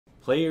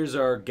Players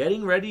are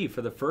getting ready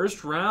for the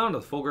first round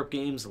of the Full Grip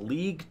Games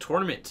League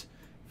Tournament,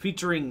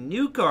 featuring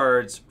new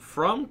cards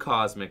from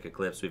Cosmic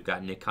Eclipse. We've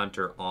got Nick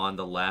Hunter on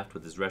the left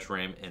with his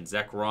Reshiram and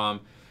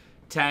Zekrom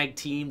Tag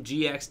Team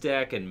GX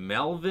deck, and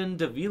Melvin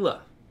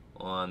Davila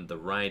on the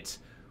right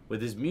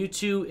with his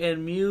Mewtwo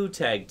and Mew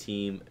Tag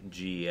Team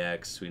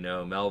GX. We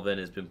know Melvin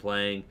has been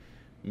playing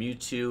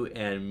Mewtwo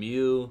and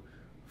Mew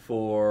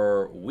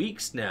for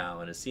weeks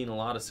now and has seen a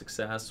lot of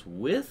success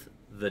with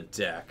the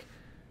deck.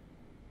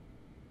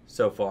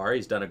 So far,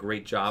 he's done a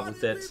great job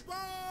with it.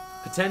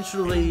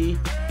 Potentially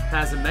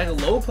has a Mega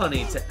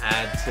Lopunny to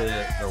add to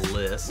the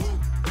list.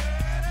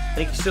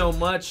 Thank you so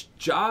much,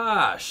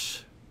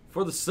 Josh,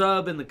 for the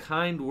sub and the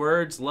kind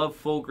words. Love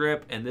Full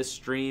Grip and this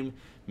stream.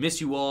 Miss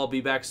you all.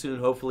 Be back soon,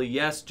 hopefully.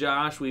 Yes,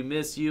 Josh, we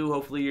miss you.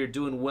 Hopefully you're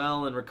doing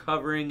well and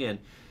recovering, and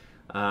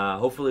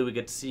hopefully we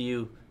get to see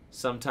you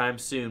sometime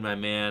soon, my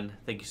man.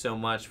 Thank you so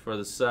much for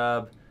the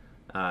sub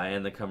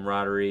and the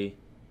camaraderie,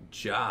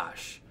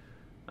 Josh.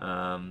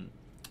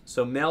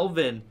 So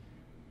Melvin,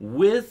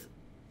 with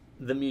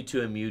the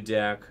Mewtwo and Mew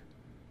deck,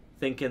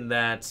 thinking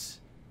that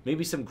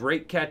maybe some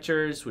great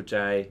catchers, which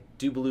I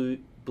do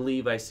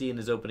believe I see in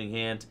his opening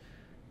hand,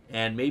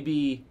 and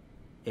maybe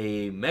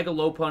a Mega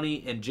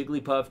Lopunny and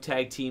Jigglypuff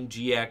Tag Team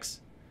GX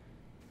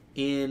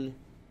in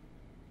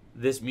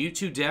this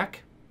Mewtwo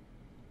deck,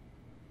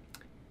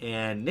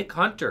 and Nick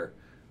Hunter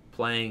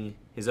playing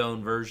his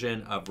own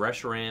version of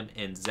Reshiram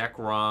and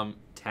Zekrom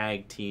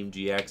Tag Team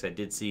GX. I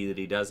did see that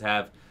he does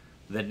have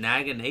the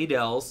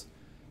Naganadels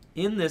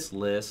in this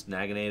list.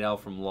 Naganadel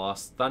from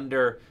Lost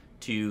Thunder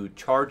to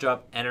charge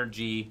up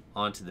energy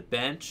onto the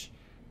bench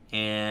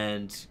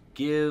and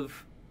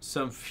give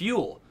some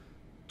fuel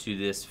to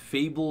this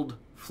Fabled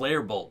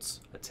Flare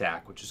Bolts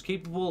attack, which is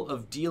capable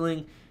of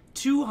dealing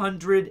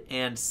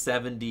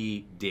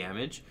 270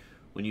 damage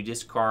when you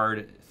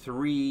discard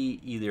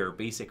 3 either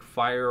basic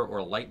fire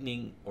or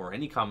lightning or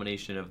any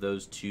combination of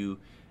those 2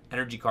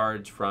 energy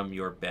cards from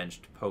your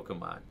benched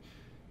Pokemon.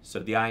 So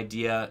the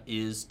idea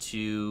is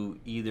to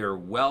either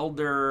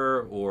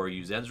Welder or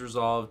use End's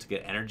Resolve to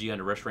get energy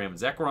onto Reshiram and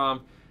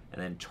Zekrom,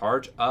 and then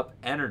charge up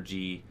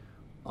energy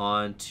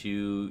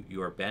onto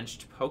your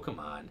benched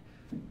Pokemon,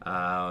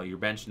 your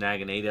benched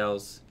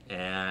Naganadels,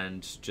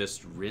 and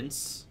just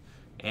rinse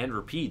and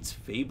repeats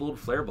Fabled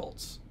Flare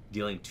Bolts,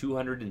 dealing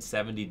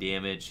 270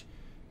 damage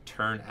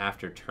turn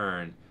after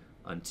turn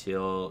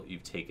until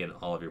you've taken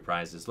all of your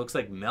prizes. Looks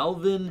like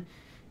Melvin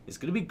is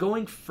going to be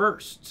going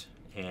first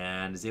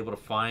and is able to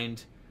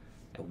find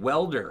a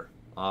Welder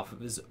off of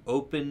his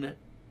opening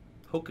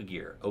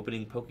Pokegear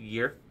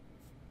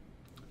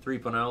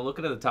 3.0.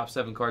 Looking at the top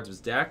 7 cards of his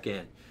deck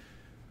and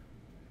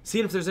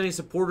seeing if there's any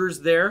supporters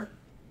there.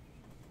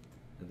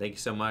 And thank you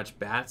so much,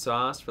 Bat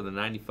Sauce, for the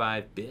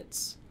 95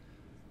 bits.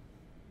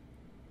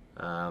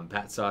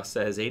 Bat Sauce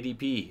says,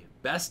 ADP,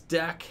 best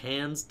deck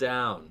hands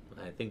down.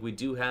 I think we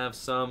do have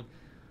some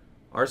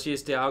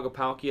Arceus Dialga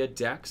Palkia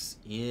decks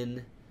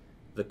in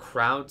the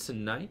crowd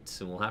tonight,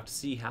 and we'll have to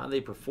see how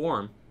they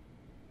perform.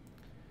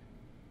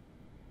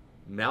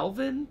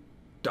 Melvin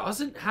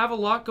doesn't have a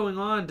lot going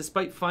on.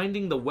 Despite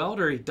finding the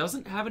Welder, he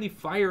doesn't have any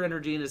fire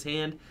energy in his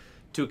hand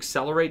to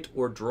accelerate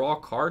or draw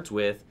cards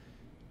with.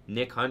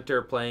 Nick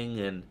Hunter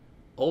playing an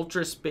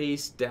Ultra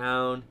Space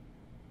down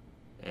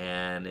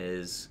and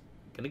is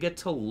going to get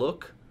to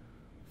look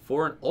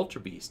for an Ultra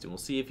Beast, and we'll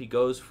see if he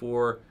goes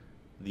for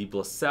the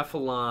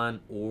Blacephalon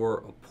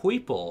or a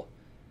Poipole.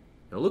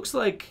 It looks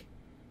like,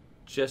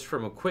 just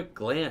from a quick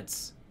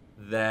glance,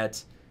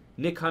 that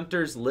Nick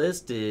Hunter's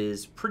list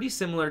is pretty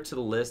similar to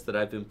the list that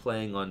I've been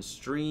playing on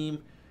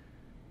stream,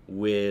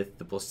 with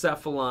the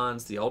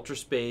Blacephalons, the Ultra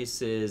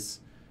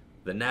Spaces,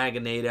 the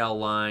Naganadel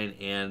line,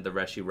 and the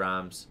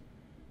Reshirams.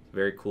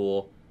 Very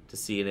cool to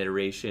see an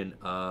iteration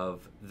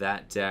of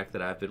that deck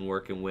that I've been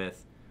working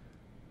with.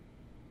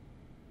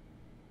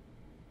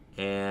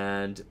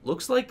 And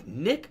looks like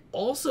Nick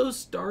also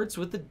starts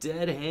with a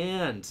dead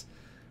hand.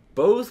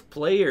 Both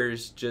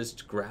players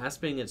just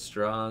grasping at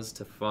straws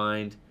to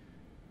find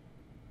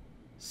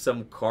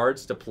some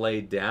cards to play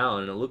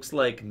down. And it looks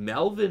like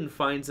Melvin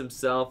finds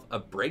himself a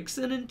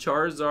Braixen and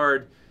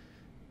Charizard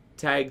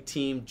Tag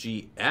Team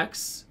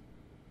GX,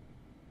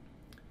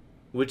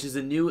 which is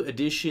a new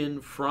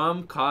addition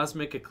from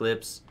Cosmic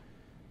Eclipse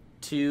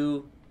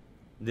to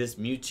this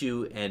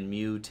Mewtwo and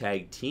Mew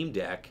Tag Team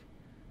deck.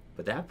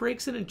 But that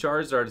Braixen and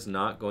Charizard is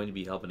not going to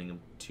be helping him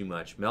too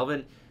much.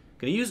 Melvin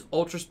going to use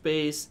Ultra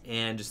Space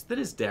and just thin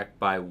his deck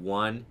by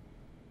 1,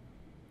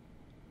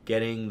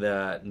 getting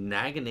the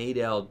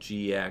Naganadel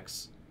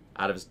GX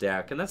out of his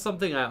deck. And that's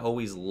something I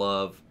always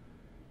love,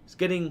 is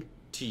getting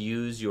to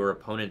use your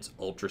opponent's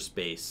Ultra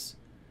Space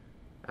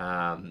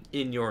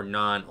in your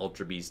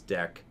non-Ultra Beast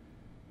deck.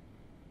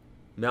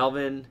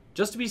 Melvin,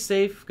 just to be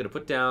safe, going to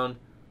put down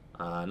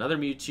another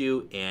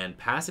Mewtwo and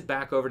pass it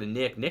back over to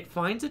Nick. Nick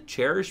finds a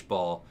Cherish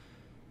Ball.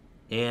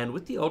 And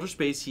with the Ultra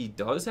Space, he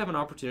does have an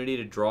opportunity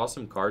to draw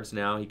some cards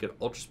now. He could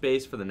Ultra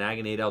Space for the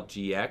Naganadel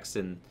GX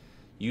and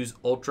use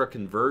Ultra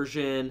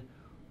Conversion,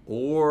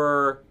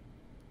 or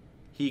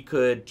he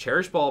could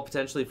Cherish Ball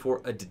potentially for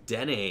a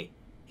Dedenne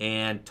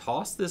and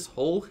toss this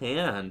whole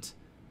hand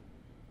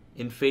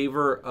in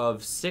favor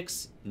of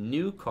 6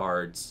 new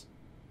cards.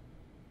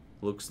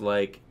 Looks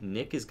like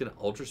Nick is going to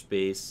Ultra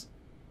Space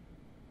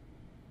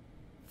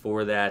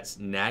for that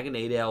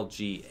Naganadel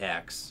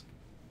GX.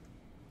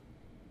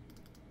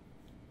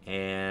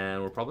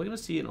 And we're probably going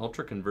to see an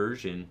Ultra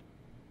Conversion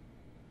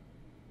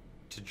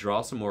to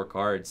draw some more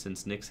cards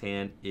since Nick's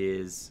hand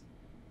is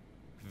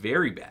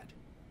very bad.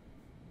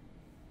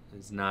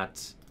 It's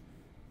not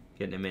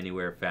getting him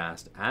anywhere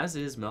fast, as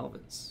is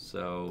Melvin's.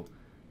 So,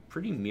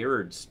 pretty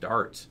mirrored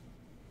start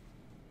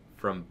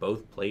from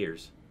both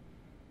players.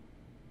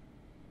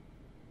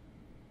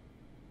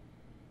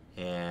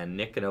 And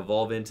Nick can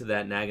evolve into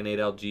that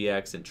Naganadel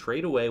GX and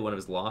trade away one of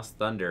his Lost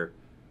Thunder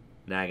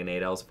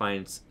Naganadels.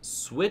 Finds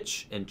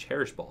Switch and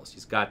Cherish Balls.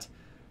 He's got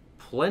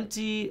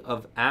plenty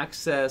of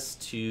access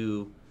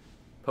to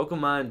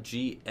Pokemon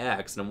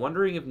GX. And I'm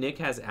wondering if Nick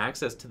has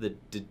access to the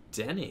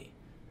Dedenne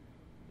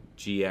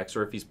GX,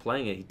 or if he's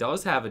playing it. He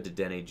does have a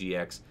Dedenne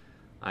GX.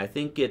 I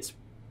think it's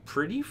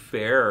pretty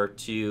fair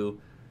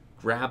to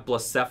grab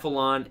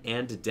Blacephalon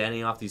and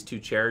Dedenne off these 2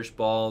 Cherish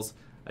Balls,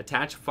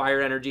 attach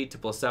Fire Energy to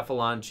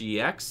Blacephalon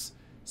GX,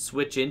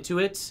 switch into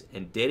it,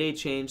 and Dede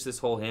change this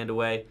whole hand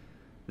away.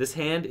 This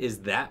hand is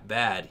that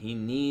bad. He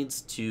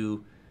needs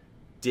to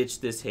ditch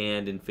this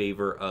hand in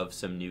favor of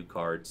some new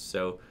cards.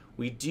 So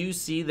we do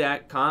see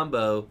that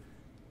combo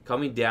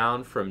coming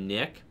down from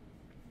Nick,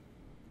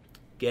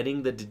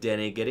 getting the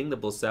Dedenne, getting the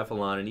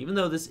Blacephalon, and even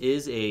though this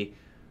is a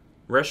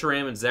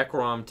Reshiram and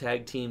Zekrom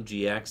Tag Team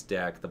GX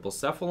deck, the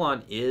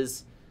Blacephalon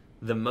is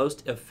the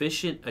most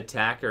efficient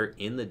attacker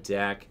in the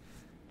deck,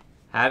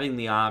 having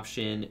the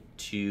option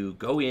to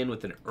go in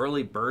with an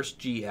early burst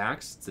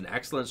GX. It's an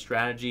excellent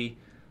strategy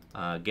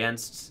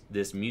against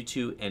this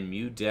Mewtwo and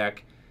Mew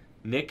deck.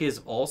 Nick is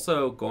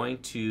also going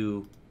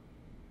to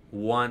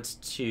want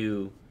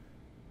to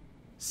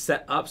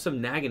set up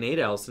some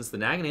Naganadels, since the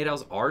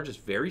Naganadels are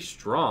just very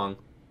strong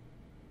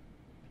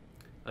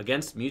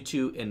against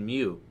Mewtwo and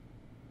Mew.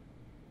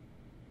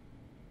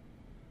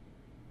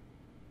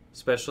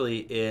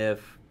 Especially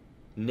if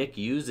Nick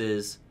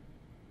uses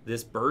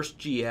this Burst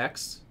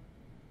GX,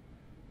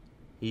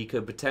 he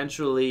could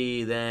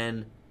potentially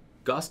then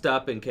Gust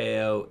up and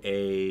KO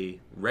a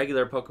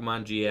regular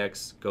Pokemon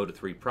GX, go to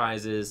 3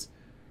 prizes,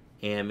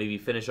 and maybe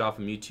finish off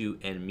a Mewtwo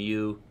and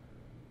Mew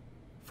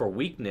for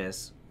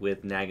weakness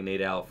with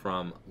Naganadel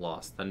from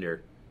Lost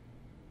Thunder.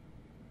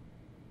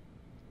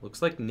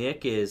 Looks like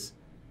Nick is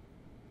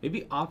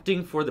maybe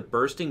opting for the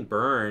Bursting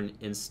Burn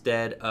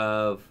instead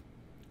of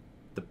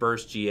the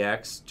Burst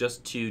GX,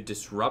 just to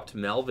disrupt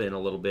Melvin a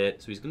little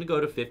bit. So he's going to go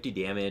to 50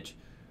 damage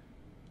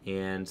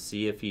and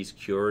see if he's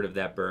cured of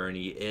that burn.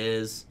 He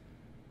is,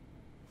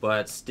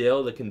 but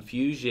still the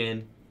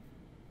confusion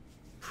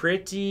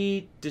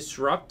pretty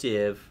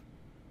disruptive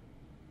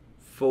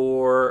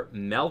for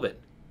Melvin.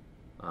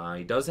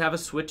 He does have a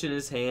switch in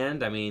his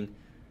hand, I mean,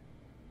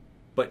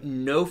 but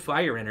no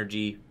Fire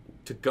Energy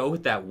to go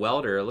with that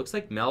Welder. It looks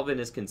like Melvin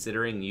is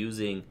considering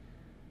using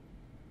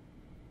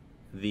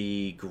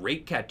the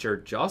Great Catcher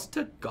just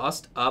to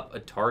gust up a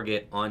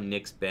target on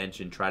Nick's bench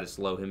and try to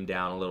slow him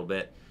down a little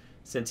bit,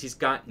 since he's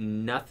got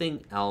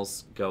nothing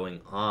else going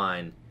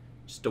on.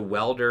 Just a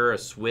Welder, a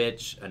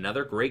switch,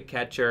 another Great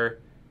Catcher,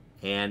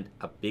 and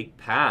a big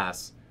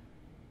pass.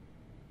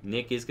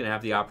 Nick is going to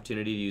have the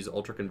opportunity to use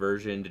Ultra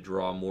Conversion to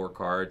draw more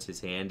cards.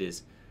 His hand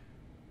is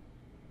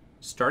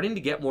starting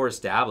to get more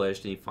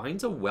established, and he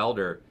finds a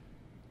Welder,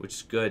 which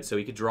is good. So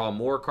he could draw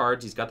more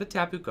cards. He's got the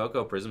Tapu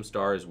Koko Prism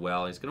Star as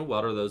well. He's going to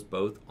Welder those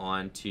both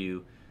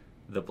onto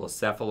the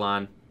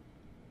Blacephalon.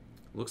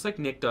 Looks like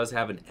Nick does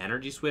have an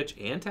Energy Switch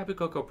and Tapu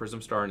Koko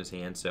Prism Star in his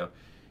hand, so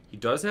he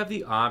does have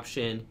the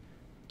option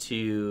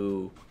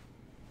to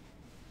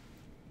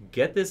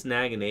get this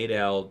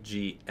Naganadel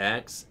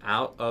GX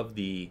out of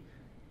the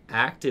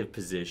active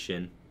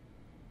position.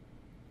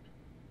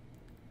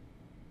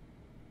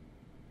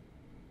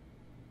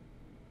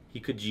 He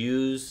could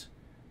use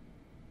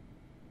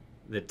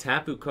the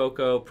Tapu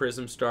Koko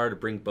Prism Star to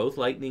bring both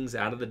Lightnings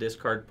out of the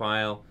discard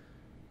pile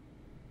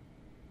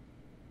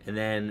and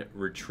then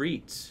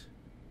retreat.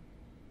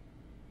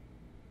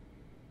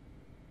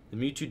 The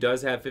Mewtwo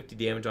does have 50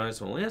 damage on it,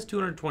 so it only has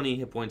 220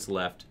 hit points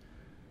left.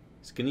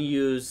 He's going to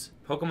use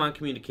Pokemon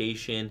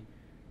Communication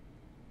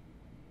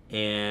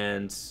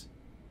and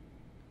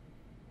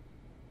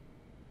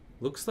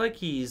looks like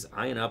he's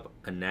eyeing up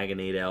a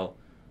Naganadel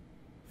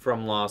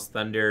from Lost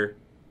Thunder,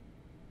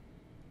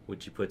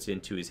 which he puts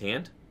into his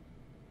hand.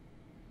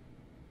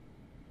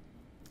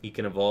 He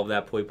can evolve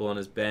that Poipole on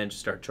his bench,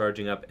 start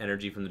charging up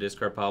energy from the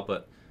discard pile,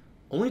 but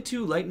only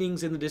 2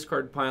 Lightnings in the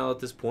discard pile at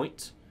this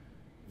point.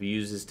 If he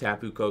uses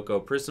Tapu Koko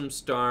Prism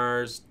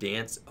Stars,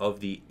 Dance of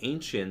the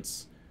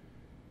Ancients,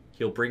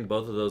 he'll bring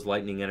both of those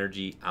Lightning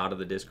energy out of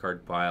the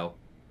discard pile.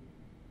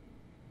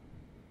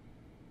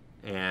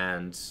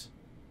 And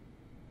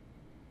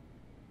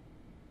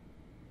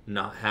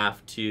not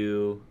have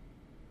to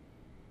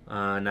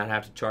not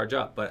have to charge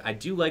up. But I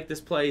do like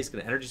this play. He's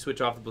going to energy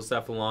switch off the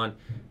Blacephalon,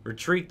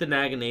 retreat the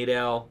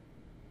Naganadel,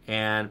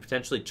 and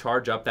potentially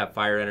charge up that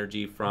fire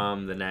energy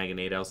from the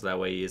Naganadel, so that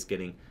way he is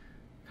getting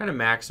kind of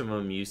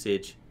maximum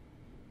usage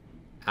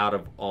out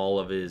of all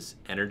of his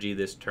energy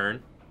this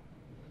turn.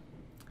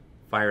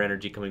 Fire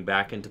energy coming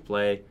back into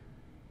play.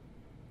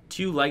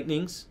 2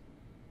 lightnings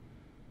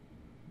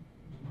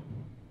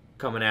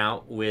coming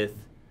out with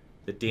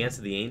the Dance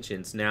of the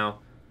Ancients. Now,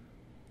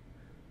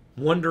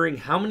 wondering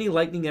how many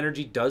lightning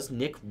energy does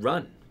Nick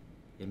run?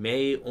 It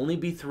may only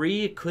be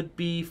 3. It could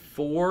be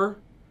 4.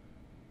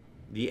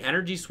 The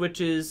energy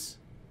switches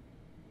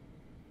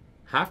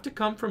have to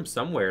come from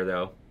somewhere,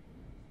 though.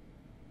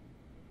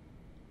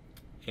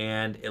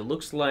 And it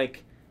looks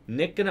like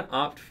Nick going to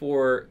opt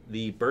for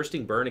the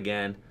Bursting Burn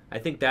again. I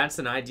think that's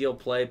an ideal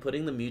play,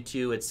 putting the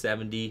Mewtwo at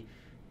 70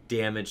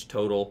 damage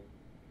total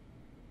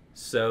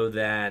so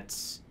that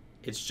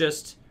it's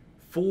just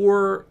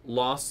 4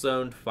 Lost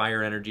Zone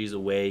fire energies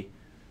away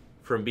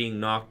from being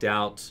knocked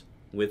out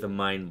with a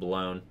Mind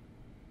Blown.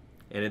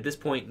 And at this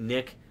point,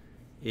 Nick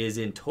is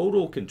in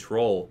total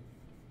control.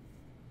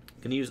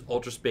 Going to use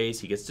Ultra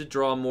Space. He gets to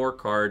draw more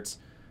cards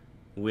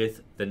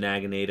with the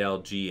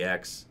Naganadel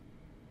GX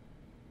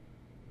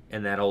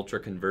and that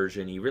Ultra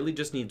conversion. He really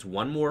just needs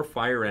 1 more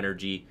fire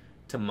energy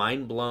to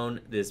Mind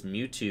Blown this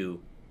Mewtwo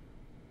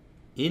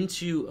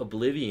into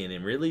oblivion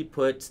and really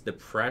put the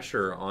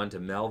pressure onto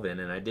Melvin.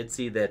 And I did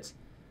see that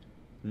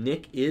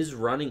Nick is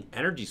running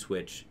Energy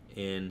Switch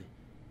in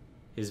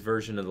his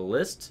version of the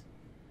list.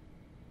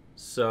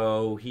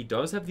 So he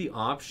does have the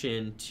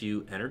option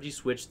to Energy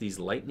Switch these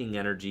lightning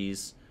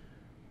energies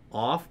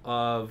off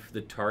of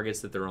the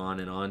targets that they're on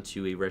and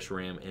onto a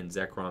Reshiram and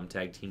Zekrom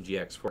Tag Team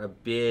GX for a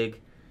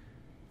big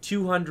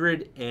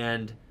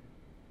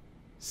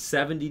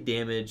 270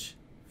 damage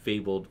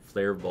Fabled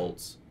Flare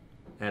Bolts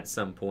at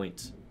some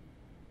point.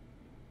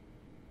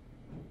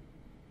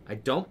 I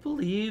don't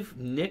believe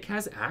Nick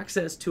has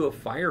access to a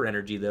fire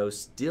energy, though.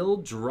 Still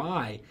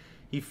dry.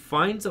 He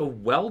finds a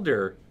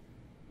welder,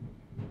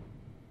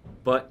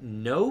 but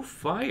no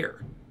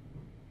fire.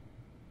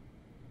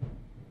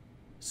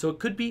 So it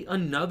could be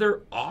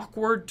another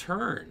awkward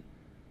turn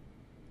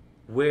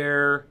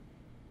where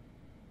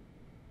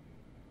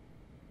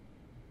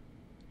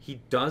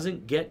he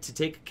doesn't get to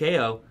take a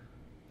KO.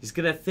 He's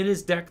going to thin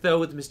his deck, though,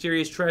 with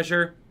Mysterious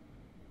Treasure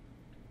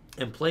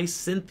and play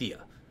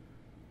Cynthia,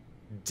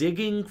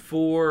 digging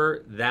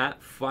for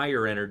that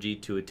fire energy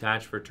to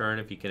attach for turn.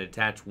 If he can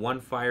attach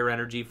 1 fire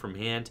energy from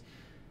hand,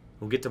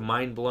 we'll get to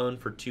Mind Blown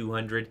for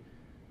 200.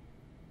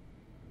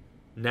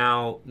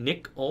 Now,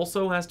 Nick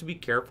also has to be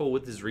careful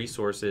with his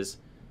resources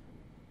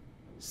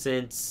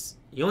since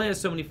he only has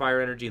so many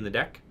fire energy in the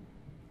deck.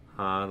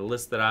 The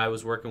list that I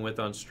was working with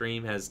on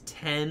stream has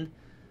 10.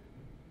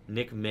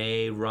 Nick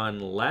may run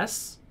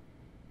less,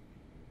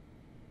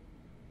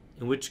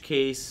 in which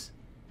case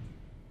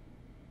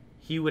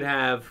he would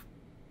have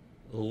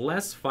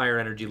less fire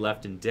energy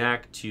left in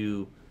deck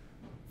to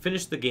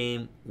finish the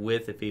game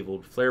with a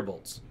Fabled Flare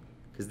Bolts.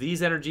 Because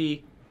these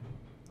energy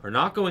are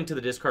not going to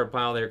the discard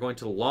pile, they're going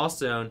to the Lost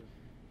Zone.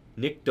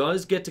 Nick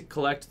does get to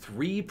collect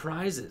 3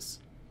 prizes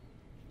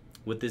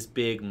with this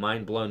big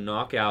Mind Blown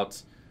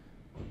knockout.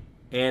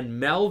 And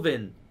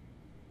Melvin,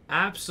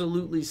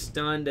 absolutely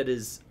stunned at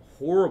his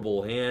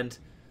horrible hand,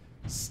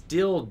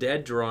 still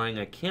dead drawing.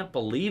 I can't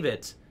believe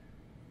it.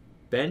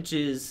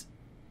 Benches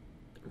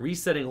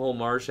resetting whole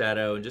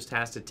Marshadow and just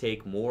has to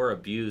take more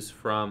abuse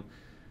from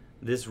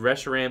this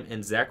Reshiram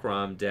and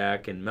Zekrom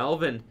deck. And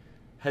Melvin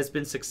has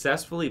been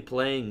successfully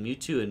playing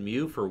Mewtwo and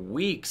Mew for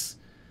weeks.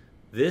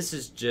 This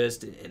is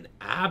just an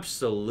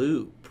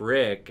absolute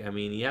brick. I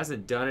mean, he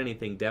hasn't done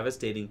anything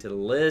devastating to the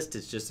list.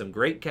 It's just some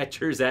great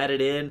catchers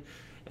added in,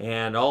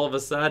 and all of a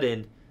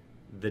sudden,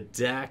 the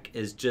deck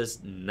is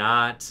just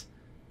not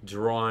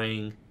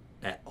drawing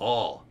at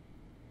all.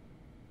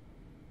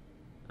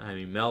 I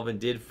mean, Melvin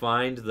did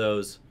find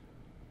those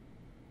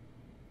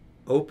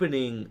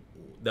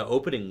the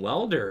opening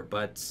welder,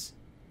 but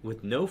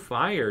with no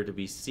fire to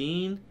be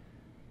seen,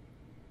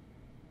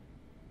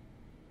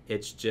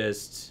 it's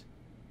just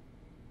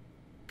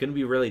going to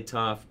be really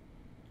tough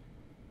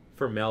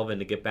for Melvin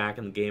to get back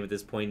in the game at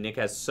this point. Nick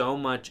has so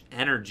much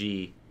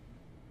energy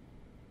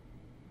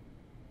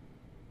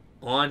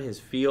on his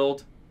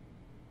field.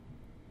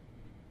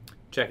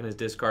 Checking his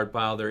discard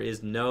pile. There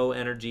is no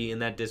energy in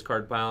that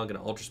discard pile. I'm going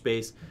to Ultra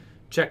Space.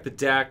 Check the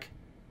deck.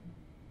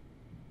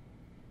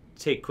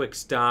 Take quick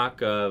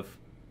stock of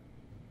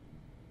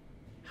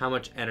how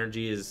much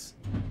energy is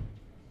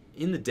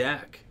in the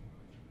deck.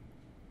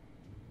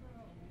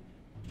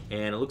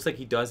 And it looks like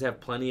he does have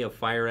plenty of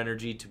fire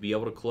energy to be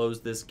able to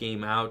close this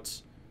game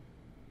out.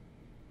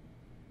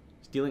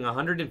 He's dealing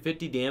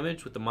 150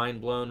 damage with the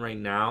Mind Blown right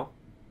now.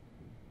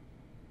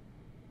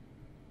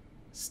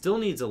 Still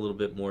needs a little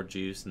bit more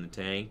juice in the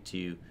tank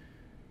to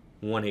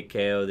one-hit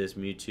KO this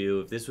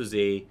Mewtwo. If this was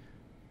a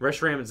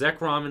Reshiram and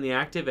Zekrom in the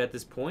active at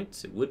this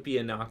point, it would be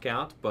a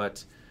knockout.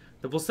 But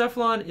the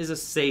Blacephalon is a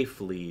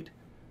safe lead,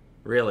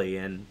 really.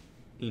 And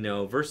you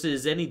know,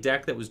 versus any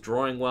deck that was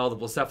drawing well, the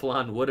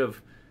Blacephalon would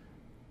have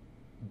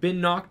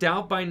been knocked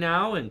out by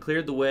now and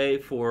cleared the way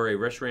for a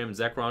Reshiram and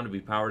Zekrom to be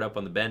powered up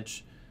on the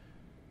bench.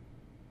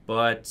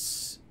 But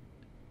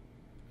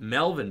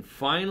Melvin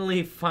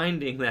finally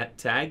finding that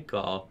tag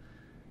call,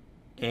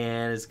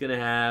 and is going to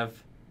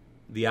have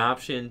the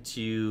option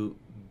to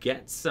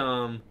get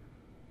some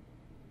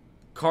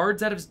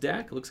cards out of his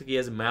deck. It looks like he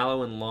has a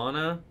Mallow and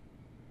Lana,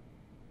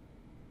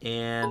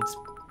 and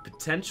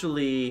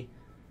potentially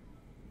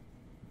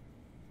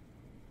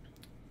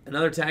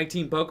another tag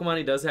team Pokemon.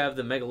 He does have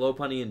the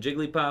Megalopunny and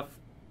Jigglypuff.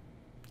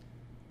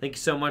 Thank you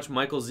so much,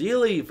 Michael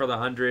Zeely, for the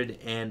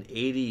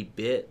 180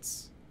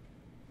 bits.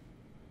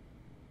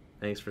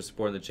 Thanks for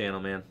supporting the channel,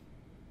 man.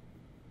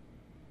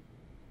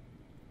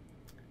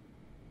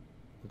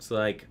 Looks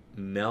like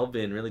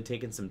Melvin really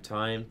taking some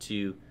time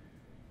to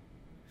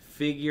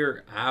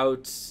figure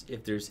out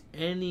if there's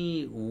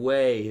any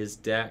way his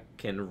deck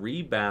can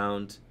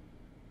rebound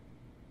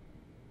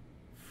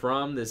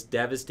from this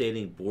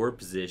devastating board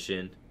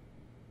position.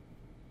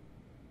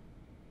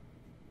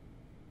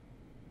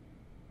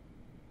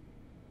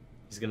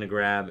 He's going to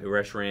grab a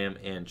Reshiram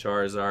and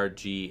Charizard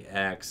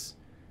GX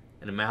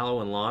and a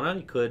Mallow and Lana.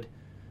 He could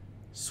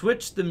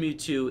switch the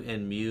Mewtwo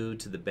and Mew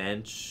to the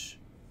bench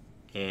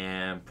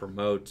and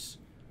promote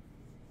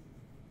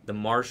the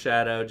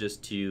Marshadow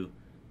just to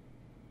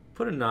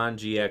put a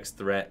non-GX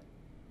threat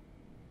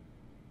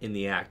in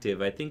the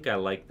active. I think I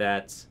like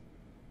that.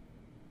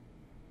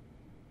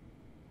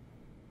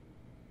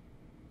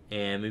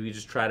 And maybe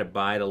just try to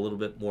bide a little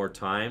bit more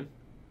time.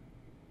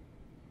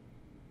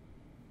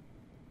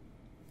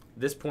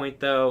 At this point,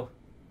 though,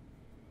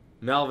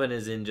 Melvin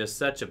is in just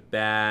such a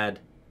bad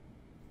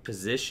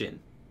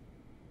position.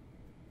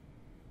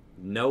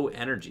 No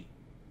energy.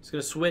 He's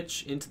going to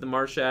switch into the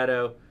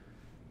Marshadow,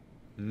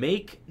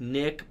 make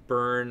Nick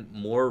burn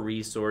more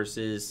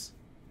resources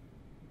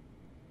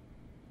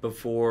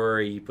before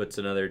he puts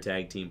another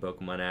tag team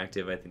Pokemon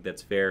active. I think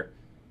that's fair.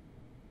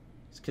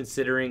 He's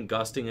considering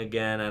gusting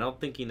again. I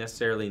don't think he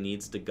necessarily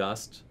needs to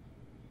gust.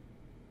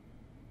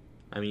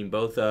 I mean,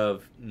 both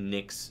of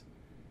Nick's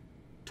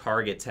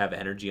targets have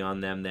energy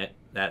on them.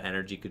 That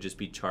energy could just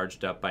be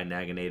charged up by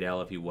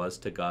Naganadel if he was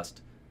to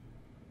gust.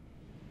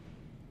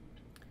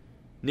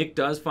 Nick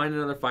does find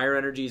another fire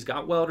energy. He's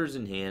got Welders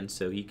in hand,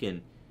 so he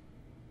can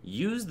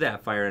use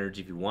that fire energy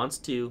if he wants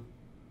to.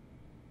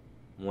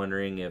 I'm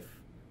wondering if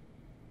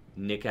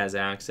Nick has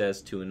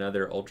access to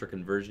another Ultra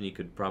Conversion. He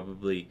could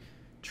probably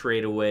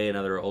trade away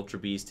another Ultra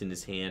Beast in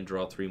his hand,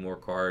 draw 3 more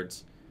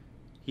cards.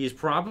 He's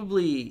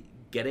probably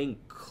getting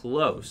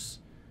close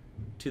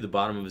to the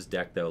bottom of his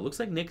deck, though. It looks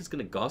like Nick is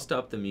going to gust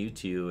up the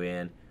Mewtwo,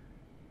 and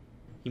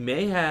he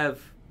may have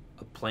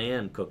a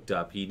plan cooked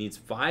up. He needs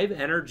 5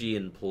 energy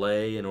in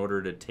play in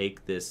order to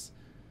take this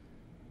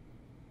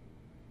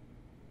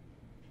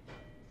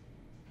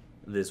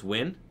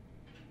win.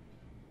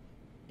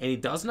 And he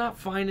does not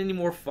find any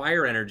more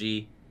fire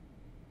energy,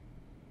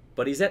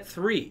 but he's at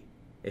 3.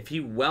 If he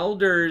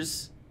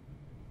welders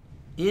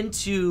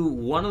into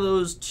one of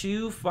those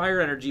 2 fire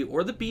energy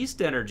or the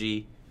beast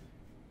energy,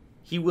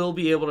 he will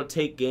be able to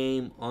take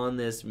game on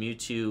this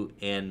Mewtwo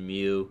and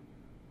Mew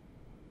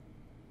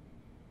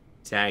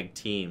tag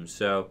team.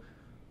 So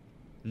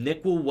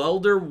Nick will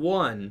welder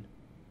 1.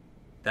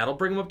 That'll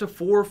bring him up to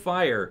 4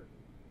 fire.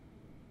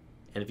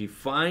 And if he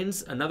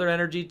finds another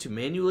energy to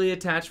manually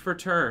attach for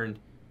turn,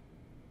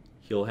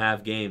 he'll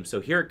have game. So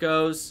here it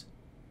goes.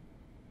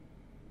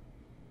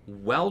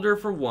 Welder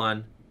for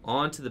 1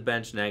 onto the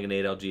bench,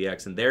 Naganadel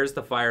GX. And there's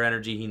the fire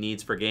energy he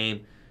needs for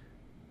game.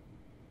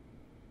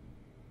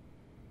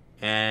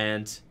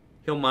 And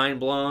he'll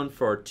Mind Blown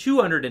for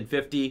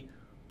 250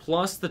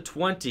 plus the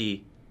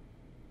 20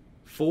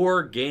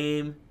 for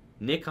game.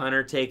 Nick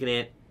Hunter taking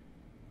it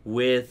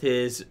with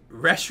his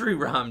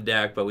Reshiram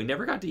deck, but we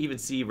never got to even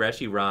see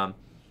Reshiram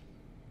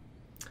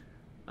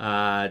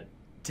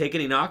take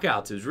any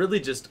knockouts. It was really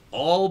just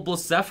all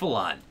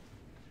Blacephalon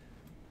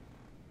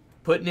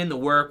putting in the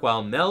work,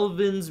 while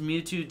Melvin's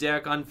Mewtwo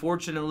deck,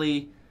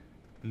 unfortunately,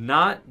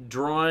 not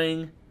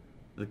drawing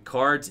the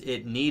cards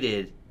it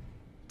needed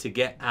to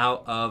get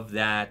out of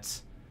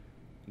that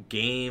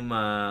game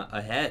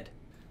ahead.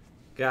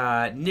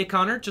 Got Nick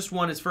Hunter just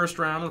won his first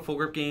round of the Full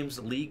Grip Games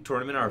League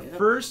tournament, our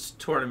first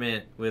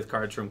tournament with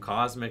cards from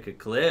Cosmic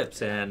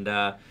Eclipse, and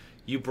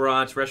you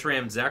brought Reshiram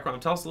and Zekrom.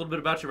 Tell us a little bit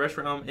about your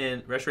Reshiram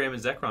and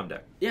Zekrom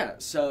deck. Yeah,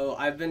 so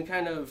I've been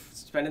kind of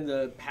spending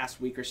the past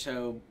week or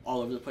so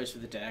all over the place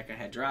with the deck. I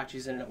had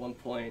Jirachis in it at one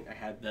point. I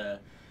had the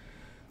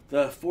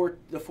 4/4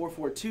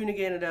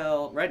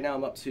 Naganadel. Right now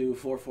I'm up to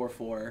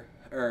 4/4/4.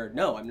 Or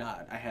no, I'm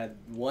not. I had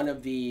one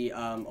of the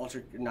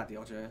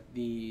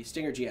the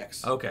Stinger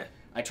GX. Okay.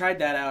 I tried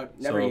that out,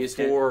 never used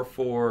it.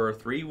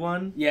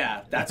 4/4/3/1?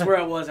 Yeah, that's where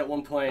I was at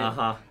one point.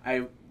 Uh-huh.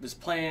 I was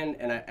playing,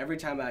 and every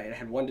time I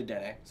had one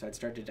Dedenne, so I'd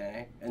start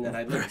Dedenne, and then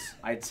I'd lose.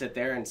 I'd sit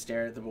there and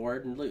stare at the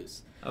board and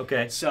lose.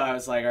 Okay. So I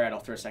was like, all right, I'll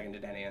throw a second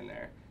Dedenne in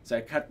there. So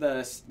I cut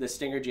the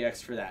Stinger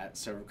GX for that.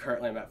 So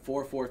currently I'm at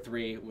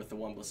 4/4/3 with the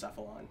 1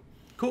 Blacephalon.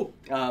 Cool.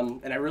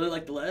 And I really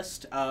like the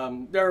list.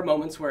 There are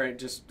moments where it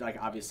just, like,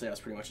 obviously I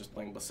was pretty much just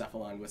playing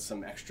Blacephalon with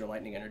some extra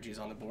lightning energies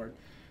on the board.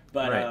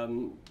 But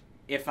right.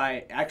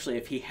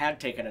 if he had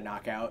taken a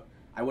knockout,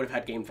 I would have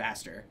had game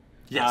faster.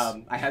 Yes.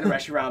 I had the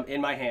Reshiram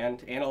in my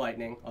hand and a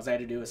lightning. All I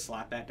had to do was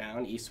slap that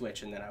down,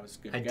 E-switch, and then I was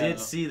good to go. I did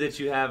see that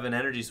you have an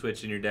energy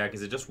switch in your deck.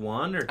 Is it just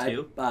one or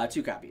two?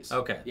 2 copies.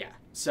 Okay. Yeah.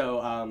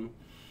 So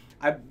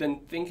I've been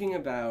thinking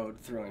about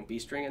throwing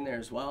Beast Ring in there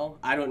as well.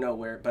 I don't know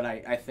where, but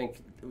I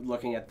think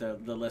looking at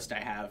the list I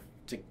have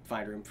to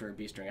find room for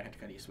Beast Ring, I had to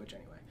cut E-switch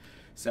anyway.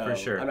 So for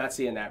sure. I'm not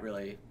seeing that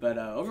really. But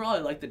overall, I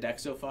like the deck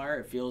so far.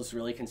 It feels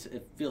really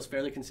it feels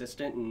fairly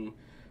consistent,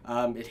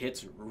 and it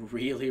hits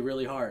really,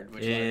 really hard.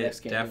 Which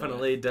it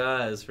definitely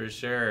does, for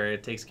sure.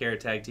 It takes care of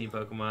tag team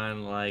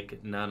Pokemon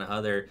like none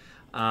other.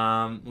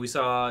 We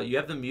saw you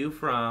have the Mew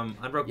from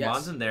Unbroken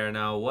Bonds in there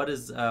now. What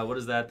is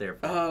that there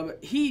for?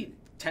 He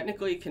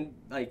technically can,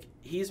 like,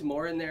 he's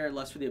more in there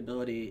less for the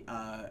ability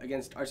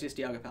against Arceus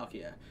Dialga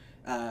Palkia.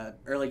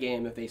 Early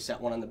game, if they set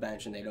one on the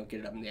bench and they don't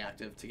get it up in the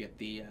active to get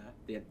the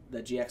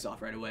GX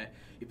off right away,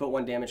 you put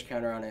 1 damage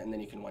counter on it and then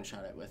you can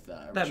one-shot it with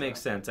that makes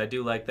sense. I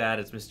do like that.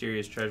 It's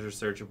Mysterious Treasure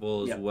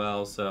searchable as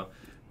well, so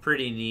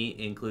pretty neat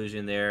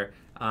inclusion there.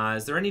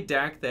 Is there any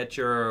deck that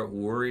you're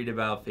worried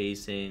about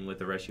facing with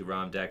the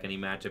Reshiram deck? Any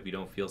matchup you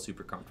don't feel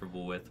super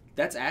comfortable with?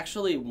 That's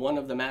actually one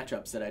of the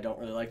matchups that I don't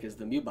really like is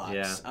the Mew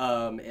box.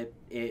 Yeah.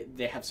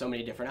 They have so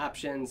many different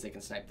options. They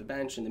can snipe the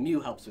bench, and the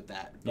Mew helps with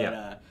that.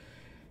 But,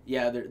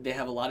 they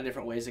have a lot of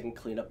different ways they can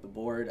clean up the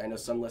board. I know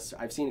some lists,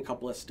 I've seen a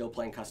couple lists still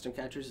playing custom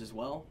catchers as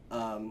well.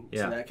 So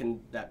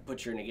that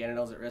puts your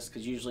Naganadels at risk,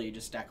 because usually you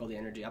just stack all the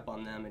energy up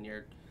on them and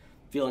you're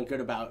feeling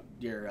good about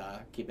your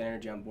keeping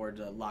energy on board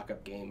to lock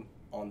up game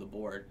on the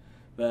board.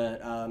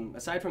 But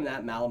aside from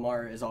that,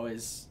 Malamar is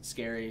always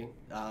scary,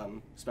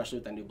 especially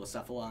with that new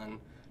Blacephalon.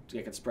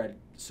 It can spread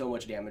so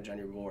much damage on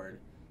your board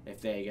if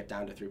they get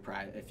down to 3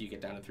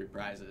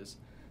 prizes.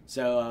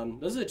 So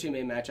those are the 2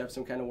 main matchups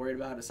I'm kind of worried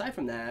about. Aside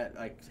from that,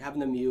 like having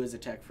the Mew as a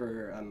tech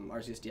for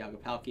Arceus Dialga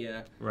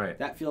Palkia,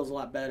 that feels a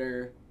lot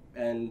better.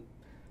 And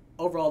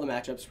overall, the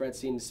matchup spread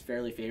seems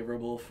fairly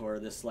favorable for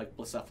this like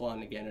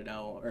Blacephalon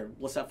Naganadel or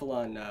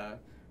Blacephalon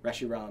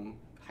Reshiram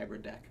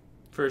hybrid deck.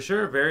 For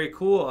sure, very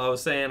cool. I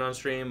was saying on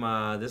stream,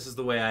 this is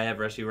the way I have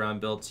Reshiram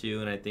built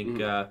too, and I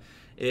think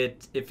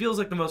it feels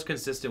like the most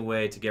consistent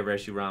way to get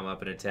Reshiram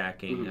up and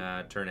attacking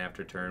turn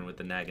after turn with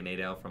the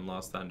Naganadel from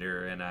Lost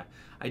Thunder, and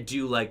I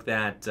do like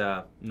that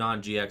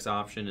non-GX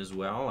option as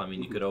well. I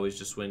mean, you could always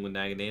just swing with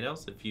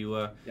Naganadels if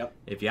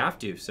you have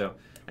to. So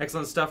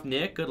excellent stuff,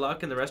 Nick. Good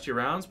luck in the rest of your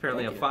rounds.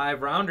 Apparently a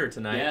 5-rounder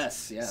tonight.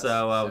 Yes.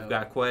 So we've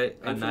got quite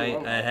a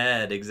night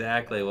ahead.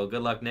 Exactly. Well,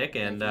 good luck, Nick,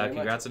 and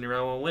congrats on your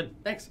round 1 win.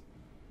 Thanks.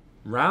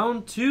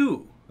 Round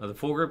 2 of the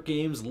Full Grip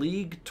Games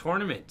League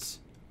Tournament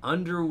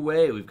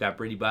underway. We've got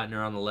Brady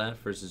Botner on the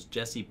left versus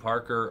Jesse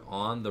Parker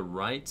on the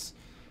right.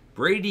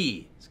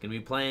 Brady is going to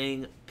be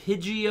playing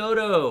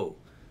Pidgeotto,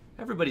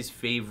 everybody's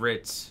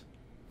favorite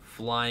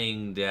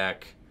flying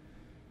deck.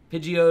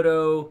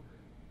 Pidgeotto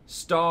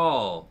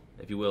Stall,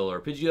 if you will,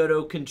 or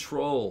Pidgeotto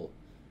Control.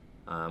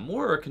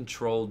 More a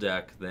control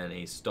deck than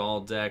a stall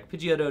deck.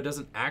 Pidgeotto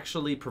doesn't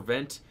actually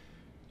prevent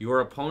your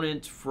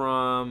opponent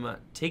from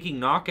taking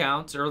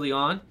knockouts early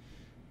on.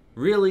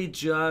 Really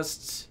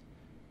just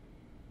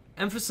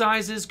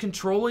emphasizes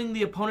controlling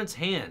the opponent's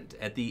hand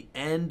at the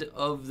end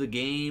of the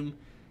game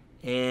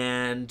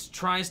and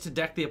tries to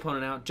deck the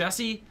opponent out.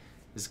 Jesse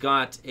has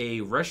got a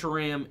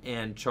Reshiram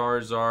and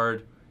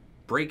Charizard,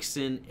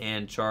 Breaksin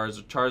and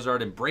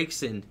Charizard and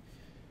Breaksin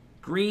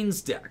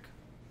Greens deck.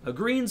 A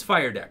Greens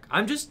Fire deck.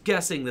 I'm just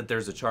guessing that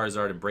there's a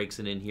Charizard and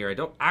Breaksin in here. I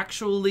don't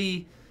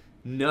actually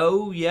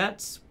know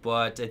yet,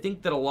 but I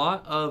think that a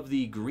lot of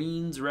the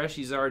Greens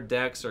Reshizard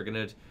decks are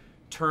going to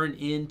turn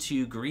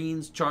into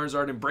Greens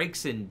Charizard and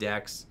Breaksin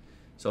decks.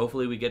 So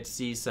hopefully we get to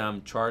see some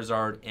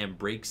Charizard and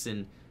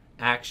Breaksin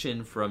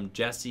action from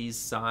Jesse's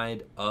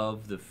side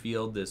of the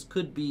field. This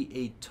could be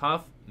a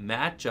tough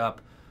matchup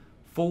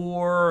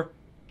for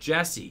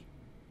Jesse,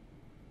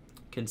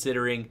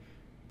 considering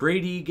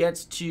Brady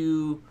gets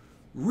to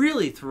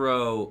really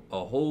throw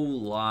a whole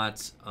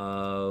lot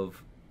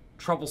of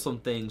troublesome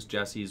things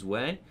Jesse's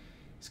way.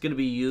 He's going to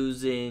be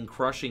using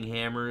Crushing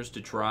Hammers to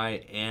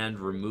try and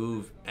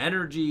remove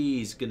energy.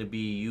 He's going to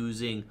be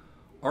using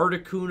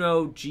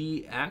Articuno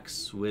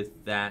GX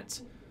with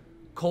that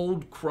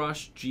Cold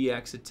Crush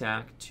GX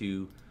attack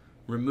to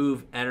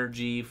remove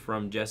energy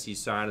from Jesse's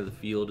side of the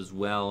field as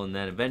well. And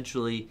then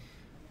eventually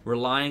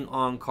relying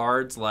on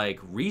cards like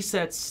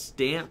Reset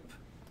Stamp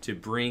to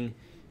bring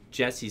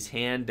Jesse's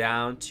hand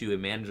down to a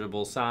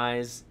manageable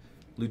size,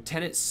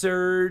 Lieutenant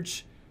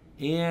Surge,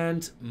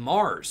 and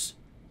Mars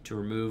to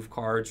remove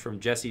cards from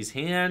Jesse's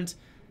hand,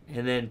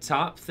 and then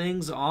top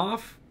things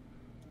off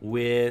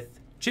with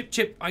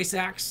Chip Ice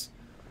Axe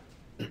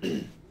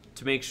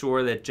to make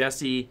sure that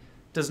Jesse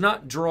does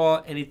not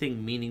draw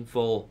anything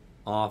meaningful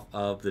off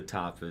of the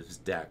top of his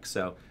deck.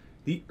 So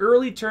the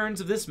early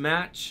turns of this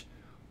match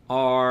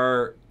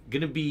are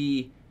going to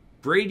be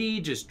Brady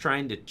just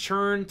trying to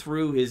churn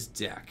through his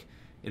deck.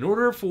 In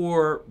order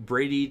for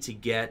Brady to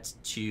get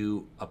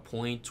to a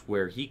point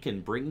where he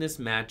can bring this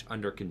match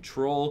under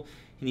control,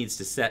 he needs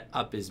to set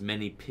up as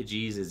many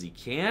Pidgeys as he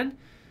can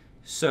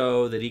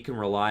so that he can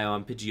rely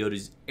on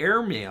Pidgeotto's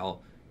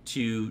airmail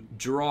to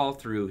draw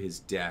through his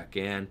deck.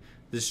 And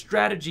the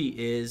strategy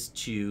is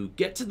to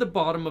get to the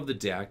bottom of the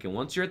deck, and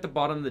once you're at the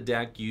bottom of the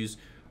deck, use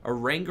a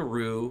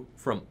Rangaroo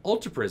from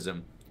Ultra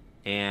Prism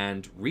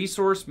and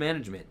Resource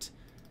Management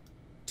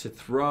to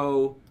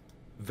throw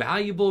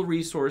valuable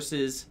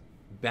resources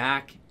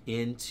back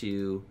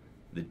into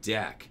the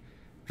deck.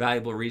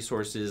 Valuable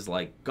resources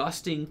like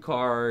gusting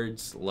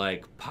cards,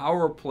 like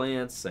power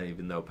plants,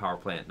 even though power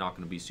plant not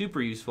going to be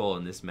super useful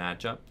in this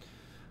matchup,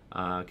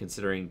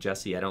 considering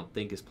Jesse I don't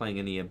think is playing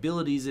any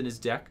abilities in his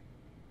deck.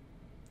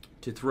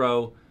 To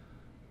throw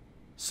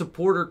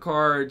supporter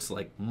cards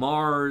like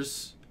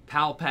Mars,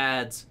 Pal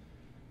Pads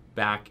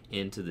back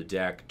into the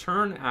deck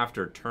turn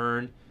after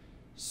turn,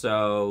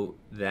 so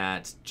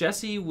that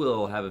Jesse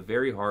will have a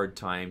very hard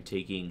time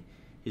taking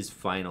his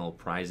final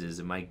prizes.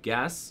 And my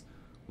guess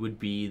would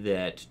be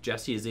that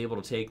Jesse is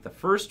able to take the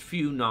first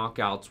few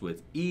knockouts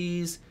with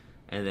ease,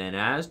 and then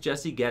as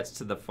Jesse gets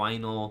to the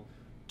final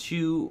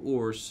 2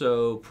 or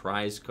so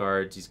prize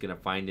cards, he's going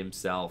to find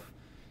himself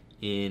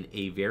in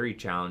a very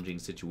challenging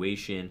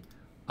situation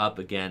up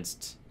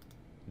against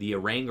the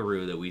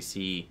Rangaroo that we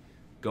see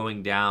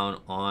going down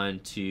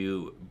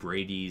onto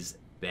Brady's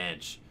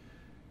bench.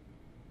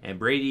 And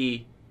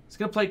Brady is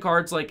going to play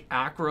cards like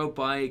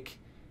Acrobike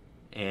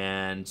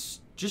and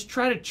just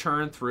try to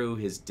churn through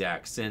his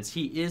deck, since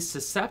he is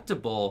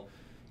susceptible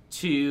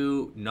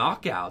to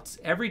knockouts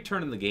every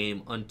turn in the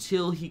game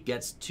until he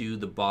gets to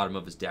the bottom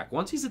of his deck.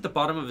 Once he's at the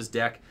bottom of his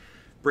deck,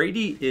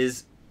 Brady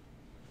is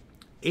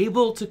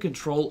able to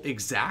control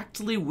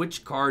exactly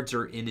which cards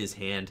are in his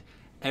hand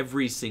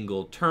every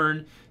single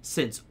turn,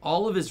 since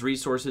all of his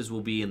resources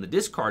will be in the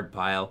discard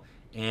pile,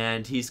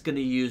 and he's going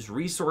to use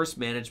Resource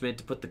Management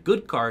to put the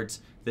good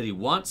cards that he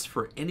wants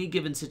for any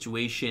given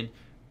situation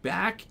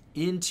back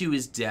into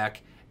his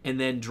deck and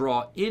then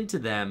draw into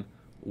them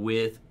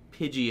with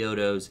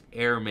Pidgeotto's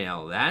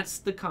airmail. That's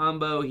the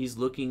combo he's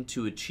looking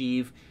to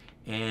achieve,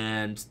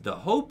 and the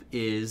hope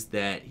is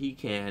that he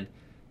can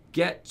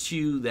get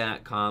to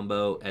that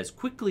combo as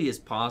quickly as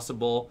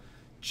possible.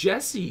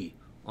 Jesse,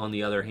 on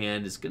the other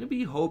hand, is going to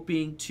be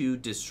hoping to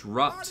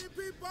disrupt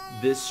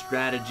this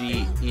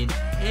strategy in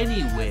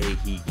any way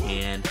he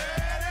can.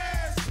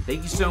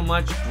 Thank you so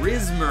much,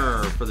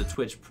 Grismer, for the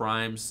Twitch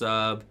Prime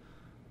sub.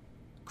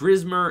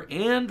 Grismer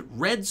and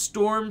Red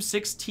Storm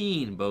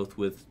 16, both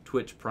with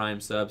Twitch Prime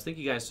subs. Thank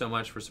you guys so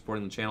much for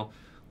supporting the channel.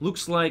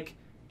 Looks like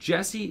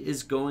Jesse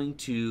is going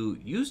to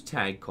use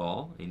Tag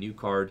Call, a new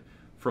card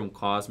from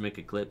Cosmic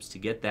Eclipse, to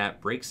get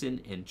that Braixen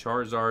and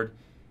Charizard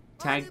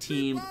Tag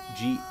Team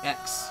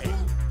GX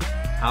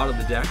out of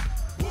the deck.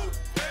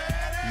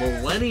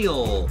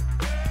 Millennial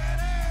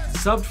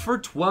subbed for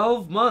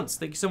 12 months.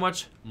 Thank you so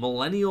much,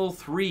 Millennial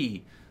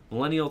 3.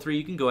 Millennial 3,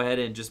 you can go ahead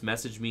and just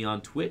message me on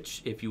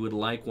Twitch if you would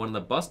like one of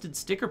the busted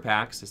sticker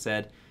packs. I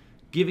said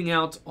giving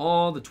out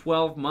all the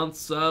 12-month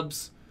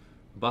subs,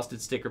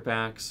 busted sticker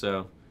packs.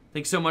 So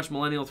thanks so much,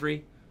 Millennial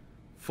 3,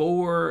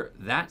 for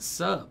that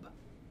sub.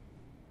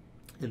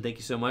 And thank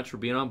you so much for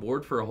being on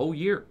board for a whole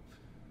year.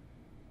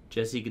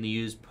 Jesse going to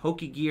use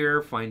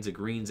Pokegear, finds a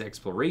Green's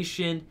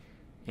Exploration,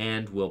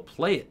 and will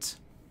play it.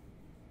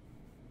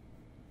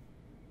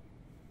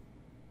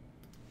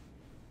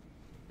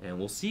 And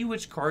we'll see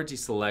which cards he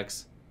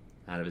selects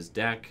out of his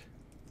deck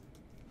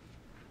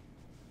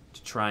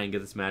to try and get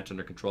this match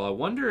under control. I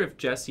wonder if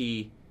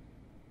Jesse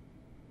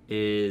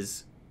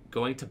is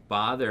going to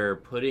bother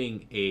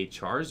putting a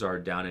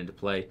Charizard down into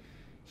play.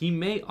 He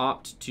may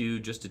opt to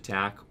just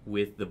attack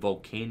with the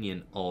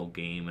Volcanion all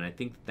game, and I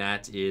think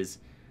that is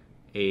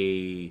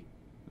a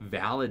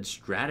valid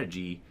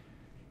strategy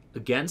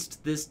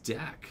against this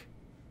deck.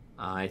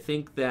 I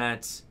think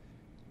that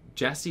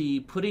Jesse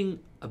putting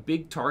a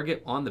big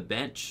target on the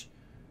bench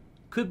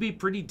could be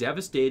pretty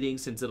devastating,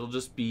 since it'll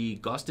just be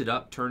gusted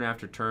up turn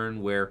after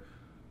turn, where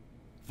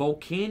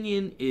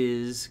Volcanion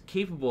is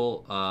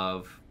capable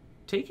of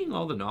taking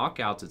all the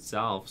knockouts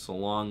itself so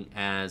long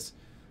as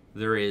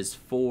there is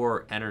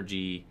 4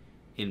 energy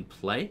in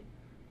play.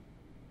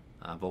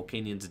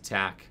 Volcanion's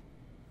attack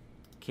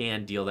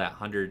can deal that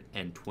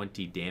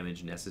 120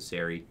 damage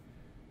necessary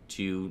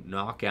to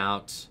knock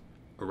out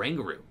a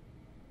Rangaroo.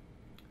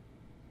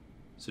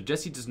 So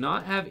Jesse does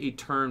not have a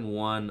turn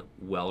 1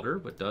 welder,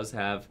 but does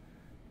have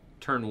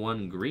turn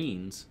 1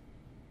 greens,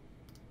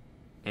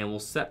 and will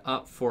set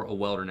up for a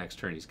welder next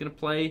turn. He's going to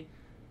play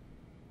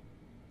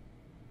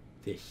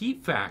the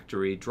Heat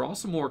Factory, draw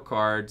some more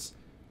cards,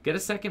 get a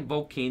second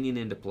Volcanion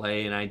into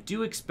play, and I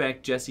do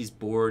expect Jesse's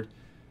board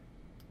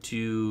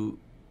to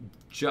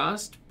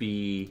just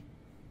be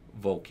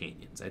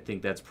Volcanions. I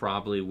think that's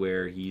probably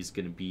where he's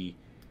going to be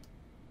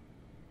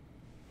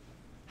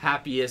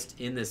happiest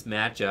in this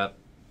matchup.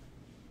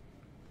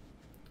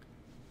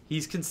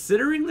 He's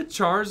considering the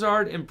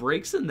Charizard and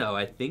Braixen, though.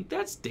 I think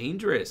that's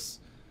dangerous,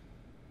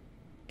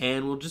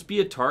 and will just be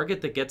a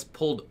target that gets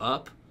pulled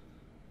up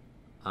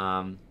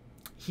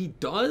He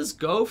does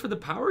go for the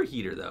power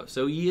heater, though.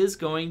 So he is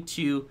going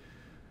to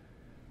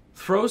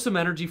throw some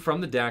energy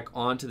from the deck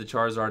onto the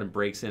Charizard and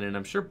breaks in. And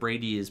I'm sure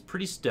Brady is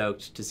pretty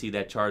stoked to see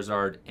that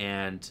Charizard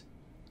and...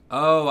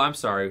 Oh, I'm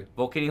sorry.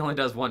 Volcanion only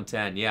does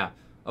 110. Yeah.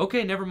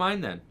 Okay, never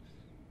mind then.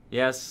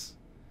 Yes,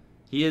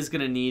 he is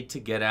going to need to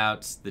get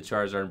out the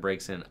Charizard and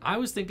breaks in. I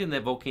was thinking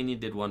that Volcanion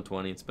did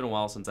 120. It's been a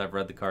while since I've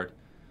read the card.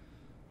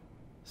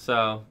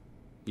 So,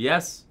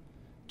 yes,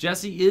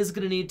 Jesse is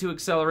going to need to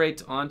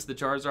accelerate onto the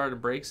Charizard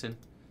and breaks in.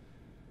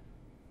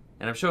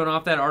 And I'm showing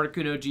off that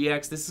Articuno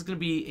GX. This is going to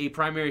be a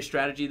primary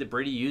strategy that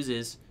Brady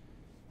uses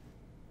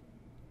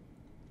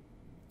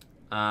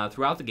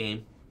throughout the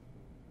game.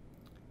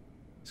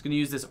 He's going to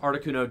use this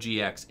Articuno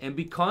GX. And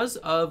because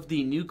of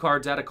the new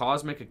cards out of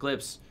Cosmic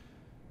Eclipse,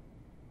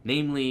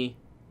 namely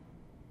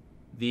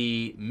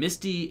the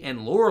Misty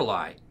and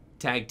Lorelei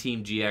Tag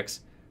Team GX,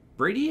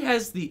 Brady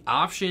has the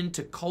option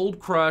to Cold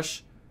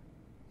Crush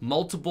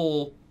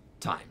multiple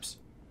times.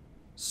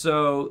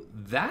 So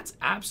that's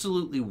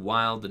absolutely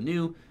wild. The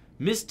new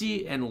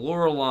Misty and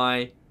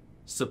Lorelei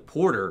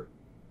supporter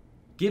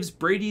gives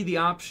Brady the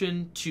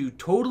option to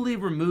totally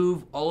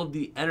remove all of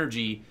the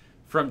energy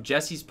from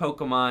Jesse's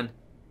Pokemon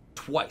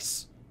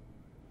twice.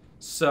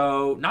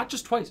 So, not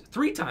just twice,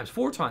 3 times,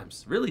 4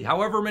 times, really,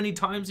 however many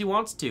times he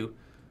wants to.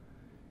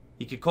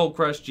 He could Cold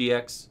Crush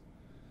GX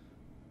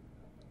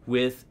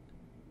with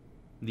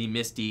the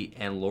Misty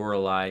and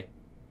Lorelei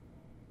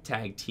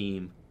Tag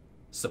Team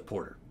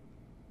supporter.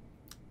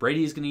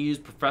 Brady is going to use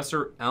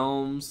Professor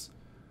Elm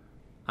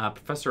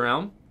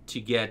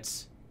to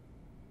get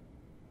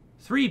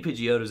 3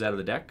 Pidgeotos out of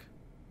the deck.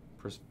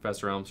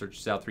 Professor Elm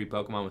searches out 3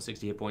 Pokemon with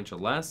 60 hit points or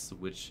less,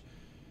 which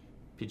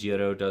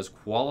Pidgeotto does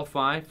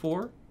qualify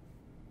for.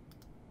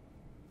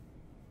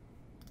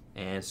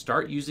 And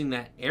start using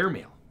that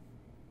Airmail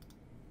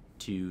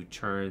to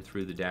churn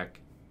through the deck.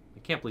 I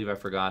can't believe I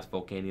forgot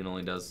Volcanion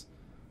only does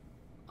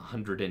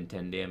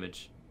 110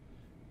 damage.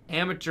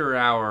 Amateur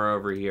hour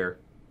over here.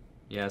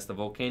 Yes, the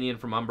Volcanion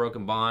from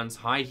Unbroken Bonds.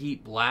 High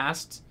Heat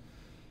Blast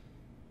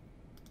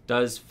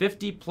does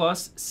 50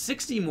 plus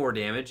 60 more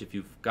damage if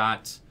you've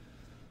got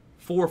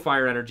 4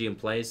 fire energy in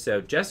play. So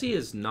Jesse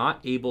is not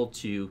able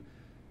to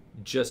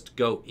just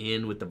go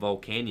in with the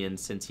Volcanion,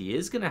 since he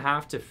is going to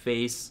have to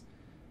face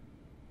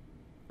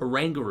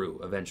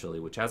Oranguru eventually,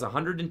 which has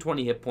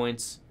 120 hit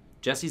points.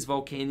 Jesse's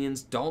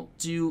Volcanions don't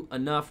do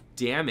enough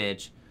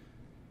damage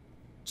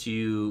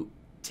to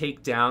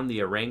take down the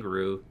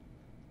Oranguru.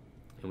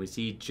 And we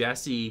see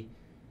Jesse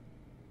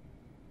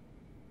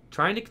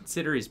trying to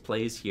consider his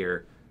plays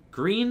here.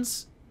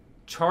 Green's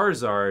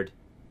Charizard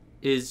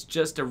is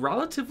just a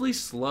relatively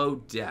slow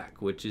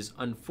deck, which is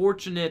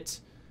unfortunate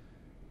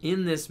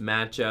in this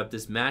matchup.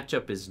 This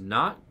matchup is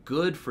not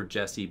good for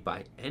Jesse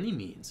by any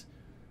means.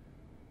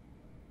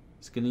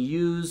 He's going to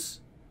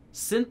use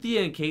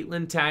Cynthia and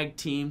Caitlin Tag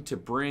Team to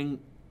bring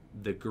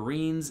the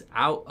greens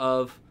out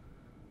of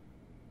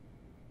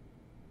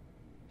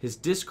his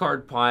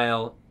discard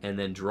pile and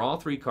then draw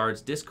 3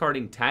 cards,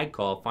 discarding Tag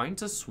Call,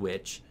 finds a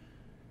switch,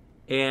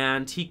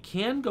 and he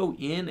can go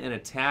in and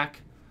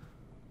attack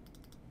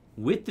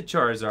with the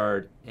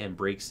Charizard and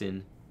breaks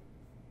in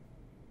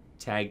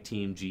Tag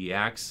Team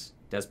GX.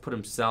 Does put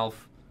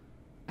himself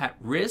at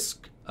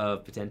risk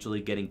of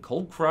potentially getting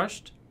cold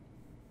crushed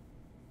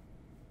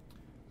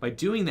by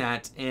doing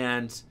that.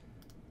 And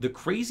the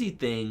crazy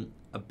thing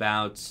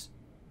about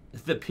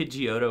the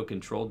Pidgeotto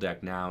control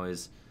deck now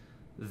is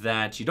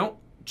that you don't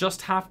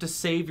just have to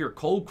save your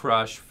cold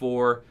crush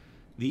for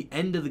the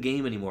end of the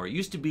game anymore. It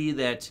used to be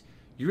that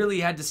you really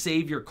had to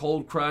save your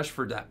cold crush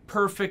for that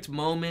perfect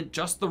moment,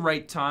 just the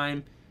right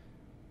time.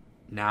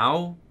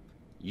 Now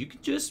you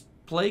can just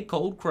play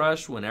Cold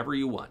Crush whenever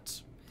you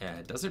want.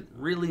 It doesn't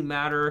really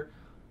matter.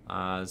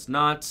 It's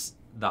not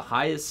the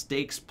highest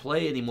stakes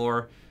play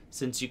anymore,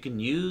 since you can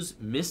use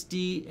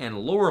Misty and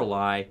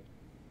Lorelei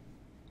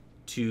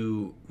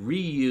to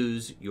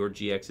reuse your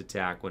GX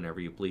attack whenever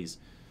you please.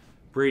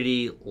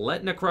 Brady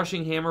letting a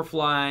Crushing Hammer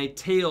fly.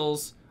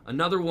 Tails,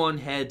 another one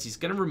heads. He's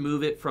going to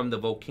remove it from the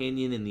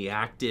Volcanion in the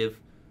active.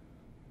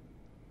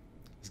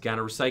 He's got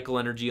to recycle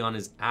energy on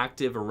his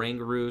active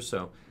Oranguru,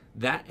 so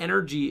that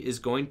energy is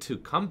going to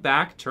come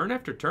back turn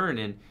after turn,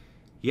 and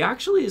he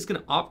actually is going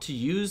to opt to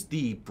use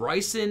the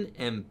Bryson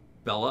and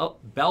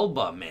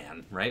Belba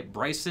Man, right?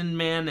 Bryson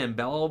Man and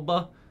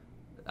Belba?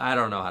 I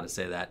don't know how to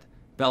say that.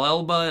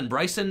 Belelba and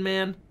Bryson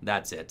Man?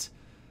 That's it.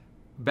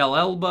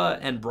 Belelba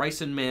and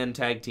Bryson Man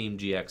Tag Team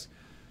GX.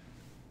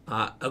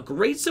 A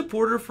great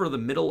supporter for the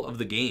middle of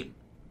the game.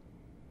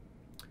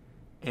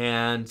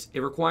 And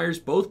it requires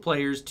both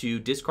players to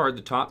discard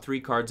the top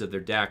 3 cards of their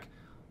deck.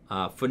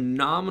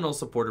 Phenomenal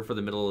supporter for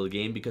the middle of the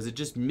game because it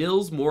just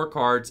mills more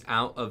cards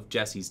out of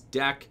Jesse's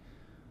deck,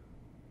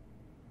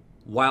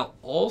 while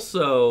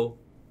also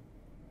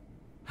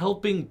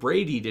helping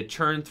Brady to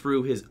churn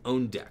through his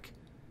own deck.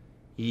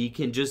 He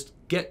can just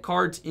get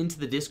cards into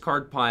the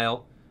discard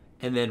pile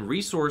and then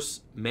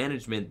resource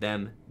management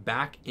them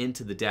back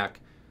into the deck.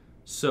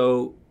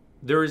 So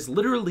there is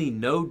literally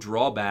no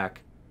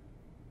drawback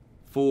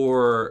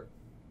for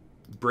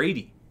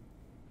Brady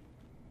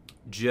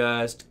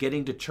just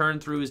getting to churn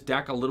through his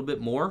deck a little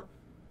bit more,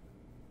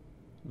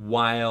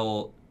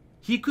 while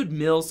he could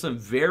mill some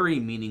very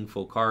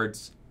meaningful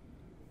cards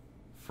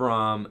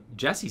from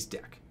Jesse's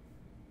deck.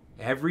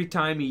 Every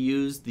time he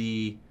used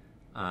the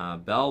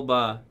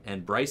Belba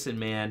and Bryson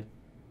Man,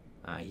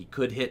 he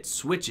could hit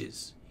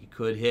switches. He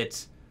could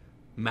hit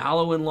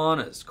Mallow and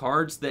Lana's,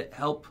 cards that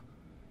help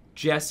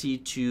Jesse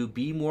to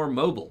be more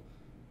mobile.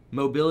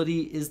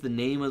 Mobility is the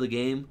name of the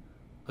game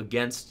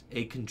against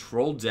a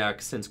control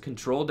deck, since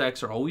control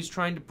decks are always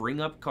trying to bring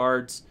up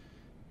cards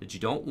that you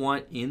don't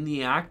want in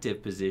the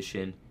active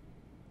position.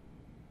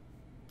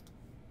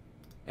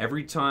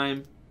 Every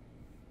time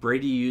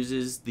Brady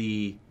uses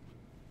the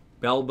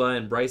Belba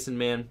and Bryson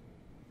Man,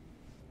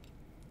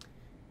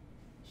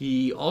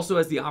 he also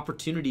has the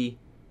opportunity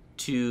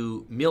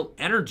to mill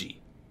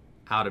energy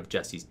out of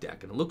Jesse's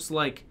deck. And it looks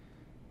like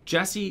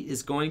Jesse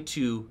is going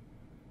to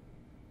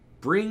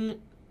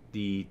bring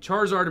the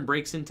Charizard and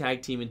Breaksin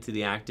tag team into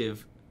the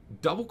active,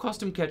 double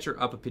custom catcher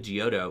up a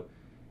Pidgeotto,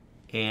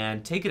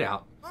 and take it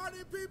out,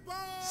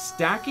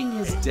 stacking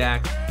his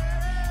deck,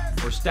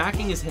 or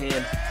stacking his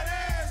hand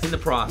in the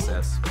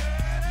process.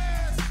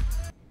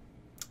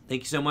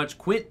 Thank you so much,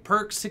 Quint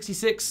Perks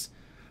 66,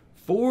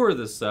 for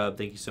the sub.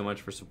 Thank you so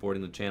much for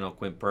supporting the channel,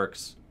 Quint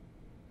Perks.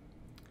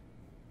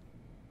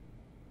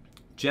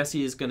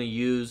 Jesse is going to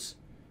use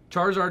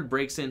Charizard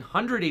breaks in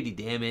 180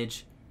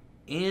 damage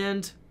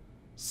and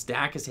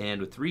stack his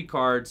hand with 3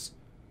 cards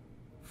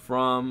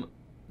from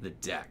the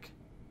deck,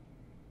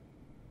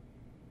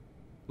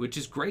 which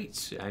is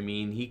great. I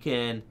mean, he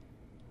can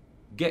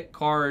get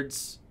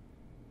cards,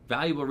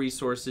 valuable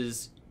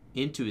resources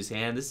into his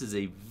hand. This is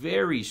a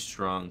very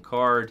strong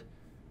card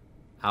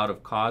out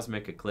of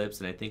Cosmic Eclipse,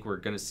 and I think we're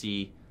going to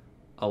see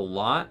a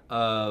lot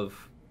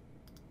of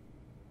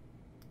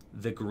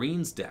the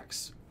greens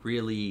decks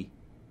really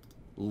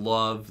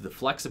love the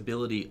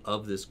flexibility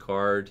of this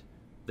card,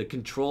 the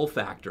control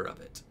factor of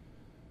it.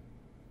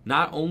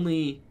 Not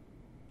only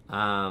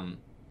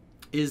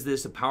is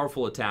this a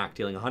powerful attack,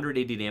 dealing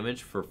 180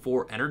 damage for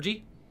 4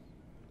 energy,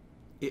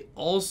 it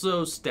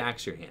also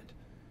stacks your hand.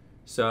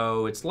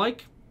 So it's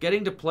like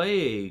getting to play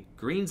a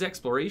Green's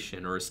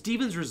Exploration or a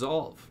Steven's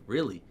Resolve,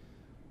 really.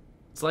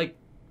 It's like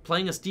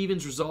playing a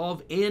Steven's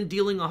Resolve and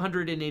dealing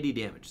 180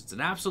 damage. It's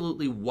an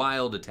absolutely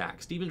wild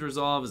attack. Steven's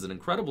Resolve is an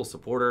incredible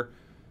supporter,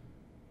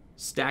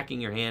 stacking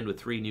your hand with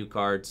 3 new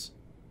cards.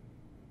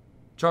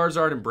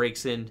 Charizard and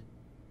Breaksin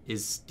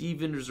is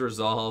Steven's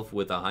Resolve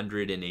with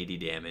 180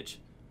 damage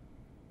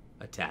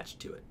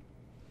attached to it.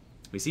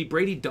 We see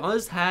Brady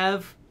does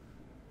have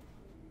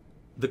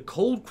the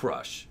Cold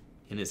Crush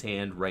in his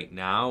hand right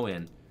now,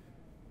 and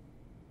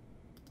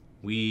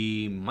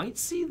we might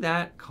see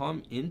that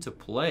come into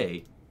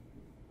play.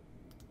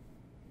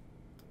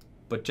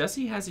 But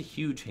Jesse has a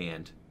huge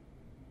hand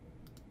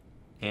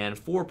and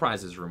 4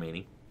 prizes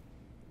remaining.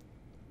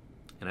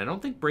 And I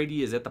don't think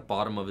Brady is at the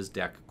bottom of his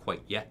deck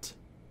quite yet.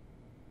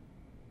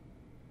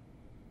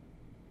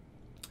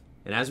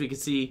 And as we can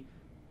see,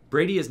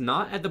 Brady is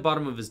not at the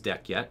bottom of his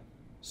deck yet.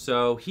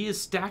 So he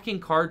is stacking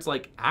cards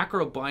like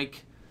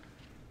Acrobike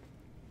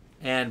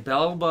and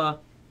Belba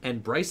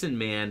and Bryson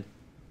Man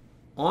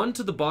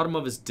onto the bottom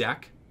of his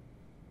deck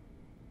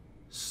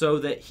so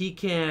that he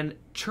can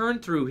churn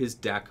through his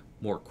deck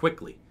more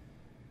quickly.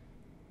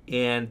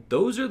 And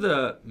those are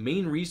the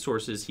main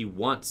resources he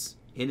wants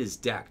in his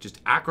deck,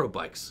 just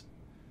Acrobikes.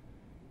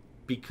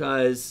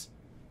 Because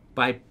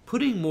by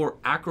putting more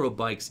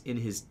Acrobikes in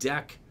his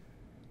deck,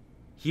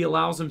 he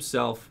allows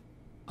himself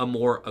a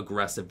more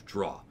aggressive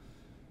draw.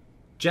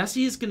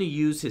 Jesse is going to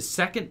use his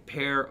second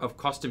pair of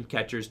custom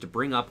catchers to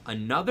bring up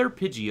another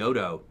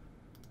Pidgeotto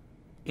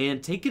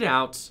and take it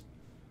out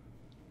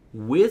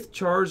with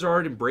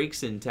Charizard and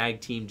Breaksin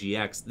Tag Team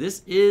GX.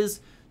 This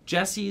is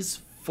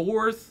Jesse's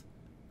 4th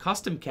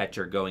custom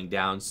catcher going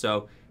down,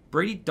 so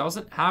Brady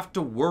doesn't have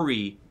to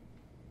worry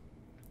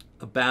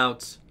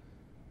about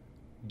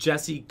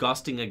Jesse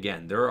gusting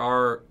again. There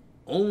are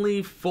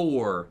only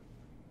 4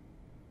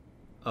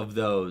 of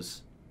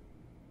those.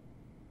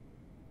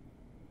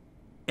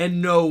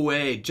 And no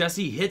way.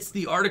 Jesse hits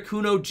the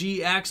Articuno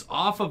GX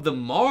off of the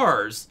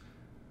Mars.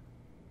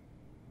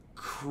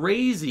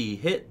 Crazy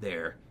hit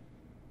there.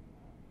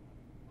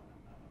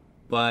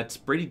 But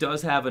Brady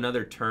does have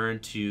another turn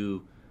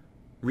to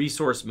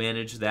resource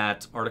manage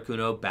that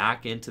Articuno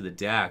back into the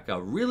deck.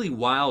 A really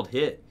wild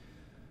hit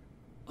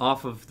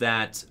off of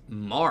that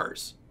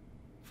Mars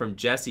from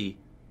Jesse.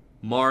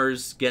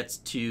 Mars gets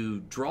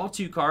to draw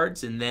 2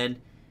 cards, and then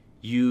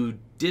you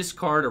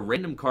discard a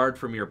random card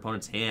from your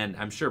opponent's hand.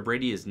 I'm sure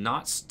Brady is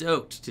not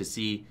stoked to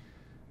see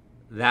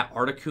that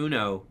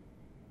Articuno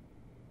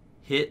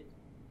hit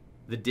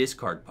the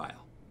discard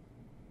pile.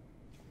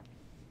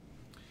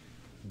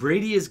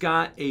 Brady has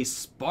got a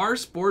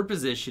sparse board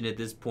position at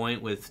this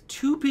point with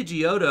 2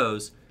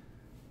 Pidgeottos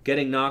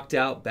getting knocked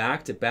out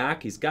back to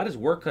back. He's got his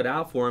work cut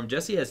out for him.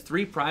 Jesse has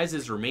 3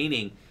 prizes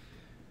remaining,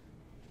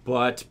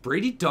 but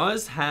Brady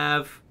does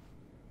have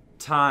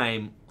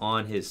time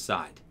on his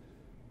side.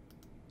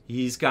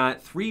 He's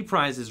got 3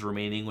 prizes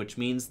remaining, which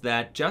means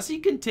that Jesse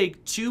can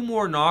take 2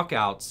 more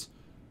knockouts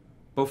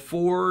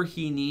before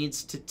he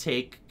needs to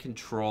take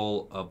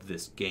control of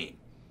this game.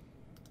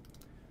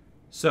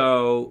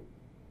 So,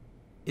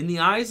 in the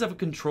eyes of a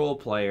control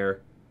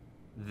player,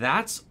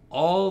 that's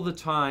all the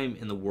time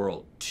in the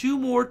world. 2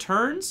 more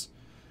turns.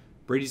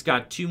 Brady's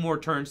got 2 more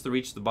turns to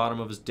reach the bottom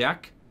of his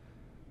deck.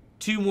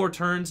 2 more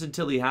turns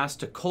until he has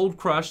to cold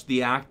crush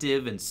the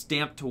active and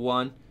stamp to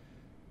 1,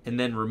 and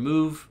then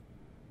remove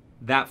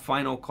that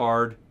final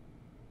card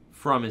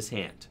from his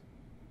hand.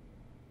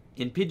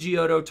 In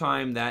Pidgeotto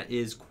time, that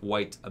is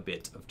quite a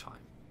bit of time.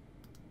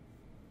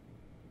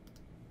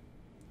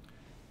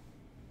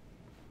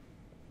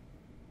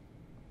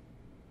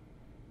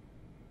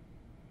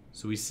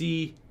 So we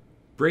see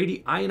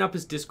Brady eyeing up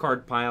his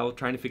discard pile,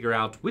 trying to figure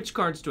out which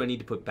cards do I need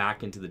to put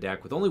back into the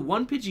deck. With only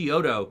 1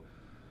 Pidgeotto,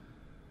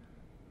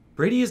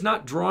 Brady is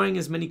not drawing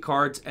as many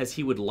cards as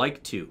he would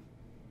like to.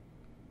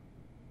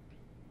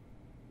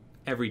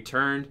 Every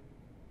turn.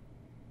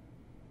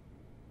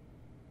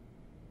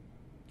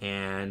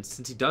 And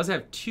since he does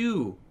have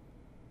 2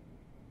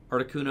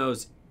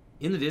 Articunos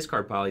in the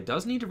discard pile, he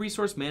does need to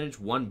resource manage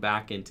 1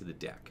 back into the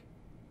deck.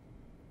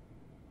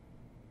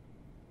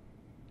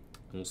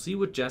 And we'll see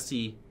what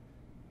Jesse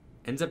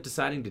ends up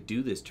deciding to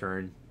do this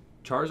turn.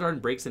 Charizard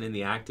and Braixen in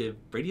the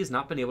active. Brady has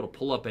not been able to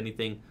pull up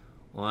anything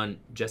on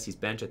Jesse's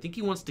bench. I think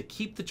he wants to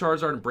keep the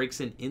Charizard and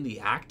Braixen in the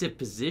active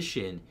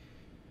position.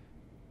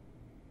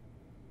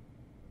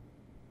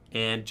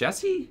 And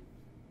Jesse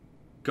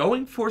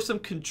going for some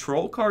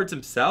control cards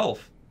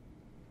himself.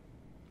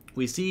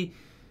 We see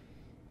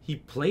he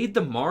played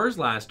the Mars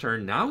last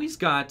turn. Now he's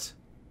got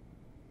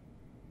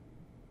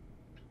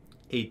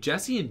a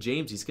Jesse and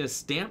James. He's going to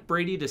stamp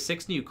Brady to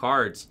 6 new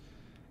cards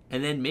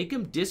and then make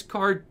him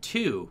discard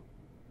 2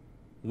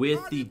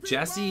 with the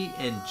Jesse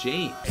and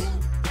James.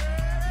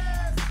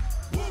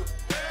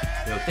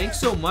 Yo, thanks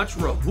so much,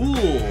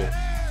 Rahul,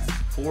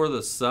 for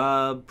the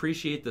sub.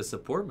 Appreciate the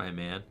support, my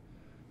man.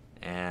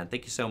 And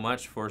thank you so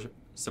much for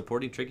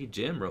supporting Tricky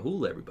Jim.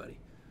 Rahul, everybody.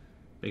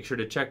 Make sure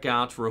to check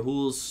out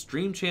Rahul's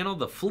stream channel,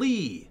 The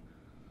Flea,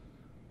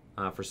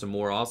 for some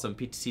more awesome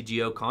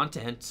PTCGO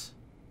content.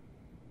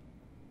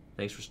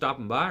 Thanks for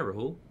stopping by,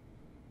 Rahul.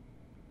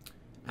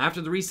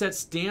 After the reset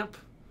stamp,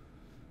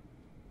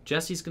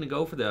 Jesse's going to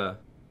go for the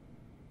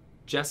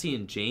Jesse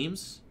and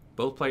James.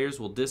 Both players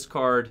will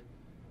discard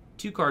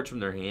 2 cards from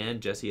their hand.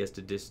 Jesse has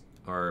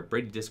to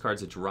Brady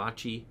discards a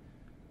Jirachi.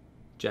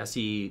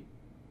 Jesse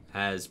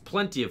has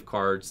plenty of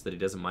cards that he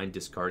doesn't mind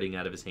discarding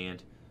out of his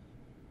hand.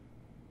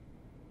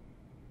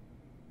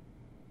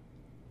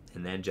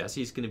 And then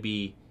Jesse's going to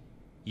be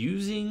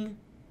using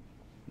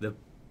the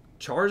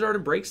Charizard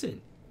and Braixen.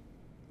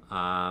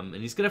 And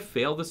he's going to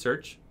fail the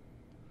search.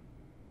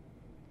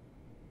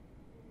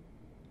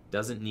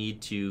 Doesn't need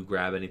to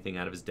grab anything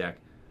out of his deck.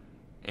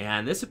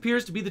 And this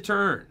appears to be the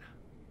turn.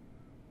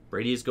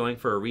 Brady is going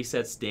for a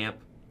reset stamp.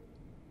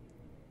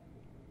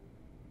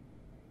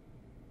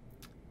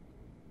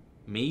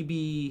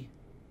 Maybe...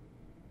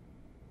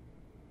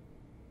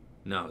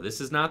 No,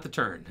 this is not the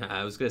turn.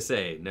 I was going to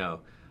say,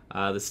 no.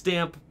 The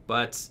stamp,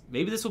 but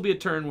maybe this will be a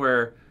turn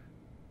where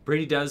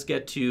Brady does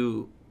get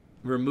to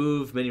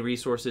remove many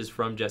resources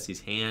from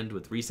Jesse's hand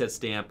with reset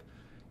stamp.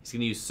 He's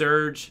going to use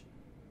Surge.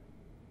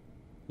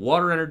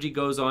 Water energy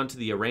goes on to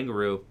the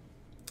Oranguru.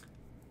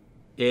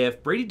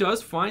 If Brady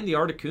does find the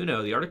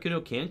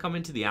Articuno can come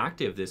into the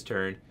active this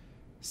turn,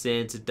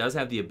 since it does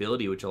have the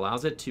ability which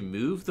allows it to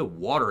move the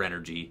water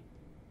energy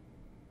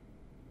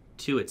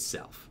to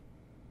itself.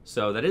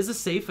 So that is a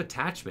safe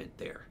attachment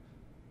there.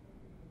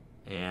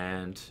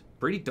 And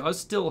Brady does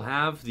still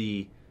have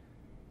the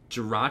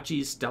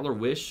Jirachi's Stellar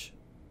Wish.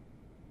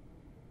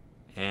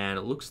 And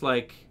it looks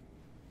like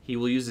he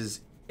will use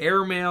his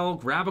Airmail,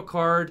 grab a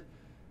card,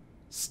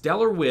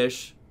 Stellar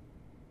Wish.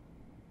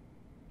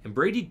 And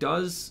Brady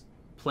does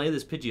play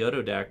this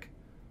Pidgeotto deck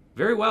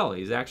very well.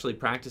 He's actually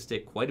practiced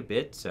it quite a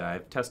bit.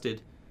 I've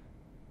tested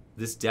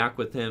this deck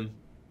with him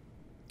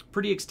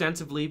pretty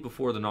extensively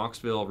before the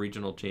Knoxville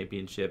Regional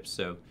Championships.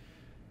 So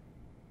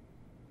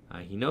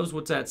he knows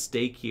what's at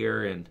stake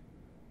here and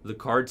the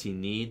cards he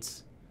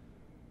needs.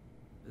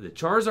 The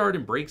Charizard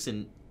and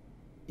Braixen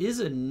is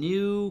a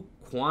new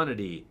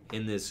quantity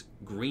in this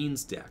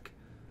Greens deck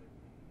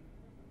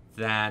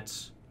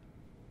that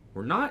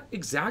we're not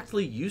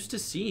exactly used to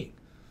seeing.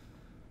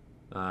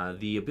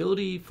 The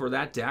ability for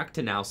that deck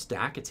to now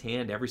stack its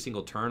hand every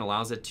single turn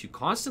allows it to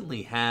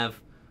constantly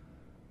have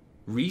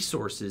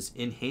resources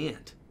in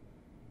hand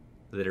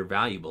that are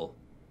valuable.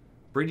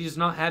 Brady does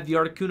not have the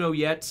Articuno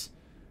yet.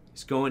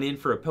 He's going in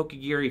for a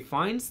Pokegear. He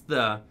finds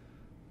the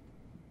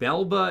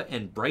Belba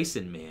and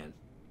Bryson Man,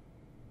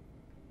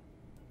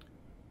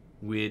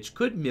 which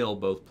could mill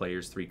both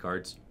players 3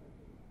 cards.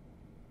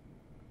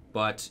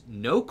 But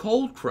no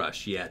Cold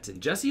Crush yet, and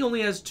Jesse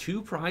only has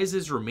 2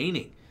 prizes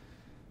remaining.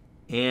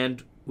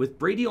 And with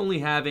Brady only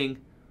having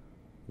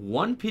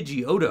 1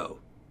 Pidgeotto,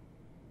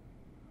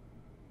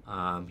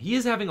 he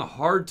is having a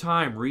hard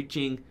time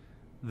reaching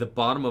the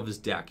bottom of his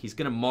deck. He's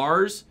going to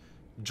Mars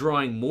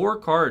drawing more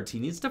cards. He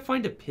needs to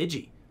find a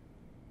Pidgey.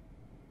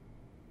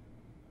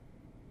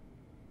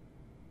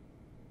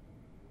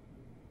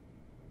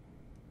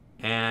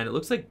 And it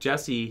looks like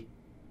Jesse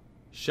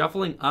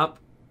shuffling up.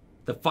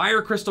 The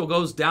Fire Crystal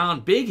goes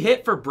down. Big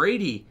hit for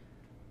Brady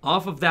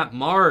off of that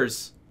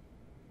Mars.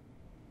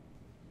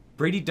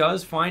 Brady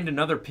does find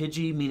another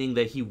Pidgey, meaning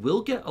that he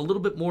will get a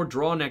little bit more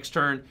draw next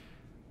turn.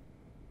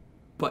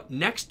 But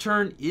next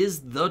turn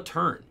is the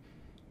turn.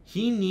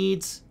 He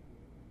needs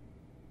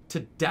to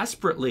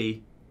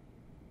desperately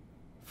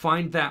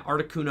find that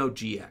Articuno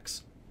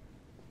GX.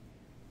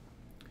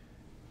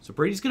 So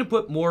Brady's going to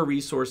put more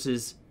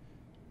resources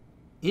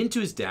into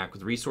his deck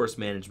with resource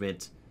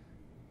management,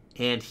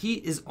 and he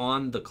is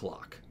on the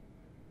clock.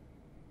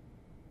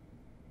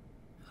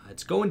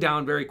 It's going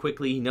down very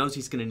quickly. He knows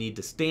he's going to need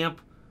to stamp,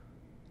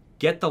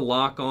 get the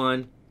lock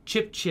on,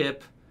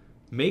 chip,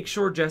 make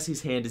sure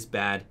Jesse's hand is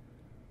bad.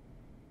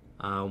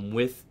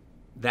 With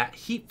that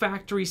Heat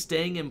Factory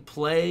staying in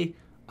play,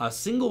 a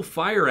single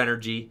fire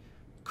energy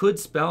could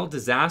spell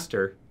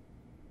disaster.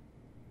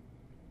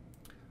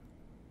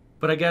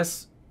 But I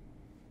guess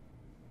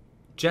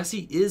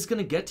Jesse is going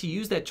to get to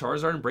use that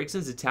Charizard and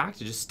Braixen's attack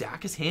to just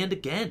stack his hand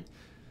again.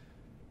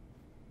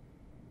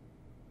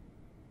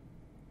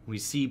 We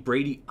see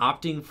Brady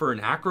opting for an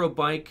Acro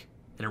Bike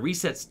and a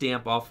reset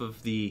stamp off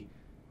of the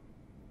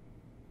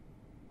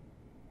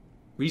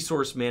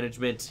resource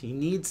management. He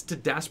needs to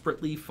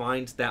desperately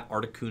find that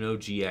Articuno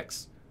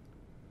GX.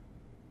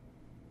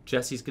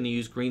 Jesse's going to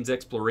use Green's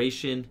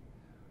Exploration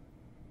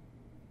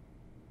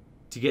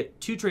to get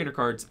 2 trainer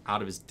cards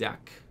out of his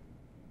deck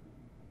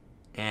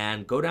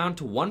and go down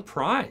to 1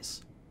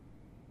 prize.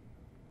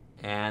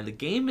 And the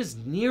game is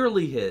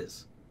nearly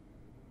his.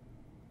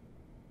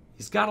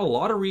 He's got a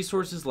lot of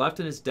resources left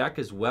in his deck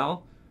as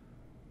well.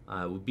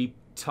 It would be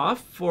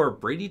tough for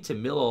Brady to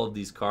mill all of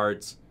these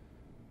cards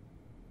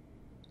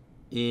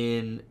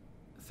in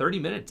 30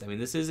 minutes. I mean,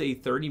 this is a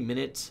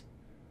 30-minute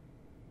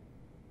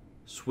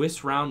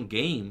Swiss round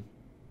game.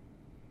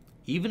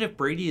 Even if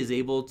Brady is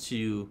able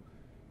to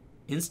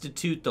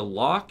institute the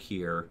lock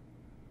here,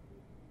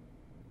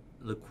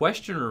 the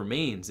question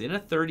remains, in a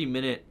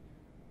 30-minute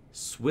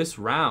Swiss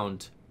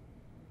round,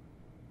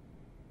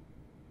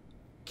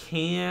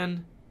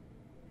 can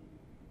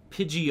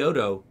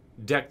Pidgeotto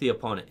deck the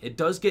opponent? It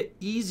does get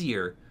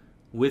easier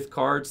with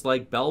cards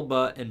like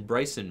Belba and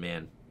Bryson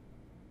Man.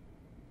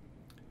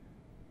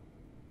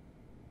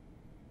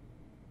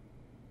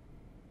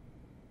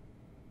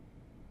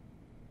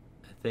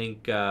 I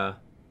think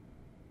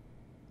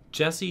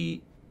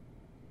Jesse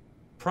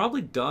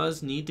probably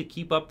does need to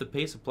keep up the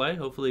pace of play.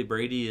 Hopefully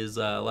Brady is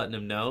letting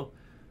him know,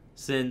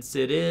 since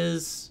it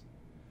is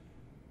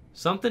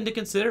something to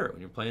consider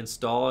when you're playing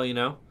stall, you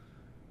know,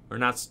 or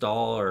not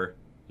stall, or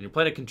when you're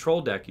playing a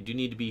control deck. You do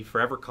need to be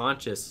forever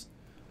conscious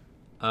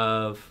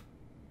of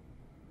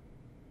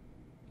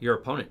your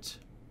opponent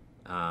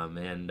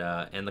and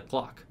the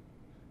clock,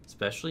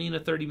 especially in a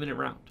 30-minute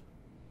round.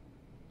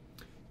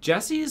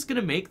 Jesse is going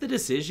to make the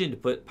decision to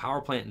put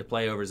Power Plant into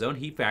play over his own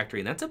Heat Factory,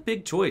 and that's a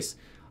big choice.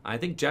 I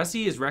think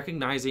Jesse is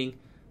recognizing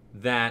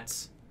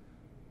that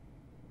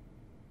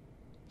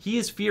he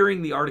is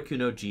fearing the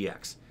Articuno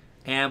GX,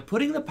 and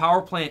putting the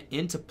Power Plant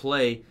into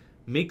play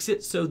makes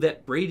it so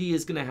that Brady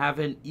is going to have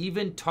an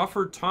even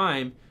tougher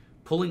time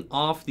pulling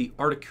off the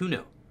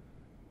Articuno,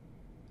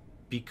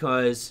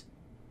 because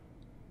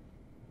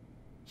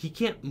he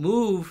can't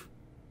move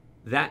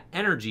that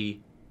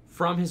energy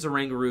from his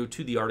Oranguru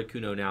to the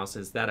Articuno now,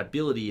 since that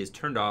ability is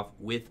turned off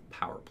with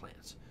Power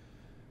Plant.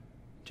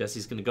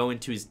 Jesse's going to go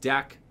into his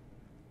deck,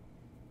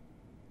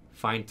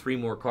 find 3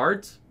 more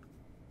cards,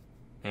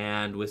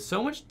 and with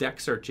so much deck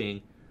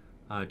searching,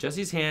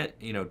 Jesse's hand,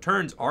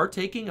 turns are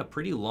taking a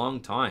pretty long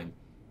time,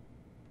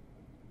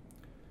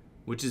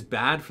 which is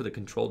bad for the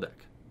control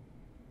deck,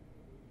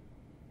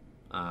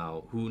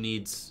 who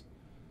needs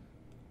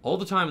all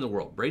the time in the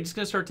world. Brady's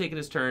going to start taking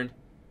his turn.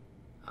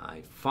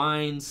 He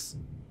finds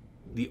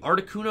the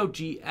Articuno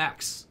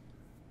GX.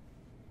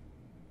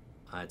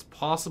 It's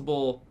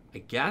possible, I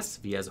guess,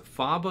 if he has a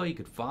Faba, he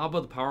could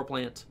Faba the Power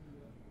Plant.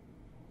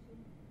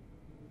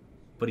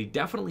 But he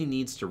definitely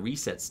needs to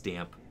reset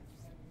stamp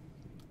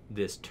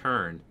this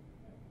turn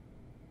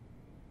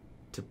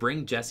to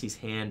bring Jesse's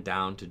hand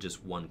down to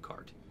just 1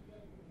 card.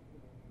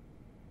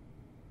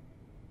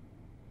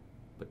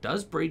 But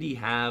does Brady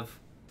have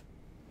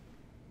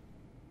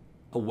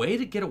a way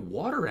to get a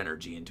water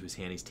energy into his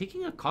hand? He's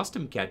taking a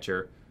Custom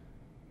Catcher,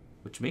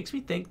 which makes me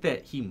think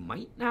that he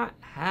might not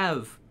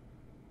have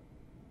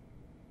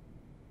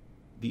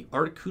the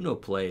Articuno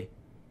play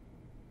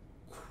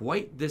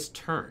quite this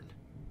turn.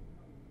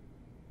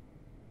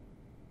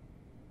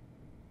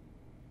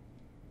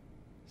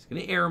 He's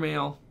going to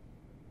airmail.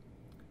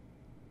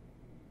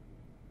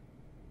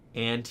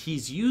 And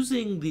he's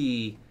using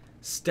the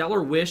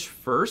Stellar Wish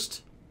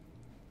first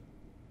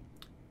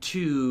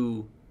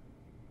to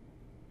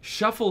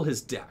shuffle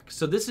his deck.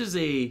 So this is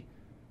a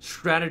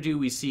strategy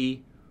we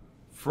see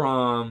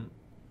from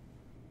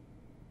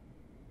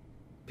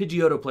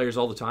Pidgeotto players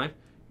all the time,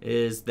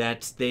 is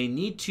that they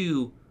need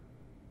to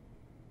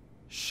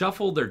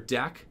shuffle their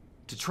deck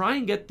to try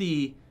and get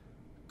the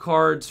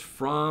cards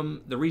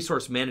from the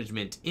resource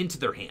management into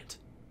their hand.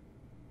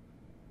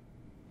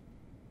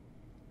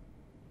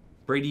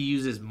 Brady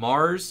uses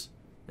Mars,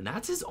 and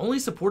that's his only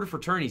supporter for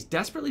turn. He's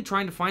desperately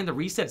trying to find the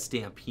reset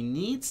stamp. He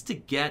needs to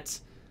get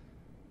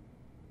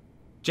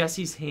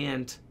Jesse's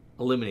hand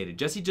eliminated.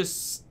 Jesse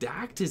just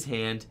stacked his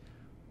hand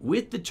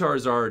with the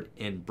Charizard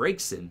and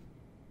breaks in.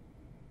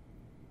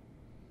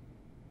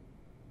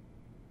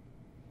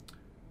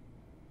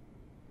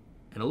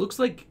 And it looks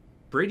like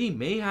Brady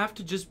may have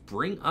to just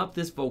bring up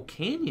this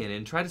Volcanion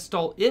and try to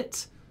stall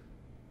it.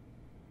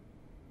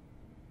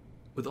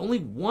 With only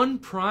one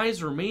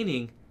prize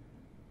remaining,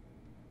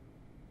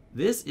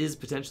 this is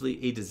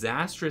potentially a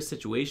disastrous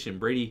situation.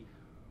 Brady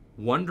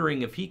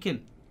wondering if he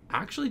can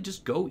actually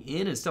just go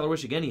in and Stellar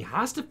Wish again. He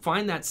has to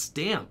find that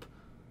stamp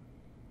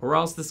or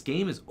else this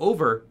game is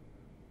over.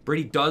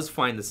 Brady does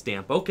find the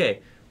stamp.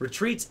 Okay,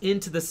 retreats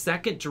into the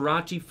second.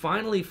 Jirachi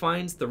finally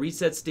finds the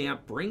reset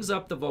stamp, brings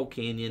up the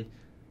Volcanion,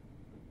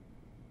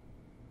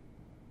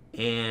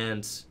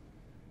 and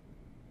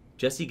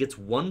Jesse gets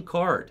one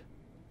card.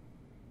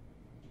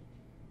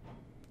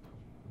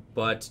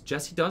 But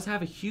Jesse does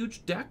have a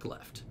huge deck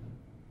left.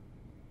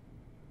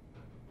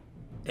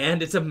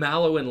 And it's a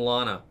Mallow and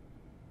Lana.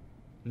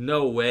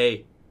 No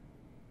way.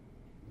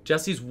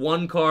 Jesse's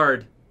one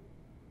card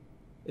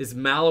is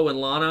Mallow and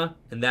Lana,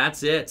 and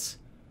that's it.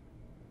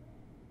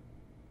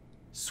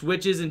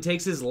 Switches and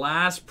takes his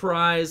last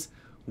prize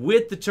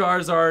with the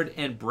Charizard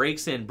and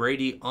breaks in.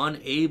 Brady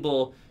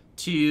unable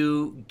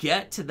to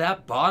get to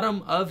that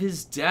bottom of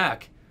his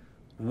deck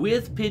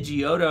with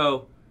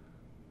Pidgeotto.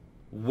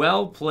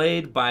 Well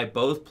played by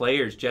both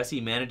players.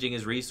 Jesse managing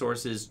his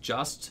resources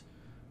just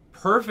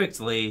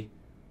perfectly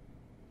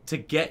to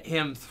get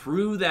him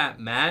through that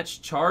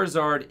match.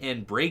 Charizard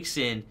and breaks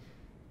in,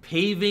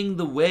 paving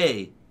the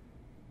way,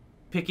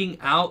 picking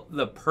out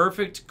the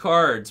perfect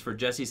cards for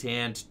Jesse's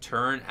hand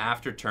turn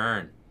after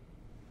turn.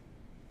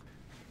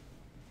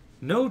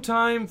 No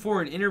time for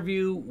an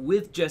interview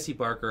with Jesse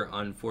Parker,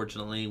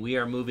 unfortunately. We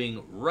are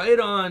moving right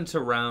on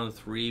to round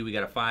 3. We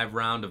got a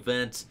 5-round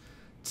event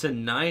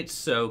tonight,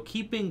 so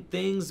keeping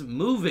things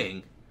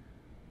moving.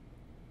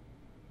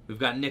 We've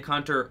got Nick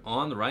Hunter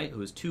on the right,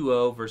 who is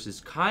 2-0,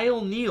 versus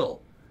Kyle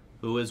Neal,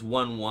 who is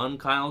 1-1.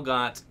 Kyle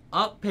got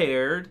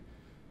up-paired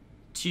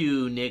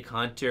to Nick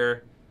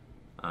Hunter,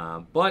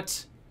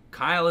 but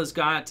Kyle has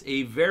got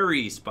a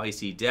very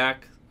spicy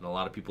deck that a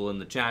lot of people in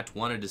the chat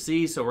wanted to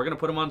see, so we're going to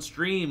put him on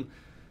stream.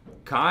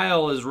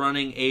 Kyle is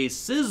running a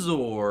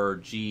Scizor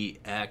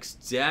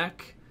GX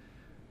deck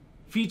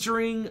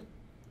featuring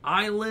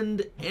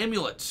Island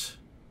Amulet,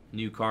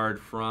 new card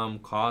from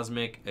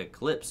Cosmic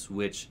Eclipse,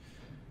 which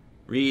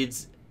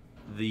reads,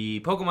 the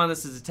Pokemon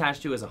this is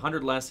attached to has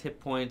 100 less hit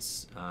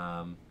points.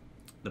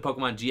 The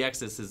Pokemon GX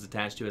this is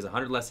attached to has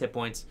 100 less hit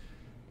points,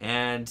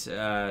 and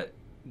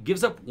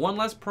gives up 1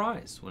 less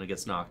prize when it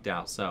gets knocked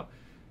out. So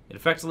it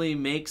effectively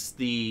makes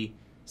the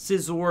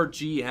Scizor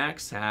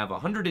GX have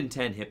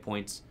 110 hit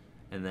points,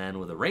 and then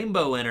with a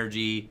Rainbow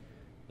Energy,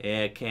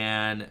 it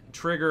can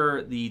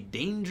trigger the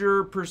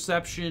Danger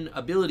Perception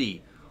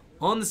ability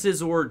on the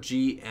Scizor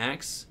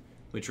GX,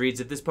 which reads,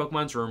 if this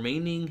Pokemon's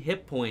remaining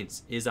hit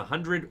points is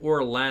 100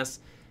 or less,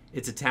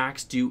 its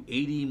attacks do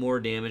 80 more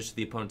damage to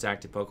the opponent's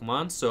active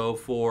Pokemon. So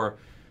for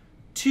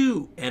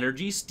 2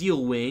 energy,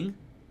 Steel Wing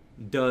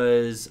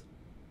does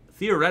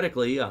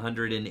theoretically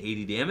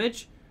 180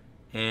 damage,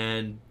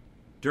 and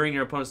during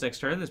your opponent's next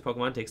turn, this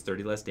Pokemon takes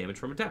 30 less damage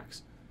from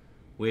attacks,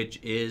 which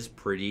is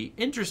pretty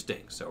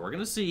interesting. So we're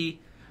going to see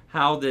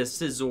how this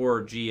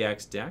Scizor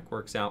GX deck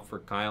works out for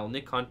Kyle.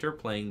 Nick Hunter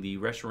playing the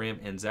Reshiram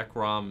and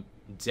Zekrom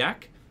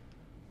deck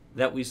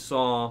that we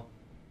saw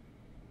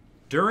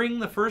during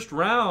the first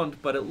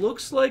round, but it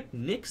looks like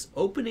Nick's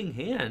opening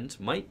hand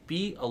might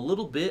be a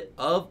little bit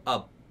of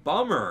a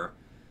bummer,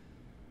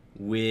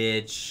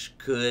 which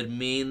could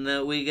mean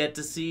that we get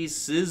to see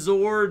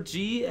Scizor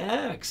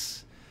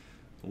GX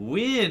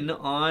win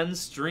on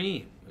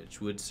stream,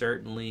 which would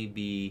certainly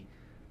be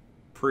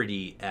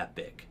pretty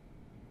epic.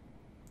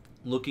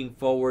 Looking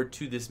forward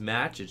to this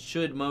match. It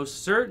should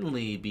most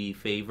certainly be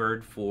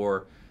favored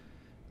for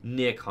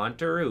Nick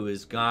Hunter, who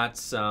has got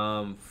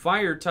some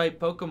Fire-type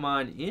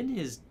Pokemon in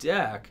his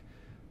deck.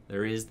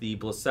 There is the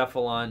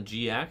Blacephalon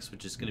GX,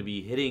 which is going to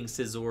be hitting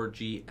Scizor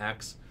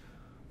GX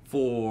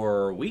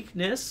for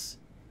weakness,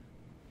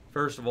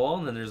 first of all.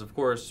 And then there's, of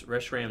course,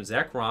 Reshiram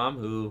Zekrom,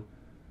 who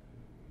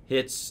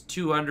hits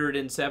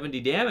 270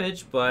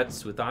 damage,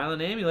 but with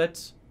Island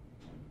Amulet,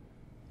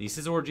 the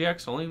Scizor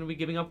GX only going to be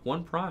giving up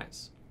 1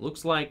 prize.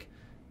 Looks like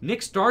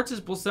Nick starts his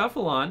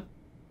Blacephalon,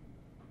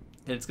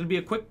 and it's going to be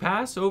a quick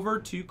pass over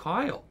to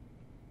Kyle.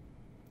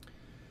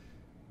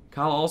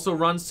 Kyle also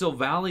runs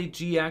Silvally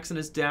GX in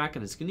his deck,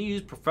 and is going to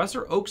use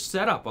Professor Oak's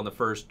setup on the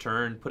first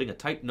turn, putting a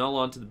type null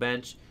onto the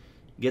bench.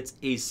 Gets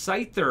a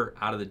Scyther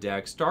out of the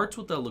deck. Starts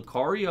with the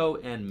Lucario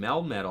and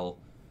Melmetal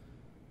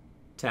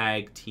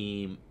Tag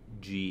Team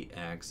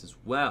GX as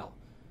well.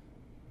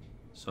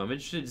 So I'm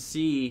interested to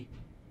see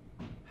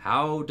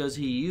how does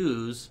he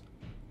use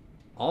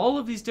all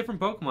of these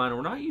different Pokemon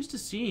we're not used to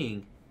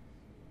seeing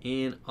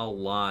in a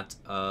lot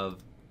of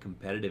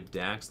competitive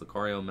decks.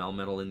 Lucario,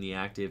 Melmetal in the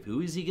active.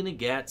 Who is he going to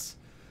get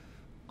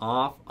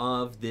off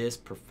of this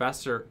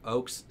Professor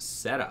Oak's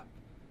setup?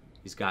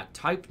 He's got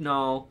Type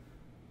Null,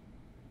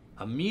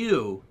 a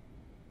Mew,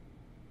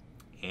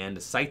 and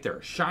a Scyther.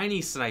 A shiny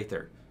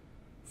Scyther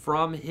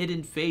from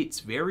Hidden Fates.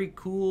 Very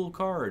cool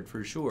card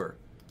for sure.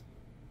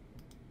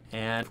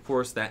 And of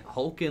course that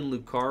Hulkin,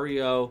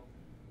 Lucario,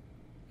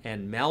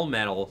 and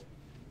Melmetal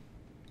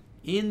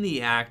in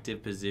the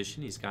active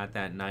position. He's got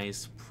that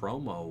nice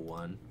promo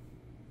one.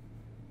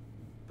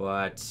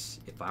 But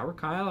if I were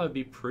Kyle, I'd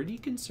be pretty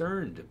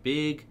concerned. A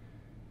big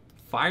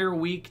Fire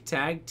Week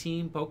Tag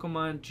Team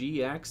Pokemon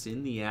GX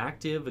in the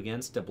active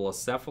against a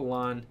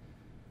Blacephalon.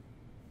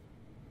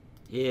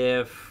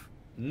 If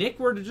Nick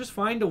were to just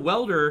find a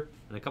Welder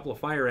and a couple of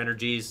Fire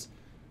Energies,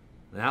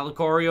 that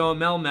Lucario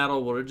and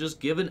Melmetal would have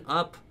just given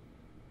up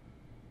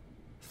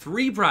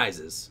 3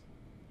 prizes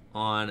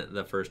on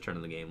the first turn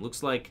of the game.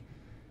 Looks like,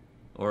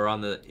 or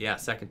on the,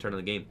 second turn of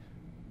the game.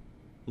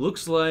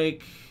 Looks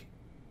like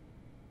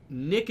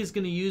Nick is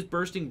going to use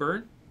Bursting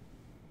Burn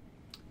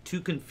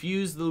to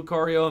confuse the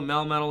Lucario and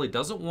Melmetal. He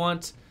doesn't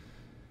want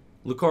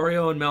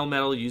Lucario and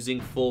Melmetal using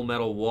Full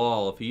Metal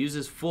Wall. If he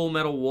uses Full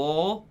Metal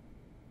Wall,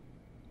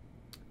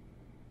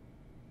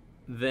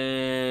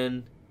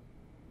 then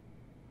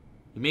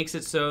he makes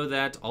it so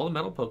that all the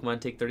metal Pokemon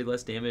take 30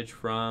 less damage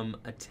from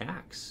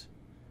attacks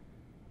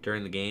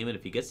during the game. And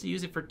if he gets to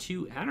use it for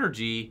 2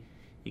 energy,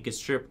 he can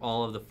strip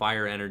all of the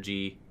fire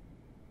energy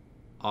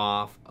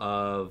off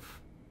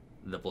of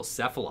the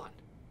Blacephalon,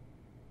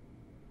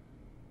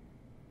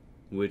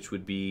 which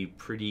would be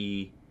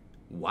pretty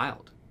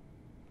wild.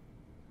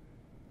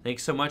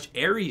 Thanks so much,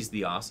 Aries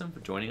the Awesome,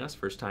 for joining us.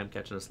 First time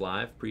catching us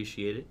live.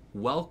 Appreciate it.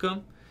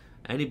 Welcome.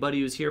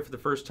 Anybody who's here for the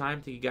first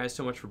time, thank you guys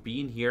so much for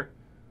being here.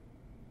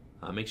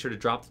 Make sure to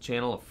drop the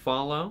channel a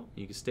follow.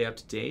 You can stay up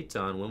to date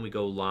on when we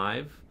go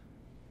live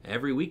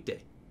every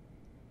weekday.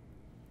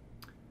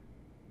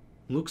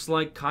 Looks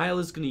like Kyle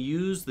is going to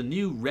use the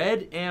new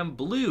red and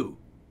blue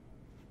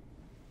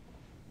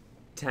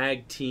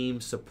tag team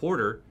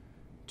supporter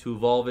to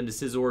evolve into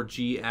Scizor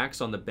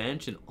GX on the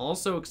bench and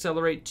also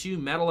accelerate 2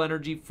 metal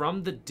energy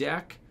from the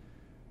deck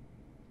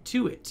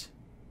to it.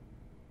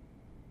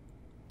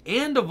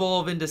 And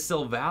evolve into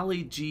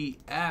Silvally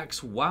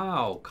GX.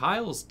 Wow,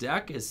 Kyle's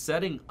deck is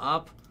setting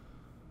up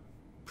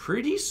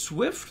pretty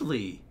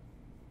swiftly.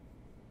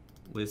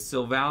 With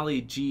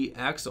Silvally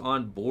GX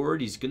on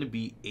board, he's going to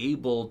be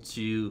able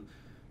to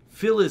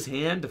fill his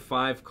hand to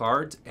 5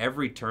 cards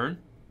every turn,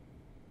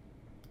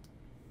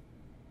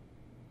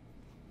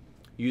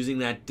 using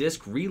that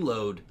disc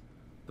reload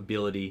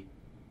ability.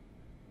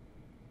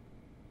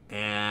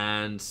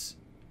 And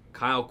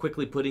Kyle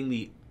quickly putting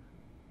the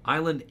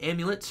Island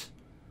Amulet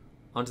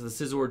onto the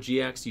Scizor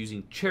GX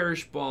using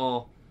Cherish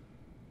Ball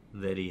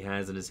that he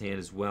has in his hand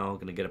as well.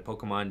 Going to get a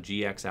Pokemon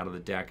GX out of the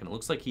deck. And it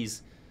looks like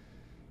he's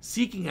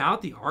seeking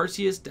out the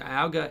Arceus,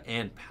 Dialga,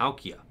 and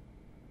Palkia.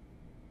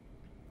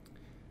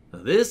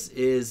 Now this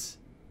is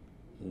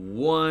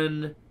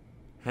one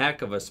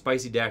heck of a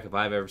spicy deck if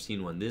I've ever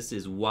seen one. This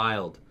is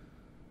wild.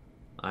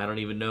 I don't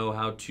even know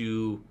how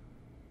to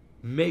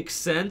make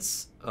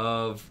sense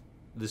of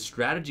the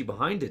strategy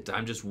behind it.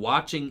 I'm just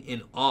watching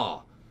in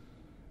awe.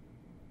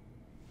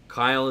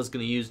 Kyle is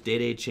going to use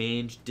Day-Day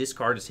Change,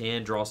 discard his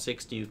hand, draw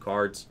 6 new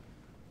cards.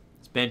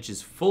 His bench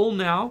is full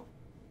now.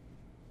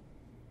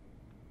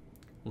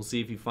 We'll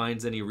see if he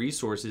finds any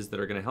resources that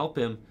are going to help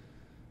him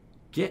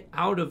get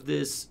out of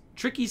this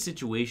tricky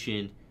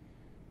situation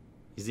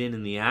he's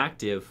in the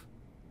active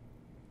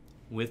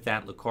with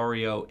that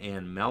Lucario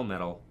and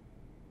Melmetal.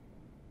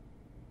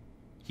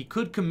 He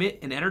could commit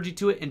an energy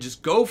to it and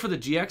just go for the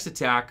GX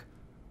attack.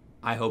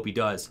 I hope he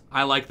does.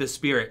 I like this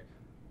spirit.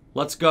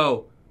 Let's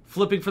go.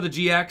 Flipping for the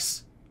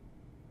GX.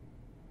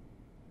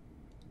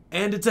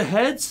 And it's a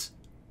heads.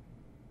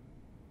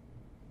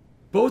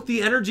 Both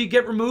the energy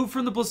get removed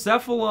from the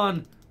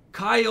Blacephalon.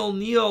 Kyle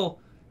Neal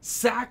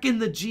sacking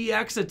the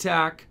GX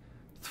attack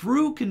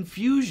through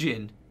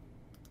confusion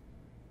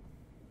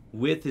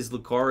with his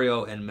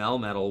Lucario and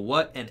Melmetal.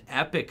 What an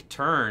epic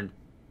turn.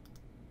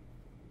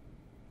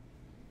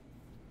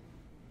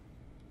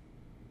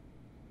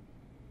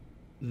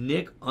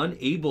 Nick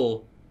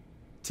unable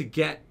to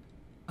get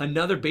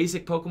another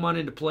basic Pokemon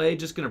into play.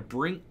 Just going to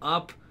bring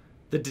up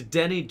the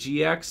Dedenne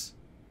GX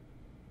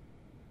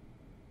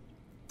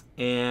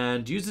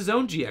and use his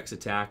own GX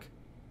attack,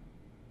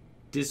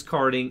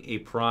 discarding a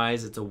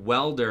prize. It's a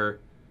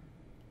Welder,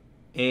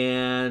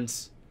 and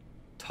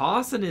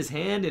tossing his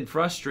hand in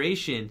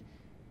frustration.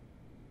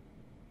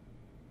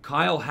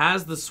 Kyle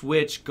has the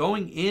switch,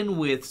 going in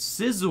with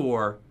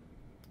Scizor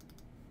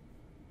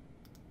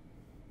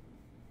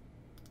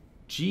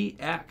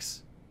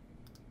GX.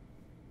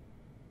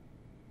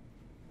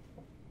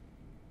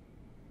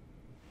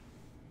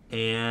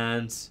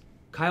 And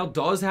Kyle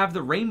does have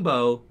the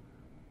rainbow,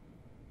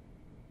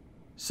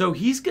 so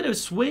he's going to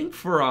swing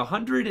for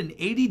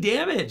 180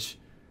 damage.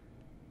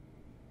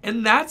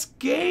 And that's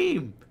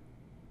game.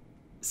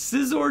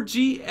 Scizor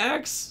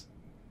GX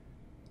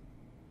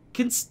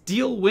can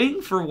steal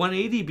wing for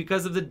 180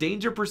 because of the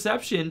danger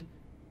perception.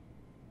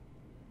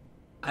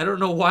 I don't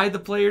know why the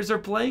players are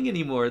playing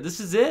anymore. This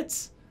is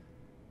it.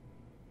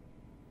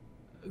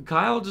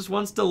 Kyle just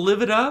wants to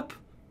live it up.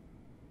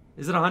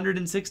 Is it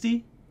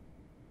 160?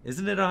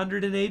 Isn't it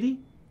 180?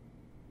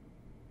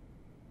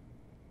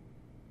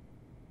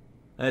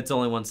 It's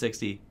only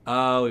 160.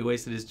 Oh, he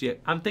wasted his GX.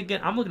 I'm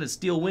looking at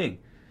Steel Wing.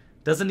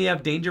 Doesn't he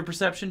have danger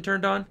perception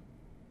turned on?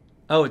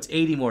 Oh, it's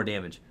 80 more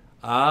damage.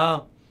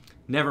 Oh,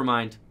 never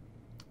mind.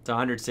 It's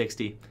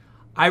 160.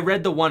 I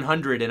read the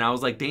 100 and I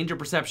was like, danger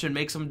perception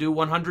makes him do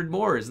 100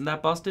 more. Isn't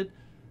that busted?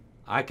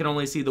 I can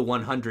only see the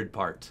 100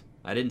 part.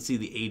 I didn't see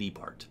the 80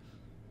 part.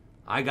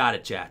 I got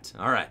it, chat.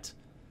 All right.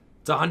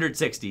 It's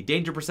 160.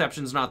 Danger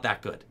perception's not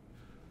that good.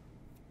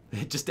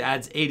 It just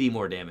adds 80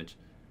 more damage.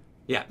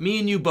 Yeah, me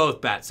and you both,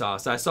 Bat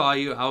Sauce. I saw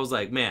you. I was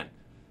like, man.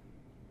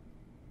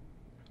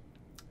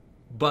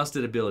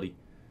 Busted ability.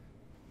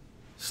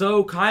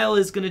 So Kyle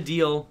is going to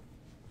deal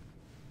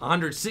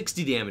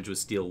 160 damage with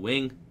Steel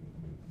Wing.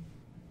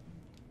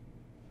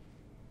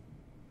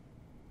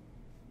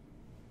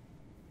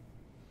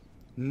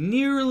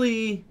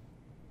 Nearly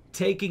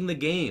taking the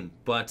game,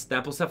 but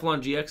that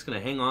Blacephalon GX is going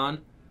to hang on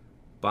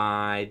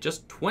by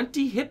just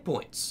 20 hit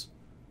points.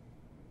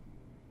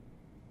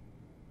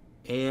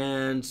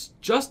 And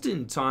just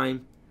in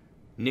time,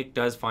 Nick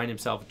does find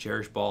himself a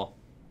Cherish Ball.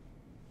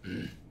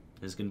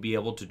 Is going to be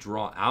able to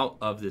draw out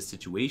of this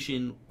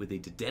situation with a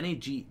Dedenne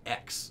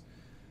GX.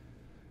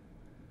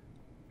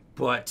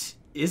 But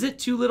is it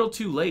too little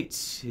too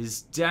late?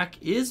 His deck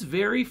is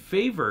very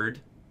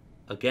favored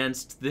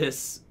against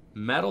this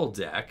metal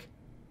deck.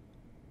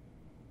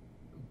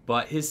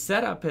 But his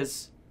setup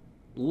has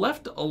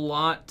left a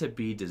lot to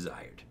be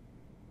desired.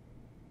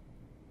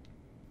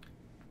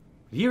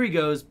 Here he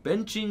goes,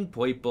 benching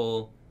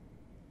Poiple.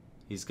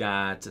 He's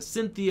got a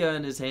Cynthia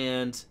in his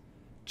hand.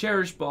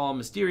 Cherish Ball,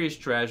 Mysterious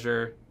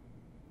Treasure.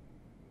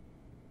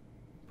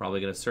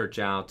 Probably going to search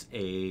out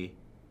a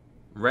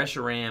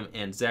Reshiram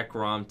and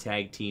Zekrom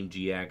Tag Team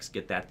GX.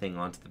 Get that thing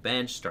onto the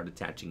bench. Start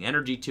attaching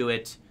energy to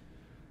it.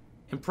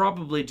 And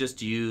probably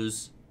just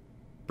use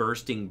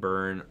Bursting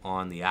Burn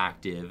on the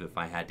active if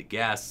I had to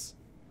guess.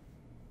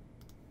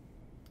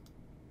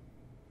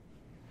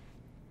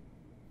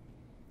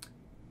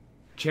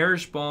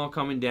 Cherish Ball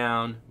coming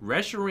down.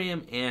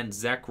 Reshiram and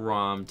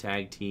Zekrom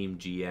Tag Team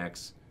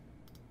GX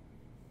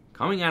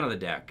coming out of the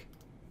deck.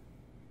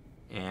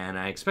 And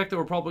I expect that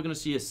we're probably going to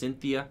see a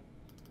Cynthia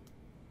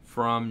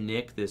from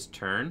Nick this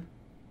turn.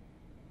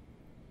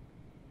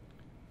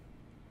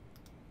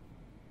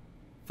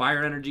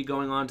 Fire energy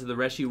going on to the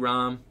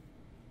Reshiram.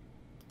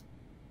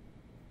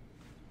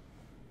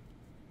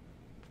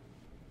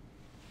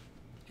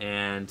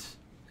 And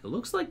it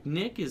looks like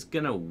Nick is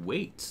going to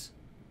wait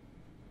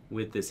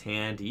with this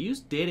hand. He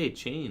used Day-Day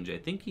Change. I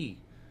think he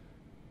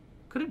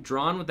could have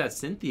drawn with that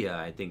Cynthia,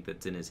 I think,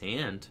 that's in his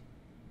hand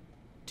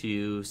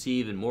to see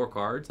even more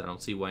cards. I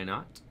don't see why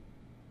not.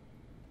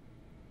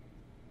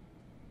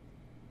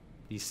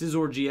 The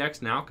Scizor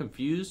GX now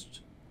confused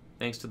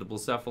thanks to the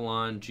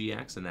Blacephalon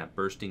GX and that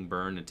Bursting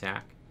Burn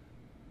attack.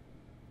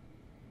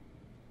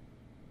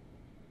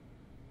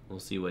 We'll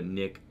see what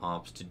Nick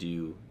opts to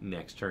do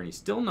next turn. He's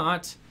still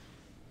not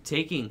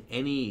taking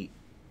any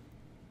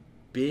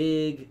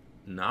big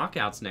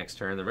knockouts next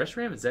turn. The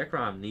Reshiram and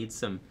Zekrom need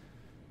some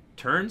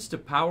turns to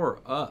power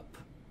up.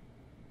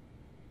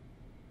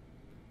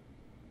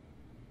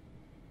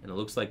 And it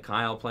looks like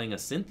Kyle playing a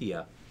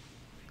Cynthia.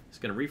 He's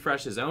going to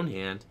refresh his own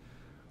hand.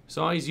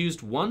 So he's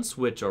used one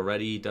switch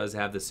already. He does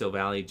have the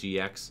Silvally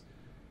GX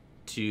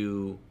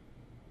to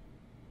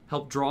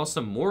help draw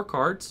some more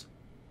cards.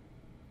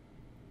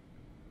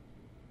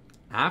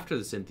 After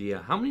the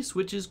Cynthia, how many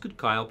switches could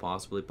Kyle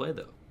possibly play,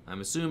 though?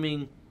 I'm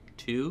assuming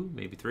 2,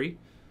 maybe 3.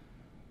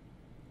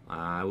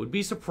 I would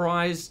be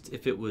surprised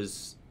if it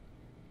was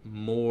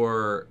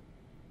more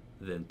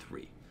than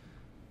 3.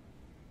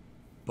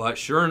 But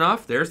sure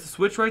enough, there's the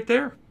switch right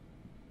there.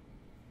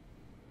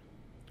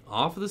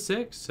 Off of the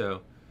 6,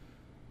 so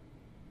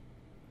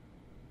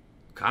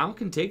Kyle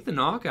can take the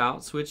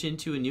knockout, switch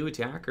into a new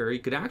attacker. He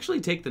could actually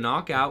take the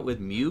knockout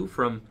with Mew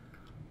from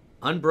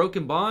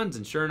Unbroken Bonds,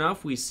 and sure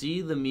enough, we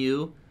see the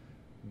Mew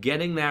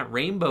getting that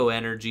rainbow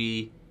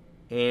energy,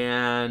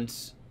 and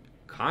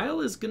Kyle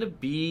is going to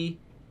be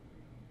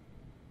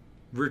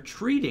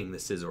retreating the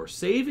Scizor,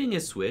 saving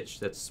his switch.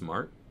 That's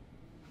smart.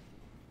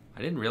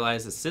 I didn't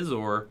realize the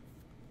Scizor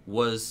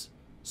was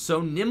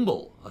so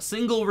nimble. A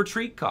single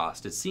retreat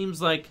cost. It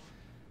seems like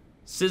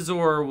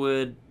Scizor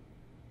would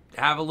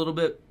have a little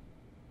bit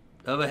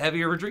of a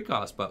heavier retreat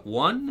cost, but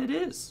 1 it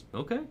is.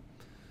 Okay.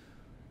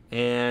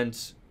 And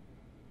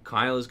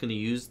Kyle is going to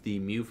use the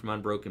Mew from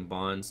Unbroken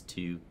Bonds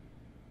to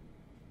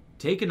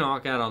take a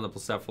knockout on the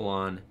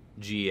Blacephalon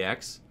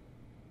GX.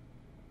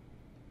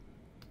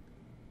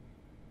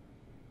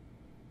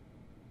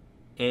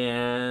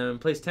 And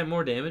place 10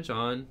 more damage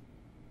on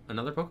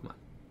another Pokemon.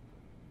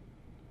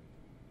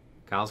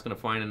 Kyle's going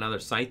to find another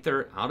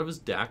Scyther out of his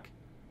deck.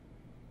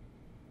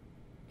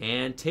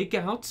 and take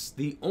out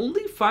the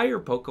only fire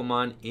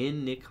Pokemon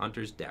in Nick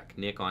Hunter's deck.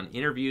 Nick, on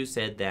interview,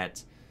 said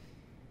that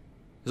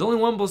there's only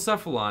one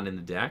Blacephalon in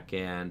the deck,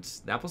 and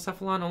that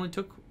Blacephalon only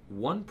took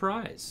one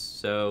prize.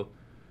 So,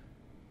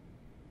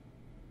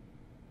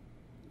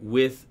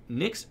 with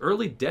Nick's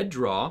early dead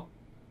draw,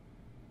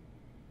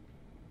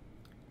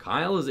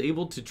 Kyle is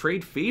able to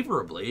trade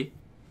favorably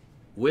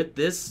with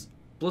this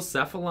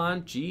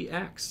Blacephalon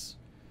GX.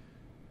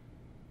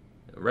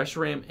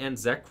 Reshiram and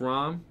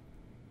Zekrom.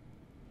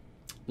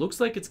 Looks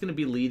like it's going to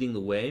be leading the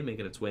way,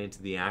 making its way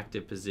into the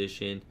active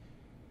position.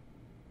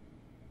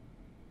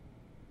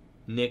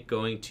 Nick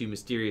going to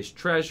Mysterious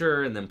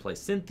Treasure and then play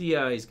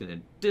Cynthia. He's going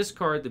to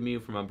discard the Mew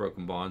from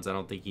Unbroken Bonds. I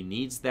don't think he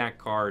needs that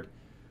card.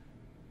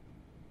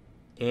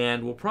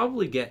 And we'll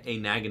probably get a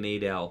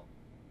Naganadel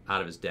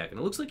out of his deck. And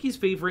it looks like he's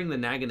favoring the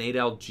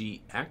Naganadel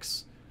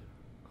GX.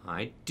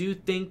 I do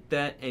think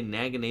that a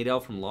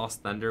Naganadel from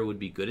Lost Thunder would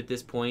be good at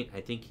this point.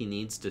 I think he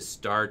needs to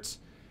start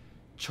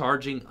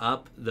charging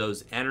up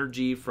those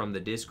energy from the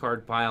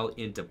discard pile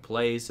into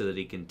play so that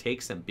he can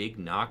take some big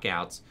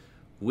knockouts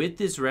with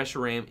this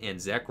Reshiram and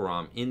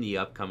Zekrom in the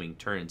upcoming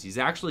turns. He's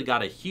actually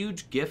got a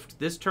huge gift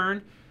this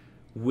turn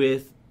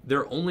with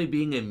there only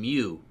being a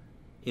Mew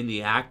in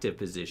the active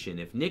position.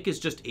 If Nick is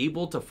just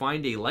able to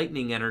find a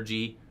Lightning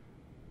Energy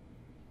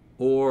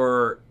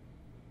or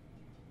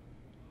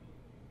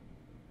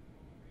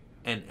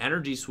an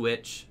Energy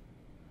Switch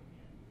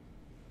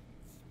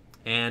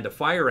and a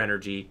Fire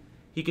Energy,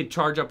 he can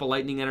charge up a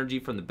Lightning Energy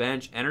from the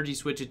bench, Energy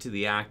Switch it to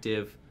the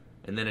active,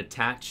 and then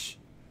attach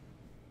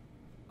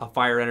a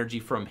Fire Energy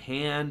from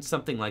hand,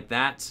 something like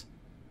that,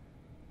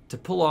 to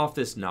pull off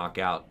this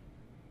knockout.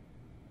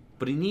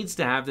 But he needs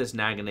to have this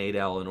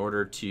Naganadel in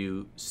order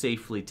to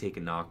safely take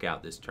a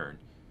knockout this turn.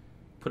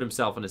 Put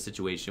himself in a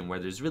situation where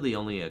there's really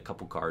only a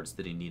couple cards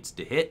that he needs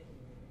to hit.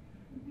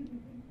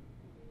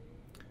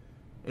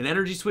 An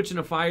Energy Switch and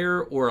a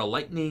Fire or a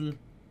Lightning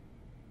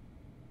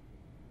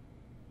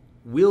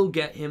will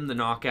get him the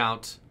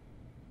knockout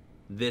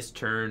this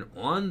turn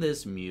on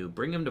this Mew.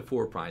 Bring him to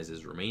 4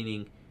 prizes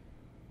remaining.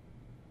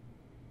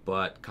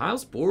 But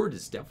Kyle's board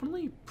is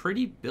definitely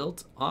pretty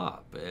built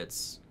up.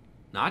 It's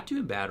not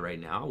doing bad right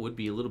now. I would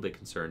be a little bit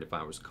concerned if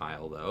I was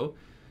Kyle, though,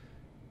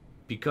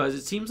 because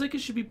it seems like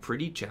it should be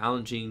pretty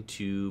challenging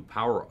to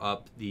power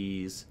up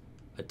these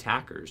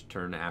attackers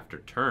turn after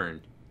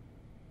turn.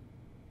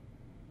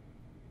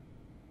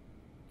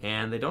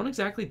 And they don't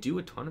exactly do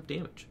a ton of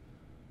damage.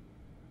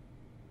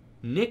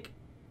 Nick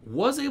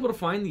was able to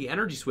find the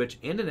Energy Switch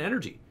and an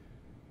Energy.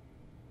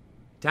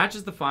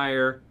 Attaches the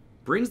Fire,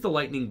 brings the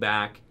Lightning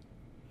back.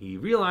 He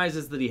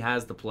realizes that he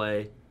has the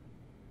play.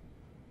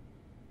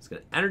 He's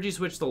going to Energy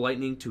Switch the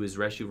Lightning to his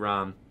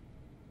Reshiram.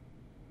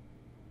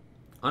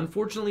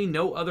 Unfortunately,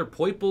 no other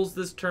Poiples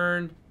this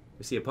turn.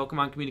 We see a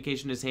Pokemon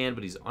Communication in his hand,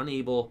 but he's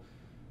unable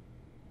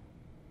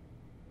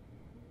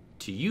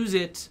to use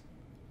it.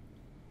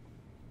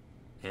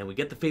 And we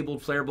get the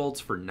Fabled Flare Bolts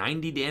for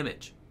 90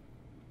 damage.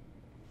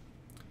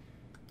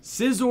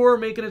 Scizor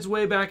making its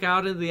way back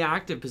out into the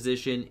active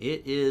position.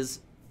 It is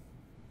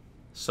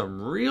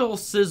some real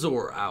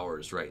Scizor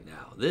hours right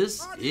now.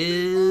 This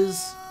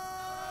is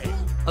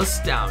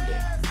astounding.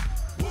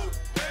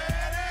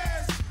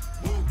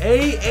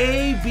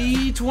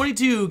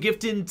 AAB22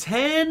 gifting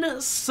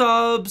 10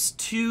 subs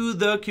to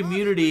the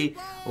community.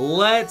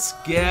 Let's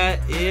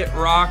get it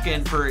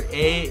rocking for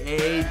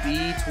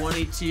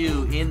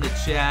AAB22 in the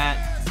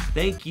chat.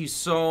 Thank you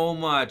so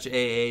much,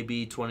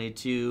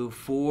 AAB22,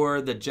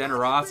 for the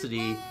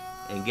generosity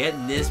and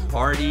getting this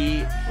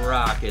party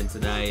rocking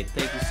tonight.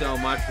 Thank you so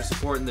much for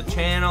supporting the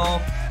channel,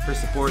 for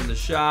supporting the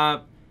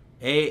shop.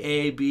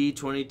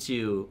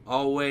 AAB22,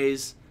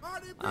 always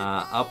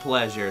a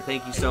pleasure.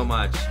 Thank you so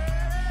much.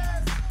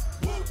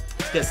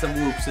 Let's get some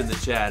whoops in the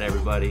chat,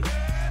 everybody.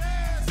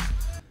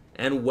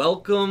 And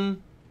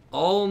welcome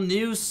all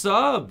new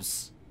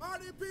subs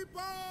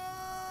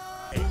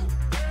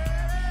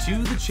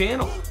to the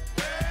channel.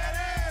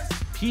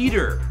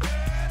 Peter,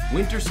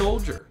 Winter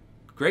Soldier,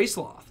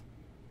 Graysloth,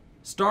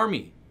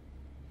 Starmie,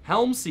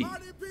 Helmseed,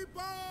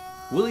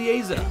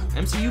 Willieza,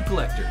 MCU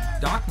Collector,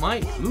 Doc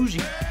Mike,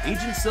 Muji,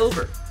 Agent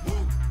Silver.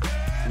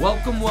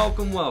 Welcome,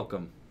 welcome,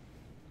 welcome.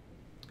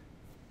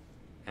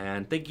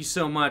 And thank you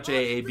so much,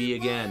 AAB,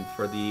 again,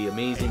 for the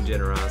amazing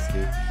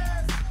generosity.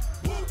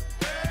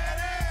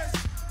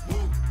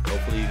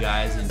 Hopefully you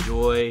guys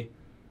enjoy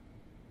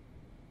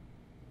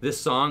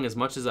this song as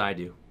much as I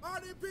do.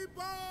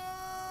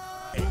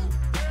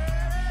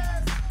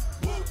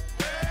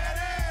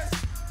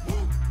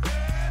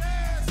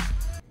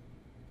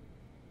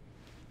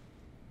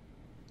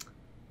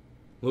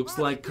 Looks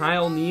like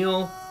Kyle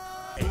Neal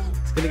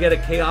is going to get a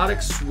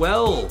Chaotic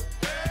Swell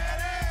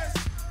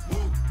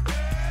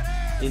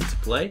into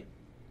play.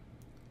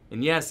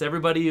 And yes,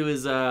 everybody who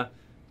is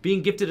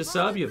being gifted a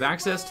sub, you have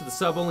access to the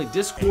sub-only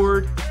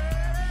Discord,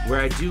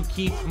 where I do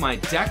keep my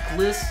deck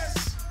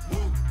lists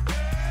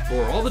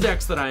for all the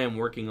decks that I am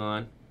working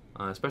on,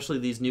 especially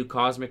these new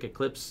Cosmic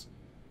Eclipse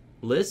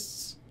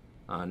lists.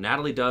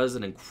 Natalie does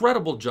an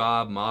incredible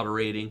job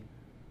moderating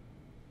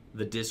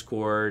the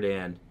Discord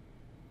and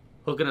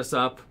hooking us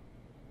up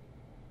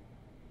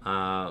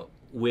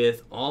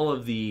with all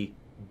of the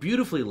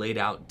beautifully laid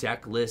out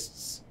deck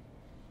lists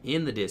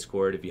in the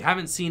Discord. If you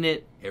haven't seen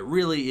it, it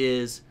really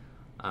is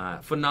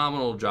a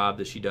phenomenal job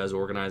that she does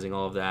organizing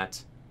all of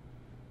that.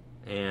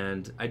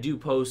 And I do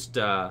post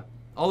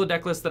all the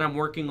deck lists that I'm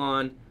working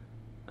on,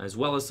 as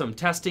well as some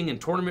testing and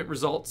tournament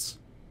results.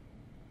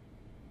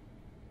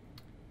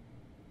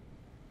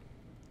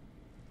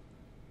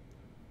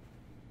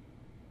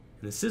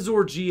 And the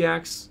Scizor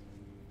GX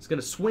is going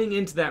to swing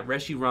into that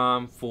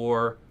Reshiram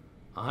for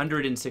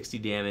 160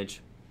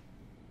 damage.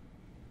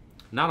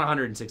 Not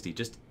 160,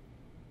 just...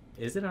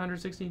 Is it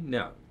 160?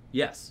 No.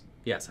 Yes.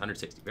 Yes,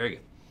 160. Very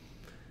good.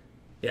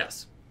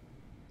 Yes.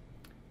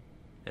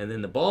 And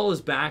then the ball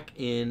is back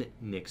in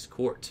Nick's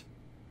court.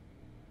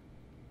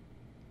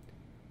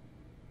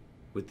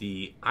 With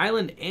the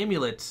Island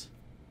Amulet,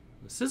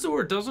 the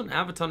Scizor doesn't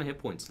have a ton of hit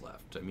points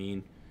left. I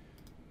mean,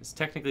 it's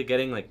technically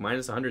getting like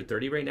minus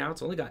 130 right now.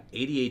 It's only got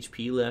 80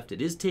 HP left.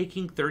 It is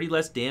taking 30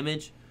 less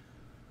damage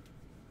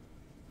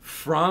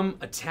from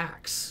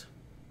attacks.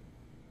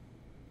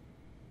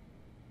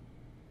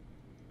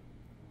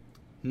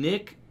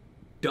 Nick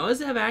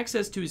does have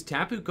access to his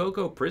Tapu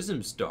Koko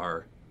Prism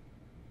Star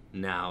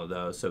now,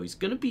 though, so he's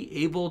going to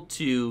be able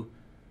to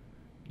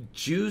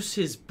juice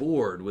his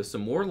board with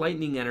some more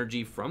lightning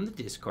energy from the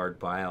discard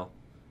pile.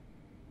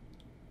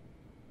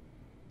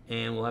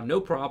 And we'll have no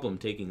problem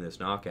taking this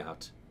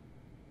knockout.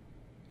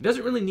 He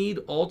doesn't really need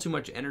all too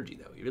much energy,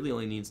 though. He really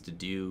only needs to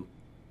do,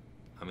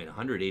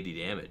 180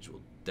 damage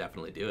will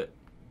definitely do it.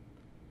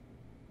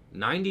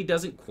 90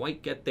 doesn't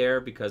quite get there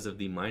because of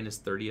the minus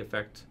 30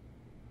 effect.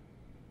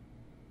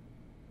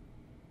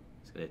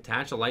 He's going to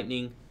attach a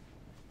lightning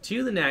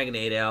to the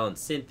Naganadel and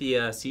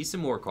Cynthia, see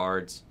some more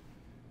cards.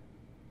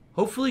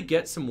 Hopefully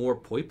get some more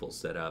Poiples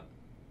set up.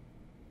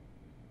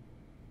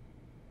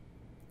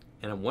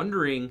 And I'm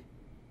wondering,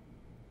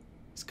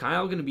 is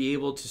Kyle going to be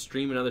able to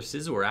stream another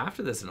Scizor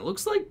after this? And it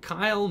looks like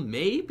Kyle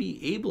may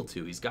be able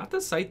to. He's got the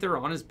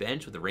Scyther on his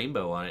bench with a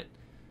rainbow on it,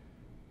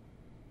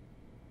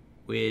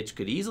 which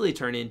could easily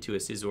turn into a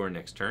Scizor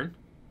next turn.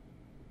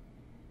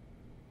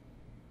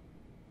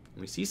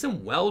 We see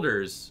some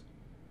Welders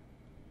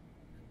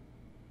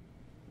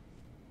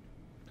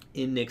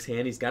in Nick's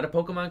hand. He's got a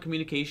Pokemon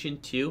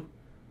Communication too.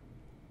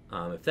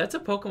 If that's a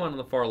Pokemon on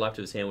the far left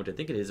of his hand, which I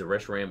think it is, a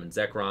Reshiram and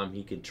Zekrom,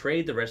 he can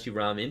trade the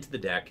Reshiram into the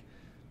deck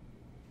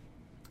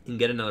and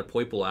get another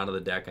Poiple out of the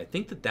deck. I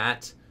think that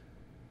that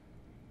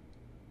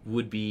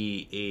would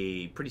be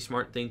a pretty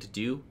smart thing to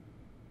do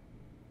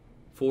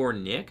for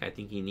Nick. I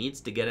think he needs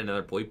to get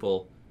another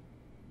Poiple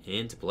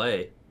into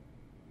play.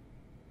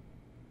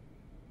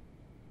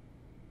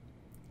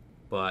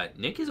 But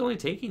Nick is only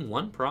taking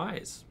one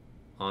prize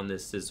on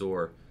this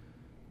Scizor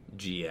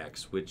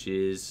GX, which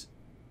is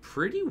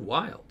pretty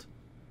wild.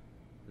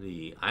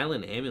 The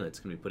Island Amulet's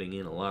going to be putting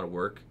in a lot of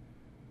work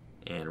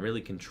and really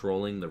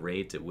controlling the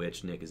rate at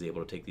which Nick is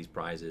able to take these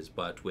prizes.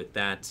 But with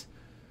that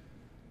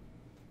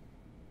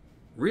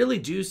really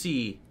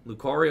juicy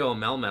Lucario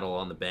and Melmetal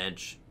on the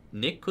bench,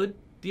 Nick could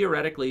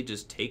theoretically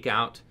just take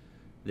out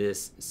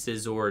this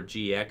Scizor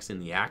GX in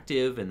the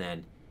active and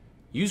then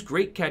use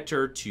Great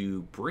Catcher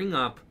to bring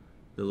up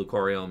the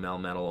Lucario and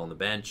Melmetal on the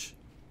bench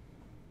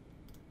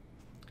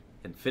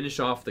and finish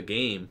off the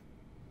game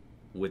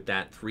with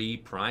that 3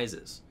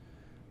 prizes.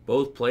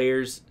 Both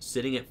players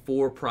sitting at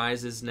 4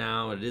 prizes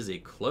now. It is a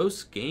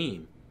close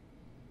game.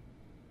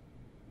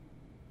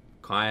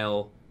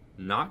 Kyle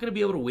not going to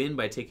be able to win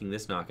by taking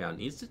this knockout.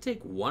 Needs to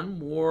take one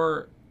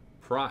more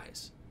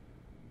prize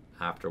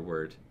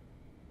afterward.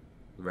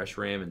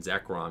 Reshiram and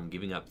Zekrom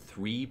giving up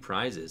 3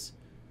 prizes.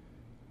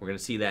 We're going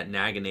to see that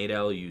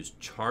Naganadel use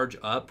Charge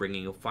Up,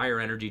 bringing a fire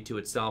energy to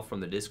itself from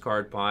the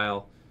discard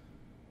pile.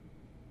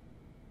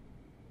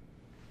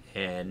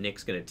 And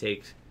Nick's going to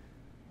take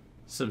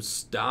some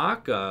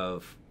stock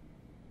of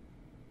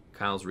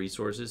Kyle's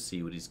resources,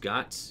 see what he's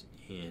got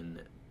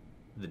in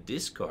the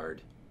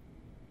discard.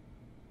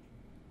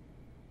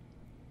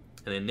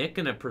 And then Nick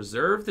going to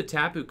preserve the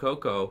Tapu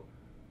Koko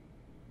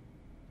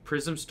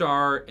Prism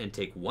Star and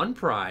take 1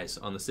 prize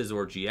on the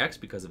Scizor GX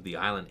because of the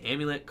Island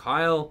Amulet.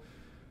 Kyle,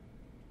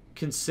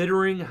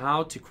 considering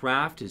how to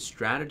craft his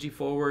strategy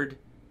forward,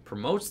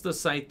 promotes the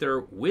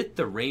Scyther with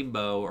the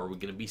rainbow. Are we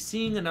going to be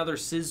seeing another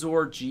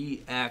Scizor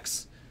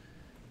GX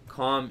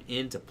come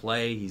into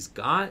play? He's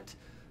got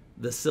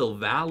the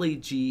Silvally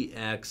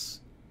GX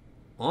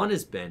on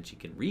his bench. He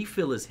can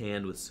refill his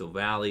hand with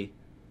Silvally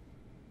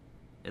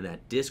and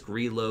that disc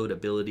reload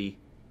ability.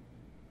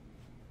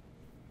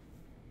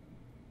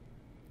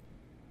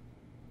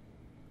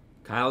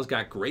 Kyle's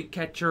got Great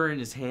Catcher in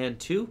his hand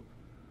too,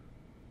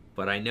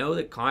 but I know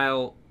that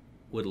Kyle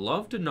would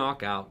love to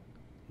knock out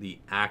the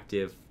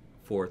active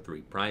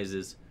 4-3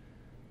 prizes,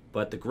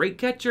 but the Great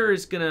Catcher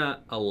is going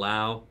to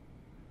allow...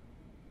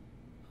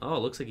 Oh, it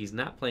looks like he's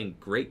not playing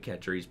Great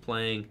Catcher. He's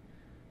playing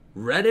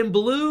Red and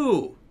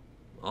Blue.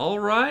 All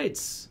right.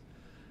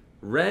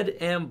 Red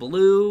and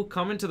Blue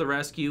coming to the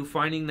rescue,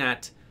 finding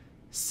that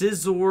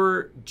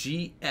Scizor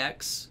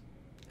GX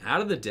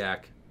out of the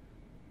deck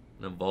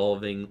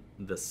involving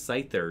the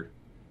Scyther.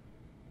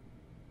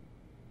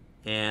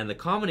 And the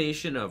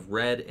combination of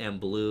red and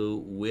blue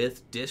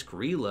with disc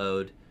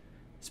reload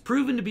is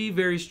proven to be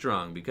very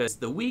strong, because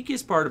the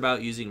weakest part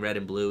about using red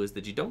and blue is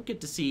that you don't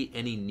get to see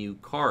any new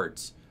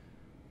cards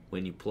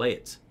when you play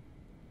it.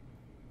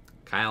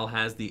 Kyle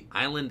has the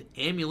Island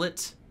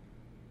Amulet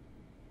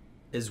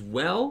as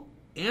well,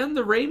 and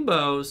the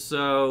Rainbow,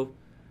 so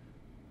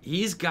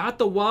he's got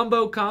the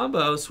Wombo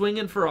combo,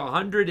 swinging for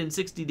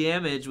 160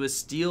 damage with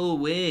Steel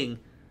Wing.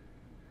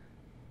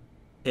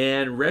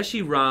 And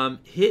Reshiram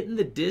hitting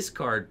the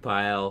discard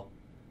pile.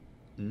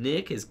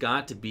 Nick has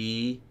got to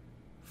be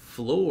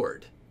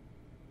floored.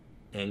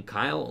 And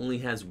Kyle only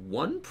has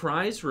one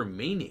prize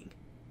remaining.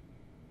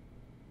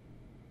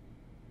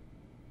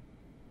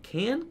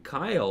 Can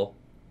Kyle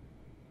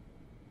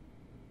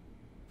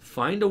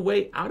find a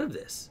way out of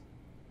this?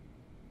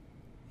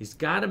 He's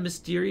got a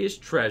mysterious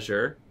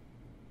treasure.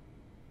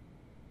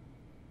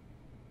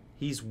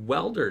 He's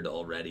weldered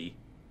already.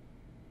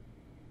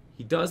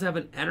 He does have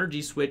an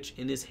energy switch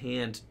in his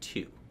hand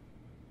too.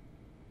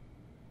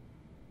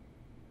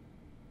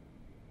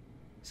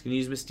 He's going to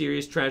use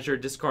Mysterious Treasure,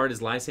 discard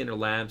his Lysander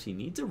Labs. He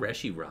needs a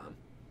Reshiram,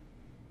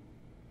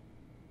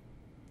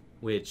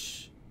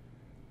 which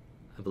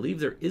I believe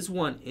there is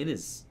one in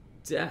his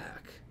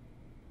deck,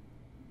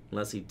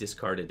 unless he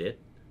discarded it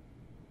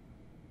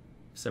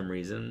for some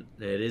reason.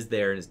 It is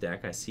there in his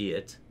deck. I see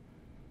it.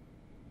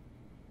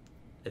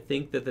 I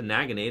think that the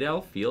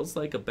Naganadel feels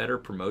like a better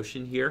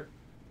promotion here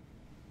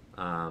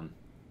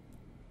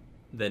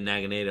than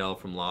Naganadel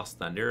from Lost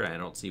Thunder. I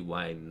don't see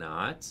why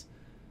not.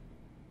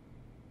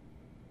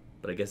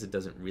 But I guess it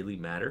doesn't really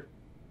matter.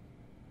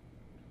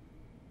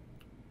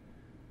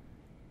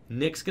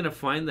 Nick's going to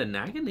find the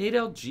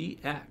Naganadel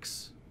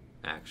GX,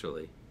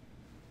 actually.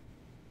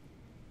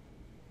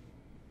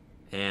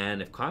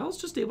 And if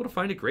Kyle's just able to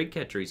find a Great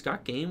Catcher, he's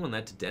got game on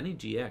that Dedenne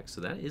GX,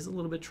 so that is a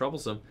little bit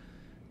troublesome.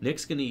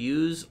 Nick's going to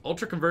use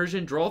Ultra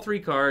Conversion, draw 3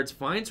 cards,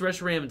 finds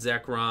Reshiram and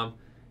Zekrom.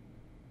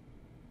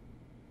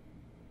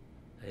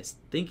 I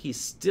think he's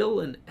still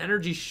an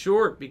energy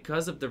short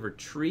because of the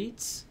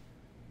retreats.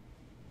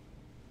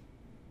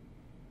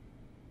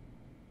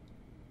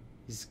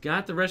 He's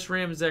got the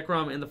Reshiram and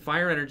Zekrom and the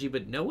fire energy,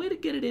 but no way to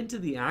get it into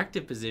the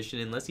active position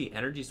unless he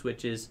energy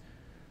switches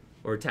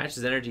or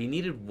attaches energy. He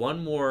needed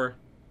one more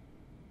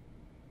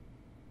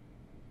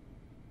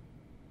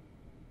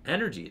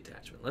energy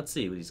attachment. Let's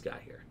see what he's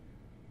got here.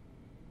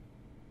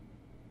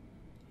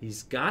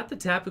 He's got the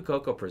Tapu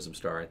Koko Prism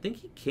Star. I think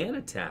he can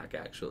attack,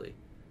 actually.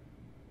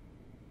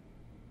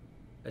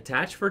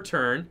 Attach for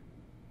turn.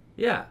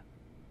 Yeah.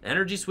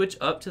 Energy switch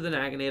up to the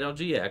Naganadel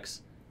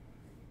GX.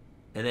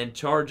 And then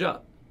charge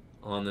up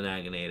on the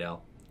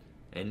Naganadel.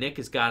 And Nick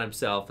has got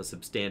himself a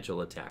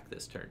substantial attack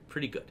this turn.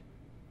 Pretty good.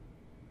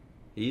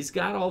 He's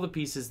got all the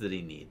pieces that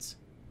he needs.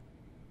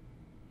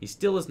 He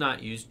still has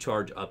not used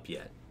charge up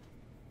yet.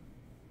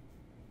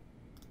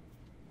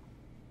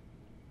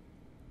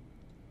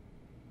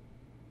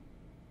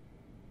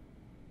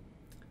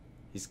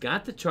 He's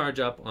got the charge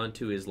up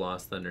onto his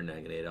Lost Thunder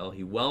Naganadel.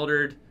 He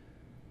weldered.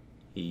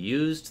 He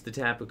used the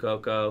Tapu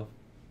Koko.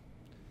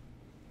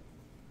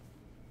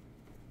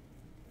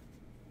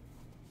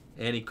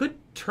 And he could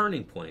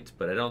Turning Point,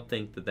 but I don't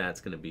think that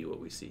that's going to be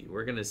what we see.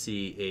 We're going to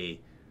see a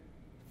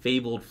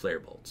Fabled Flare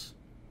Bolts.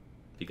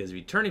 Because if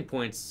he Turning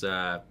Points,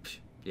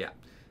 yeah,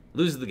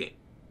 loses the game.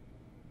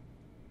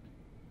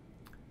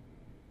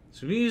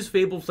 So we use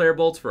Fabled Flare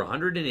Bolts for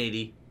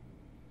 180.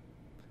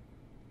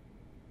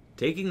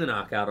 Taking the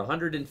knockout,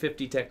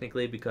 150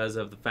 technically because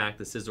of the fact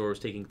that Scizor was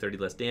taking 30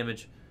 less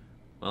damage.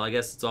 Well, I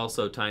guess it's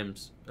also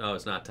times... Oh,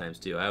 it's not times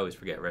 2. I always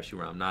forget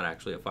Reshiram, not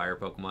actually a fire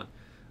Pokemon.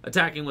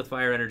 Attacking with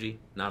fire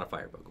energy, not a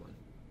fire Pokemon.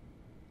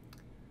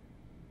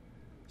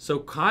 So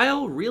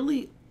Kyle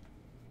really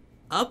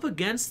up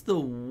against the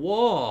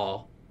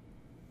wall.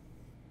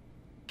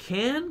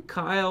 Can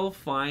Kyle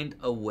find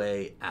a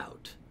way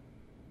out?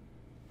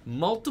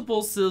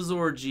 Multiple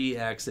Scizor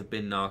GX have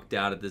been knocked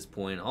out at this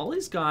point. All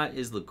he's got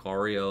is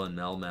Lucario and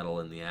Melmetal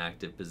in the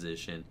active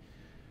position,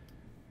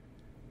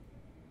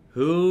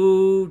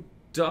 who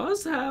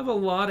does have a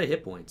lot of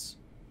hit points.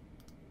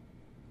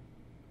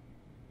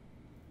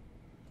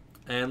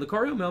 And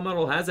Lucario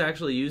Melmetal has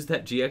actually used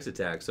that GX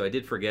attack, so I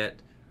did forget.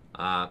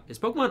 His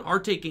Pokemon are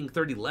taking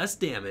 30 less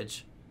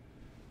damage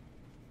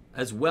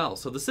as well.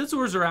 So the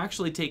Scizors are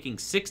actually taking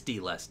 60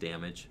 less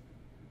damage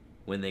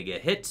when they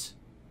get hit.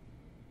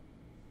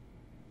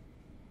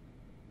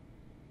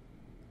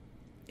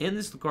 And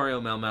this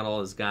Lucario Melmetal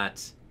has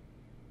got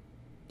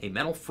a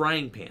metal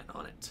frying pan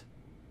on it.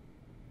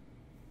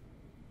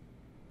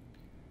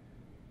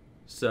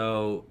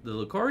 So the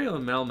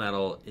Lucario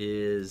Melmetal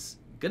is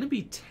going to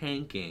be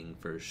tanking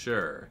for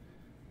sure.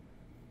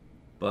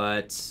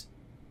 But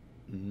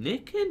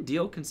Nick can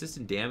deal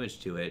consistent damage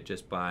to it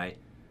just by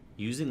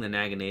using the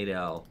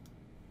Naganadel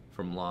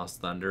from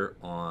Lost Thunder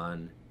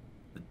on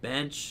the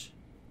bench.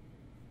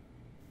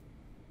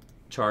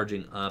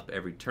 Charging up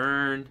every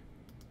turn.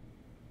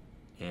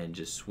 And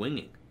just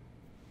swinging.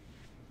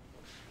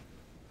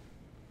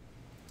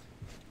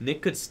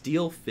 Nick could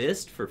steal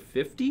Fist for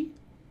 50?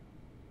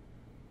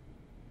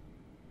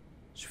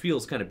 Which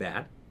feels kind of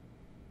bad.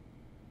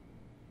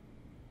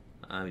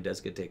 He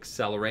does get to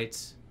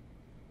accelerate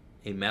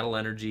a Metal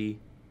Energy.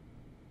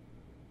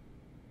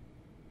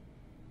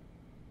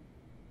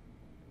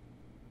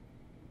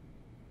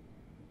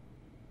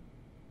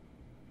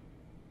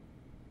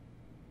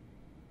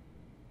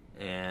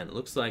 And it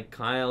looks like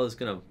Kyle is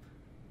going to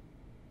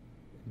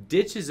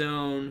ditch his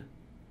own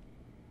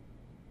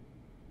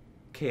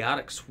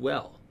Chaotic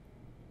Swell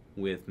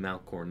with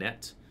Mount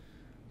Cornet.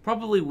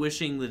 Probably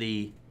wishing that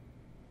he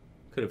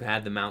could have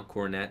had the Mount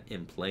Cornet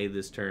in play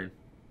this turn.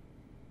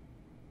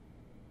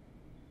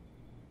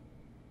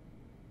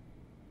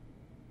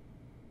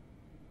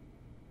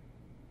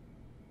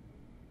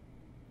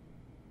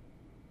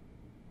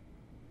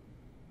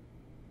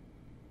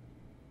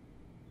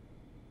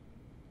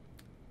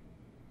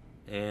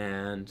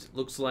 And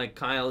looks like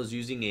Kyle is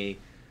using a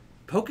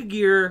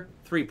Pokegear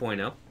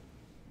 3.0.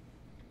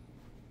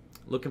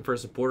 Looking for a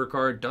supporter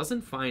card.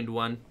 Doesn't find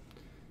one.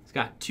 He's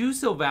got 2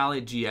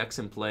 Silvally GX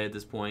in play at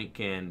this point.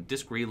 Can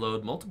disc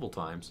reload multiple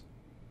times.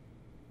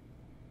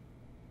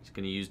 He's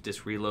going to use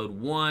disc reload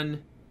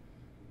 1.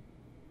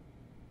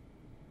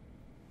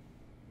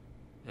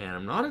 And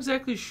I'm not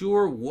exactly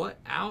sure what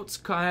outs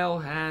Kyle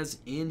has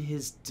in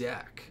his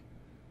deck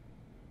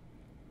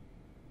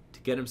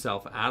get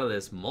himself out of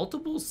this.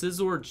 Multiple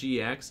Scizor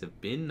GX have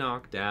been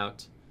knocked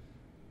out.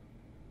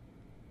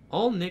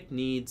 All Nick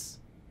needs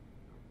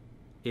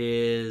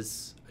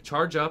is a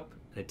charge up,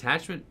 an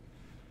attachment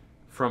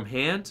from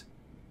hand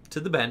to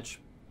the bench,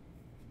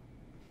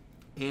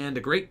 and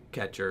a great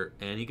catcher,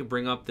 and he can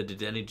bring up the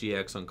Dedenne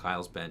GX on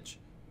Kyle's bench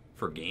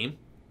for game.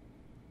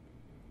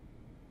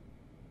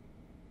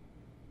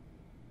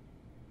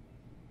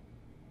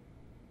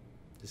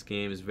 This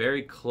game is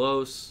very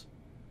close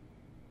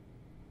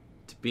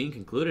to being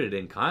concluded,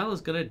 and Kyle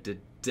is going to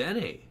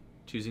Dedenne,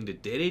 choosing to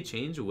Dedenne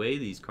change away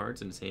these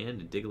cards in his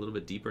hand and dig a little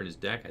bit deeper in his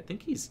deck. I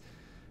think he's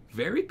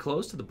very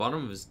close to the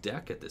bottom of his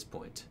deck at this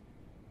point.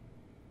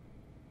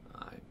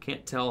 I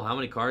can't tell how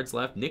many cards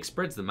left. Nick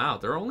spreads them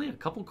out. There are only a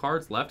couple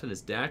cards left in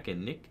his deck,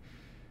 and Nick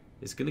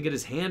is going to get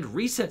his hand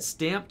reset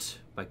stamped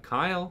by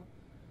Kyle.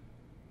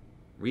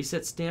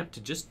 Reset stamped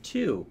to just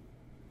 2.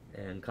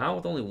 And Kyle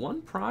with only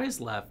 1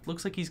 prize left.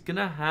 Looks like he's going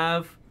to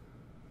have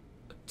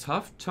a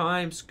tough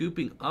time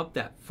scooping up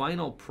that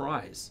final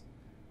prize.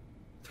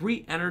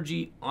 3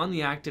 energy on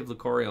the active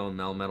Lucario and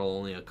Melmetal.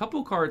 Only a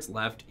couple cards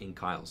left in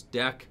Kyle's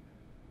deck.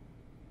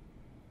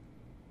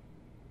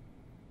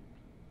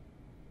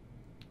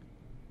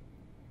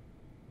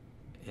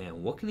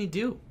 And what can he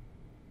do?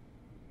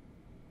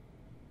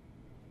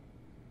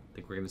 I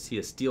think we're going to see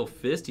a Steel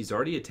Fist. He's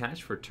already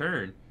attached for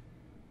turn.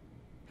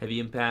 Heavy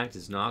Impact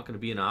is not going to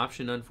be an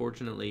option,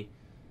 unfortunately.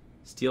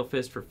 Steel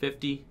Fist for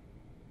 50.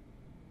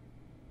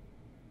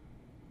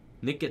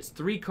 Nick gets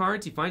 3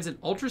 cards. He finds an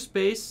Ultra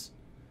Space,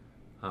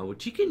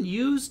 which he can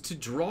use to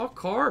draw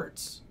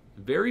cards.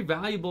 Very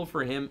valuable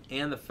for him.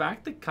 And the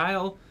fact that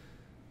Kyle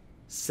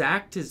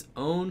sacked his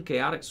own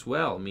Chaotic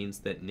Swell means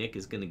that Nick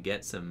is going to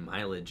get some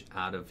mileage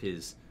out of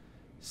his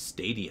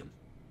stadium,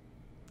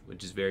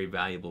 which is very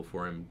valuable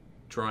for him,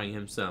 drawing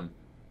him some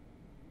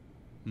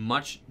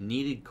much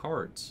needed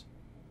cards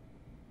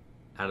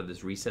out of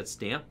this reset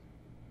stamp.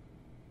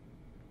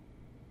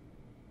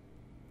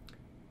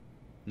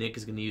 Nick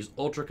is going to use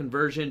Ultra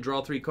Conversion,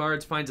 draw 3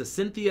 cards, finds a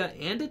Cynthia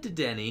and a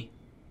Dedenne.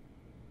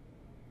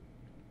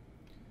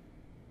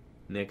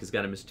 Nick has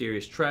got a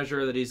Mysterious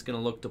Treasure that he's going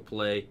to look to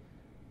play.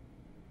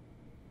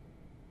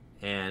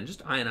 And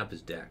just eyeing up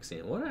his deck,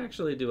 saying, what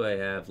actually do I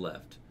have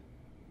left?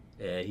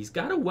 He's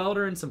got a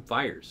Welder and some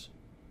Fires.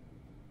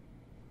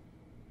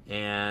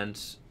 And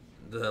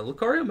the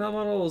Lucario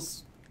Melmetal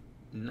is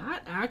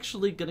not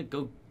actually going to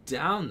go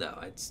down, though.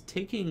 It's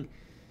taking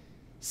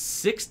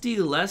 60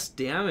 less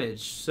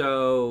damage.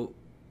 So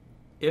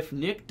if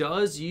Nick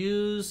does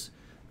use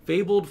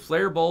Fabled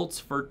Flare Bolts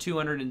for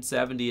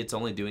 270, it's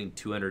only doing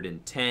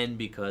 210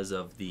 because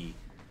of the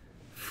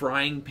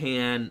Frying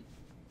Pan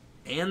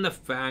and the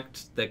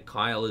fact that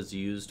Kyle has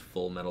used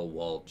Full Metal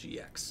Wall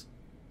GX.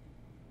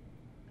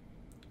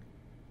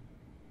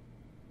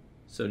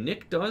 So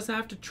Nick does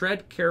have to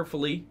tread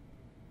carefully,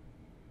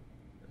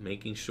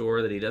 making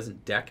sure that he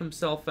doesn't deck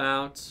himself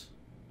out.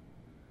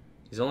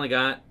 He's only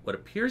got what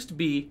appears to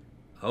be,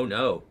 oh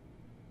no,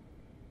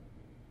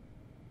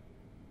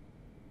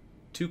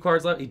 2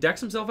 cards left. He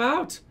decks himself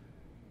out.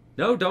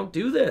 No, don't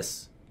do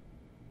this.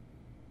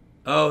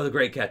 Oh, the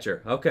Great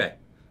Catcher. Okay,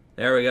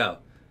 there we go.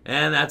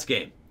 And that's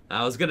game.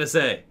 I was going to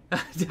say,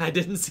 I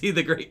didn't see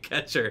the Great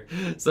Catcher,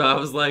 so I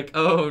was like,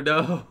 oh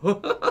no.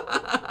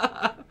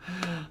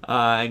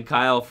 And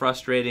Kyle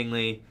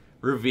frustratingly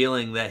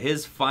revealing that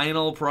his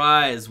final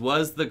prize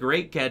was the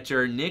Great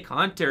Catcher. Nick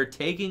Hunter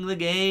taking the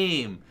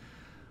game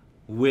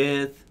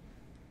with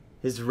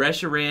his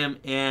Reshiram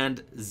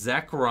and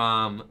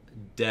Zekrom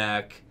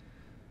deck.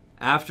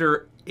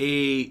 After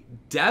a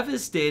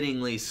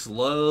devastatingly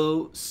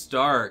slow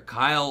start,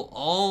 Kyle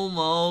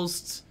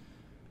almost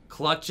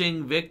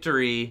clutching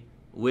victory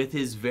with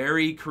his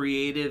very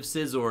creative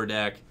Scizor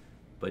deck,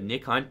 but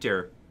Nick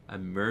Hunter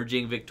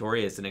emerging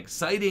victorious. An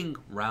exciting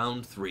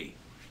round 3.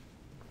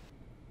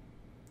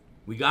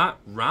 We got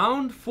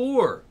round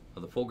 4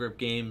 of the Full Grip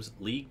Games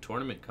League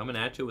Tournament coming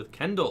at you with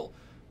Kendall,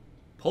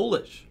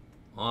 Polish,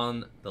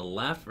 on the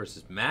left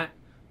versus Matt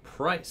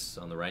Price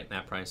on the right.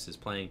 Matt Price is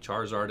playing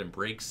Charizard and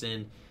breaks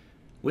in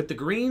with the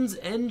greens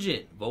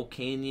engine,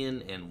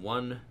 Volcanion and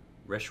 1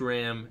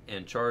 Reshiram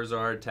and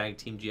Charizard, tag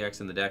Team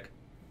GX in the deck.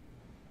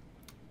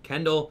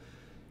 Kendall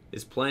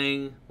is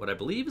playing what I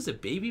believe is a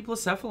Baby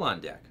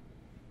Blacephalon deck.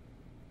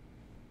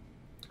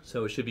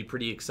 So it should be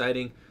pretty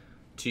exciting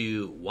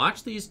to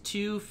watch these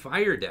two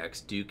fire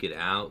decks duke it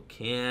out.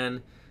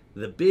 Can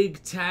the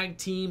big tag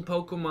team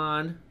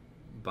Pokemon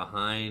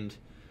behind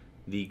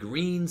the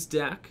greens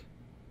deck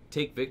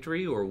take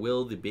victory, or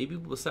will the Baby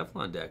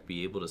Blacephalon deck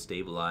be able to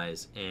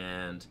stabilize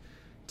and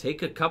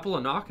take a couple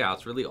of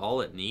knockouts, really all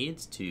it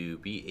needs to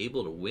be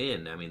able to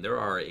win? I mean, there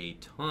are a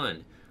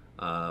ton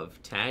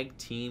of tag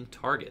team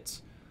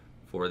targets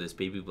for this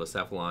Baby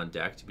Blacephalon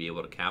deck to be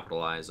able to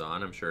capitalize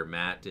on. I'm sure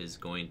Matt is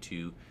going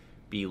to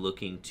be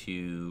looking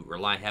to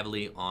rely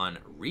heavily on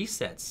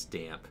Reset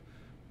Stamp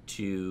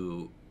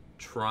to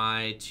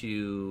try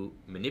to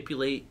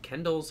manipulate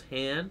Kendall's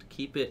hand,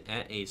 keep it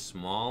at a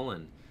small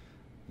and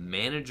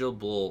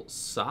manageable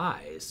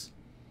size.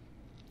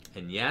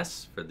 And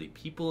yes, for the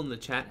people in the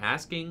chat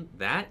asking,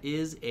 that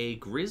is a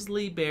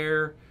Grizzly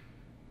Bear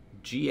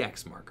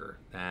GX marker.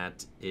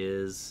 That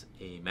is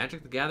a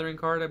Magic the Gathering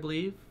card, I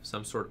believe.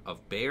 Some sort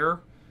of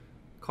bear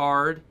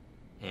card.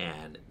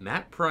 And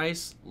Matt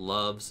Price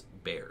loves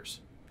bears.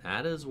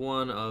 That is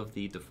one of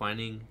the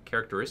defining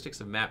characteristics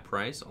of Matt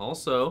Price.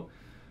 Also,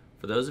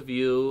 for those of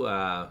you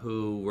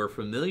who were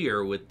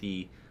familiar with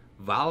the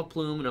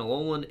Vileplume and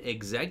Alolan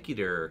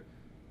Executor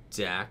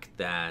deck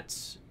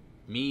that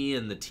me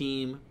and the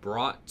team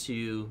brought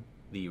to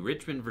the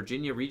Richmond,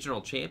 Virginia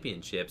Regional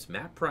Championships,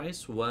 Matt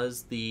Price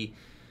was the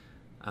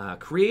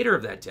creator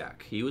of that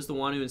deck. He was the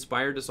one who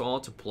inspired us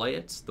all to play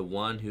it, the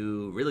one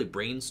who really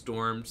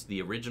brainstormed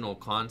the original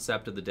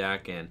concept of the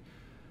deck, and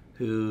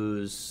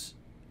whose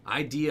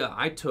idea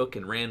I took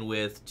and ran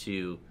with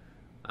to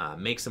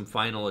make some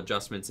final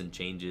adjustments and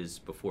changes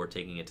before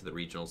taking it to the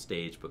regional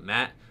stage. But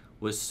Matt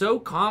was so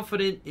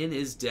confident in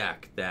his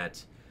deck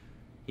that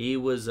he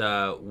was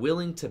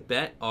willing to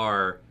bet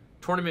our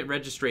tournament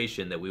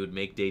registration that we would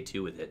make day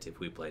 2 with it if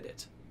we played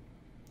it.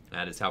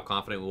 That is how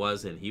confident he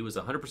was, and he was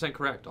 100%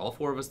 correct. All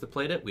 4 of us that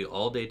played it, we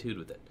all day 2'd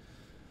with it.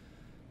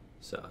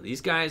 So these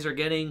guys are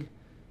getting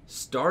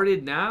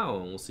started now,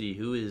 and we'll see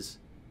who is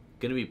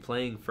going to be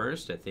playing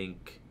first. I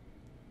think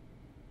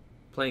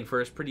playing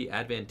first pretty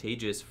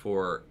advantageous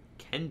for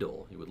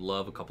Kendall. He would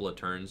love a couple of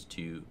turns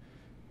to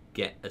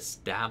get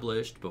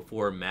established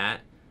before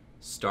Matt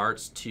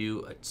starts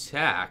to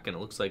attack, and it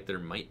looks like there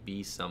might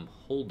be some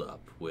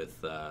holdup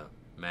with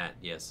Matt.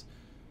 Yes,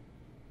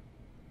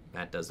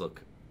 Matt does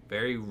look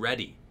very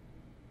ready.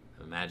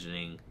 I'm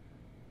imagining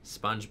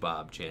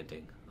SpongeBob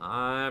chanting,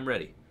 "I'm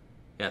ready."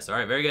 Yes, all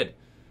right, very good.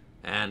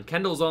 And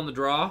Kendall's on the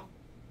draw.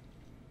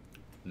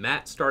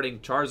 Matt starting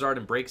Charizard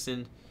and breaks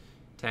in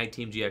Tag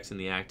Team GX in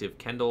the active.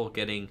 Kendall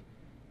getting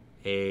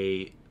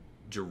a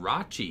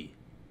Jirachi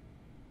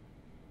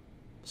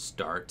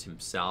start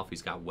himself.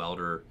 He's got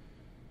Welder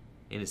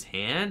in his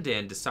hand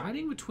and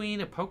deciding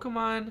between a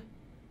Pokemon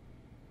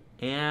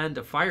and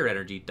a Fire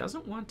Energy.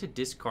 Doesn't want to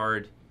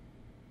discard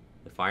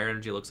the Fire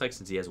Energy, it looks like,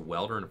 since he has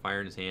Welder and a Fire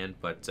in his hand,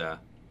 but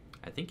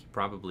I think he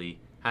probably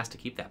has to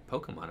keep that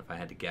Pokemon if I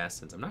had to guess,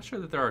 since I'm not sure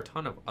that there are a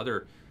ton of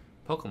other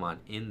Pokemon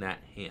in that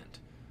hand.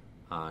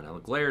 Now the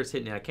glare is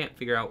hitting, and I can't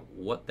figure out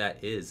what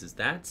that is. Is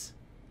that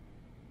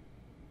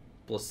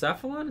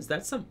Blacephalon? Is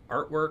that some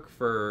artwork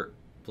for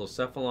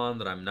Blacephalon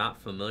that I'm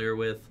not familiar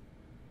with?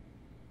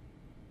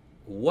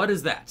 What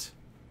is that?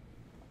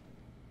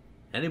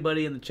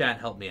 Anybody in the chat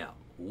help me out.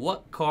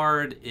 What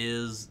card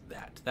is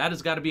that? That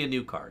has got to be a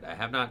new card. I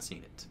have not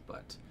seen it,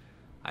 but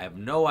I have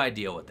no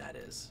idea what that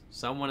is.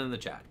 Someone in the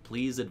chat,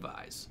 please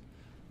advise.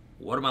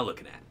 What am I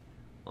looking at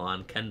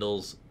on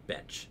Kendall's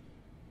bench?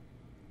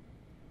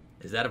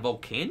 Is that a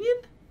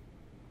Volcanion?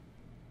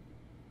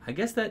 I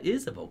guess that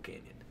is a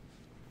Volcanion.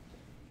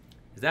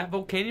 Is that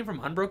Volcanion from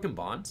Unbroken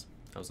Bonds?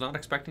 I was not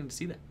expecting to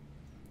see that.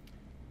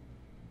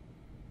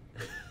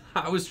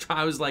 I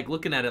was like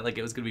looking at it like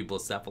it was going to be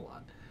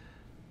Blacephalon.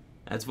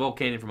 That's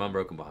Volcanion from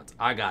Unbroken Bonds.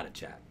 I got it,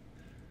 chat.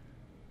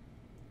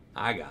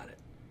 I got it.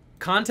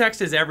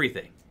 Context is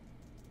everything,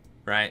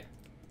 right?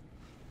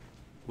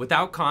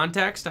 Without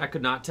context, I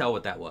could not tell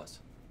what that was.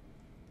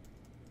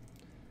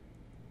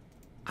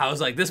 I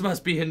was like, this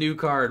must be a new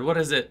card. What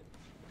is it?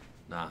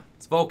 Nah,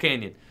 it's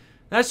Volcanion.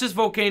 That's just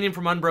Volcanion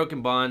from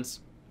Unbroken Bonds.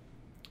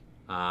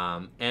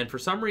 And for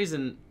some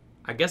reason,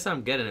 I guess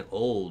I'm getting it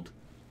old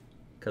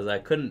because I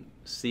couldn't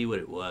see what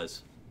it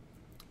was.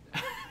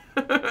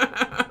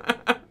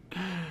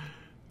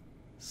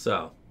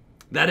 So,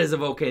 that is a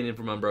Volcanion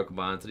from Unbroken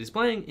Bonds that he's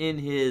playing in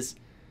his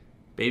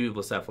Baby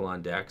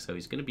Blacephalon deck. So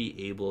he's going to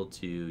be able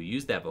to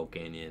use that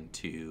Volcanion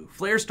to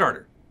Flare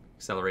Starter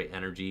accelerate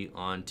energy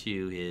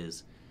onto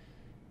his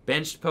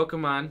benched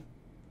Pokemon,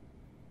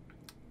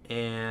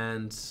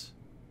 and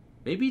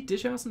maybe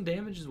dish out some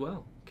damage as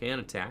well. Can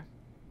attack.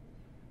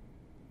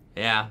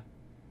 Yeah.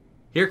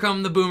 Here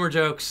come the boomer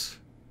jokes.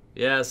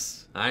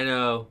 Yes, I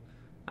know.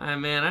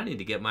 Man, I need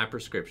to get my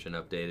prescription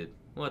updated.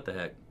 What the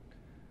heck?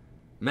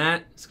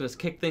 Matt is going to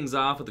kick things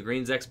off with the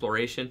Greens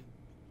Exploration.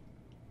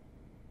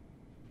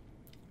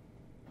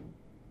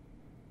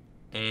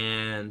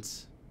 And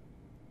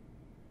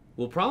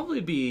we'll probably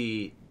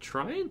be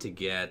trying to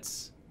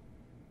get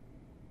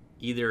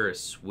either a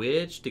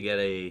switch to get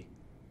a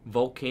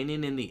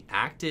Volcanion in the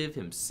active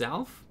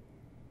himself,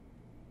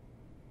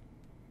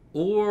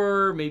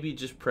 or maybe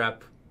just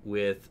prep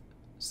with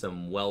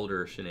some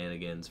welder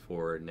shenanigans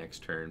for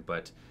next turn.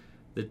 But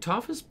the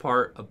toughest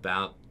part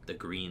about the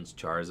Greens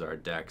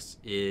Charizard decks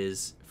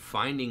is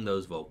finding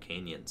those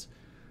Volcanions.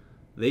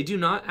 They do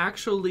not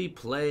actually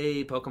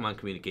play Pokemon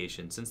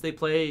Communication. Since they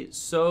play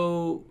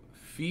so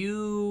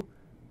few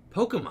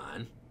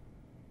Pokemon,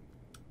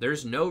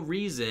 there's no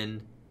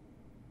reason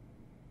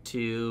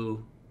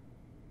to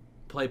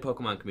play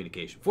Pokemon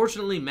Communication.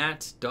 Fortunately,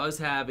 Matt does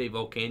have a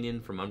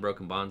Volcanion from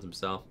Unbroken Bonds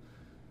himself.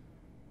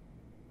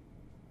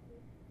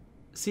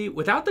 See,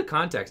 without the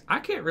context, I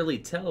can't really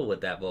tell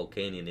what that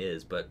Volcanion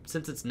is, but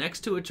since it's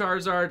next to a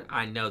Charizard,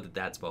 I know that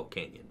that's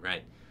Volcanion,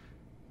 right?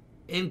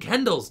 In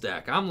Kendall's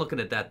deck, I'm looking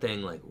at that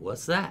thing like,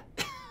 what's that?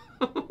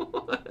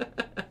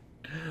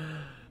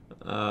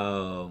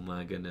 Oh,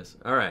 my goodness.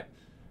 All right.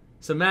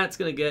 So Matt's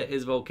going to get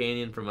his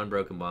Volcanion from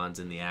Unbroken Bonds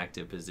in the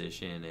active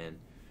position and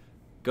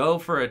go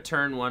for a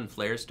turn 1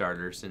 Flare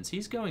Starter. Since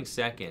he's going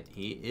second,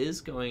 he is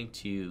going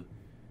to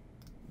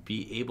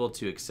be able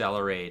to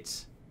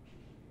accelerate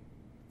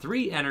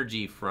 3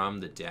 energy from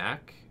the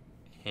deck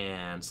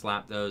and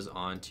slap those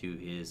onto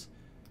his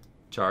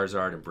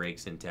Charizard and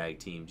breaks in Tag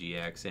Team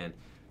GX. And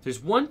there's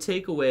one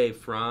takeaway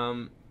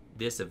from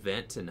this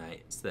event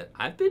tonight. It's that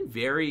I've been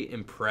very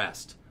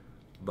impressed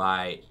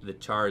by the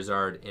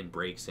Charizard and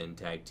breaks in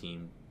Tag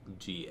Team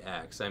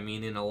GX. I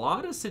mean, in a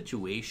lot of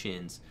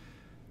situations,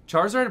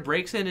 Charizard and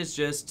breaks in is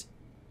just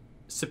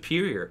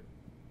superior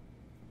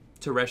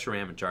to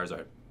Reshiram and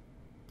Charizard.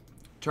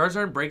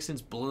 Charizard and breaks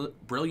in's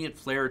brilliant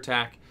flare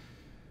attack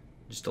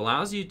just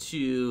allows you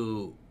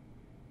to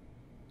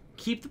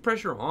keep the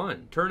pressure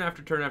on turn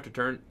after turn after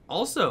turn.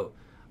 Also,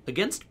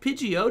 against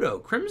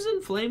Pidgeotto,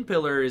 Crimson Flame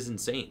Pillar is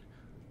insane.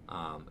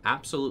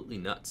 Absolutely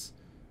nuts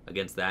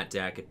against that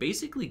deck. It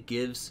basically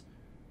gives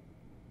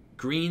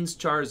Green's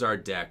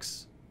Charizard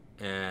decks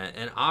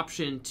an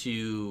option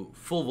to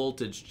full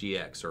voltage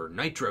GX or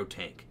Nitro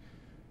Tank.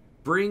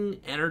 Bring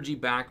energy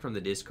back from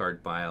the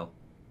discard pile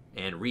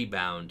and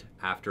rebound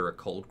after a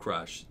Cold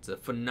Crush. It's a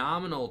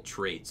phenomenal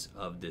traits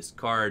of this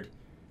card.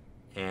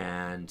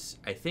 And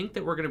I think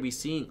that we're going to be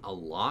seeing a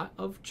lot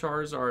of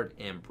Charizard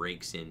and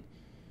breaks in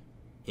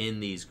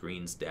these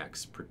Greens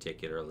decks,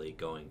 particularly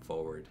going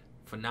forward.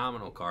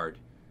 Phenomenal card,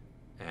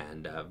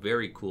 and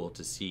very cool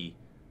to see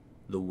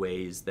the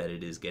ways that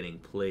it is getting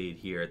played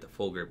here at the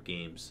Full Grip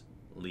Games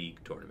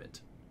League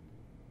Tournament.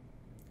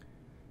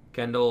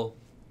 Kendall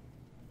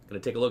going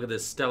to take a look at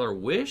this Stellar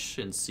Wish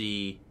and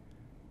see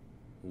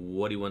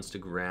what he wants to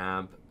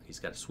grab. He's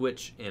got a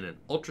Switch and an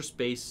Ultra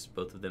Space.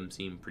 Both of them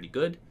seem pretty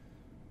good.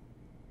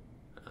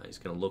 He's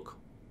going to look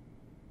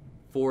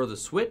for the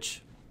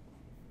Switch.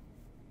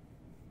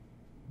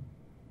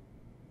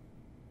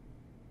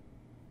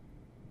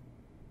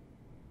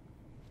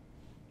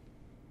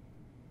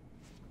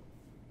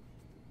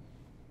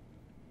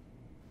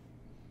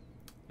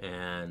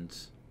 And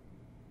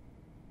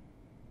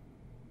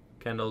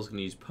Kendall's going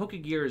to use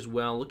Pokegear as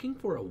well, looking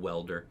for a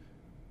welder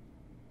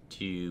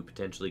to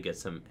potentially get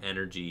some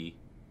energy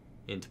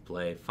into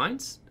play.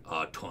 Finds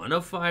a ton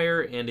of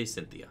fire and a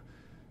Cynthia.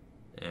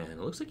 And it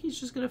looks like he's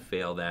just going to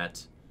fail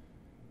that.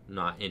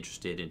 Not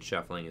interested in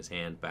shuffling his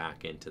hand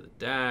back into the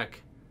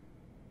deck.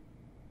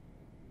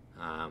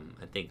 I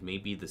think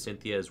maybe the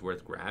Cynthia is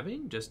worth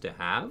grabbing just to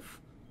have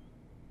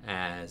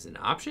as an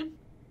option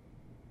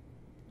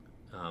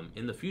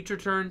in the future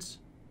turns.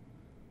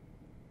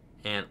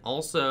 And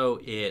also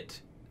it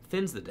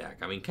thins the deck.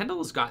 I mean, Kendall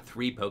has got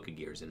 3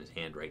 Pokegears in his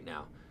hand right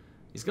now.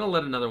 He's going to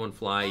let another one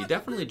fly. You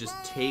definitely just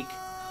take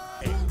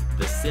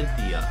the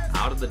Cynthia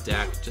out of the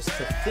deck just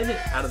to thin it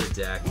out of the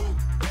deck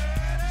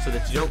so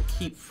that you don't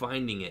keep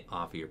finding it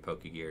off of your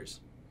Pokegears.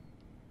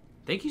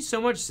 Thank you so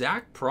much,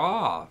 Zach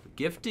Pra, for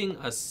gifting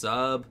a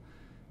sub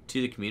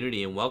to the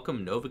community, and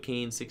welcome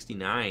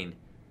Novocaine69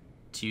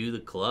 to the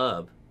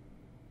club.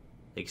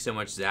 Thank you so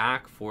much,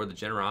 Zach, for the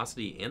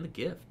generosity and the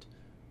gift.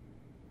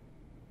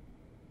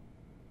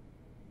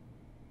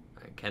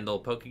 All right,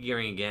 Kendall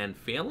Pokegearing again,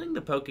 failing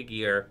the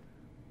Pokegear.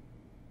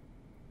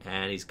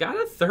 And he's got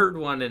a third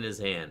one in his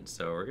hand,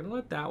 so we're going to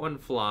let that one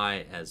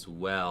fly as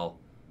well.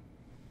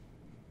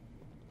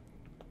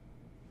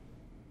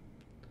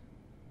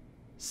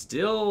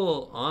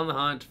 Still on the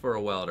hunt for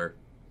a welder.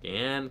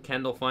 Can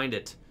Kendall find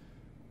it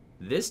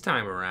this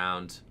time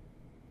around?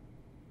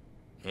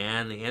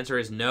 And the answer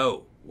is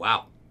no.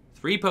 Wow.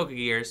 3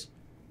 Pokegears.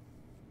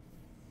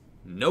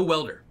 No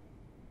welder.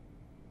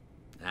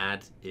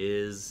 That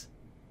is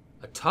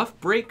a tough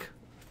break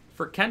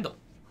for Kendall,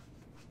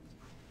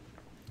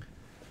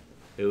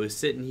 who was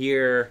sitting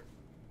here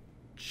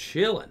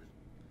chilling.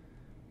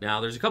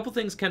 Now, there's a couple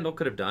things Kendall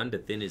could have done to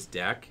thin his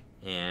deck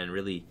and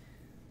really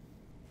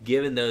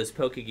given those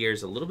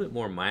Pokegears a little bit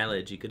more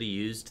mileage. He could have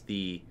used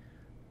the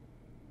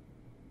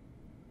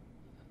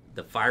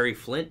Fiery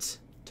Flint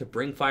to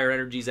bring fire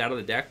energies out of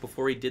the deck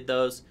before he did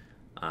those.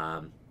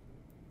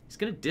 He's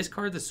going to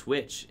discard the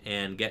switch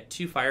and get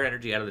 2 fire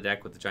energy out of the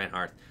deck with the Giant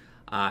Hearth.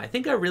 I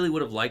think I really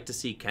would have liked to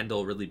see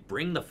Kendall really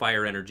bring the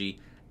fire energy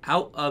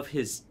out of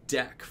his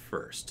deck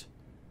first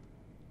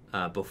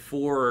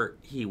before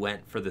he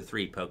went for the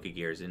 3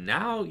 Pokegears. And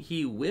now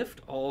he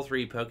whiffed all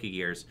 3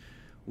 Pokegears,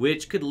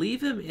 which could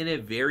leave him in a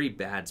very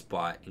bad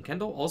spot. And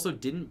Kendall also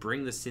didn't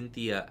bring the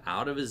Cynthia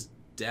out of his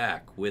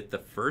deck with the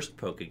first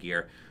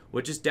Pokegear,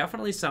 which is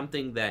definitely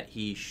something that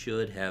he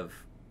should have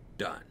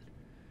done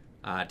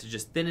to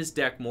just thin his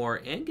deck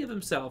more and give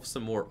himself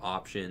some more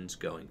options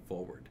going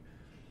forward.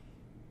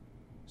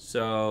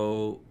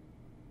 So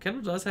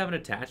Kendall does have an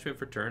attachment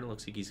for turn. It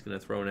looks like he's going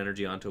to throw an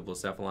energy onto a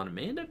Blacephalon and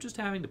may end up just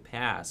having to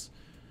pass.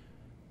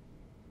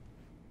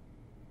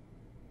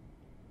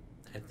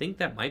 I think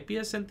that might be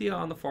a Cynthia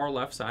on the far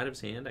left side of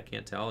his hand. I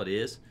can't tell. It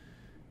is.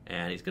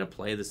 And he's going to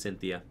play the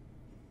Cynthia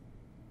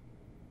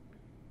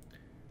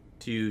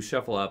to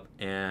shuffle up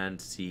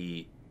and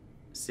see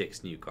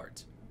 6 new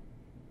cards.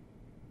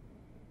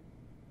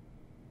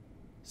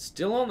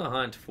 Still on the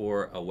hunt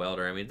for a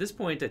welder. I mean, at this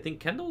point, I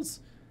think Kendall's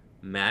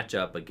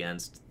matchup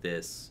against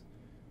this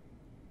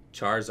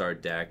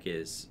Charizard deck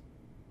is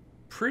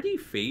pretty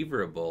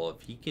favorable.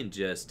 If he can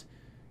just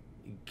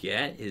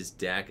get his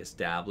deck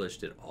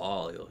established at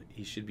all,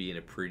 he should be in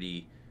a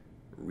pretty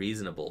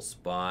reasonable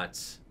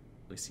spot.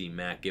 We see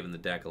Matt giving the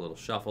deck a little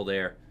shuffle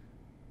there.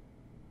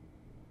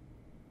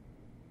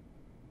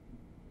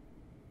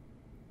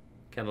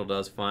 Kendall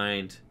does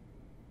find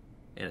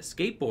an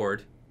escape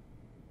board,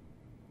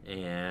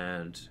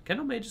 and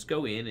Kendall may just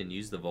go in and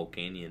use the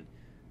Volcanion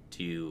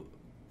to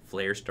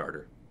Flare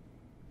Starter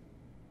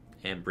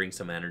and bring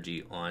some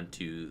energy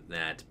onto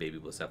that baby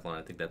Blacephalon.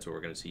 I think that's what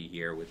we're going to see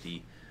here with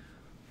the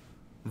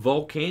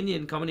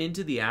Volcanion coming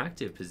into the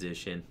active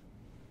position.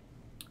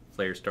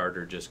 Flare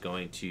Starter just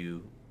going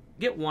to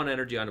get 1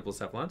 energy onto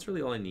Blacephalon. That's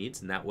really all he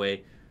needs, and that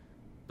way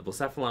the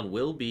Blacephalon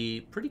will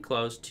be pretty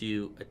close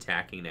to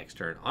attacking next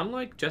turn.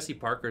 Unlike Jesse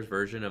Parker's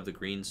version of the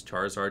Green's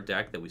Charizard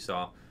deck that we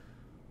saw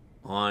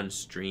on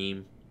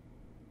stream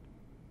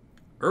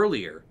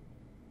earlier,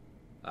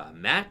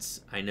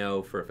 Matt's, I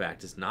know for a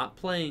fact, is not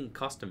playing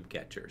custom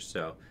catchers.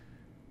 So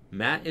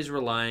Matt is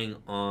relying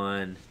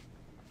on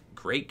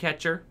Great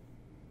Catcher,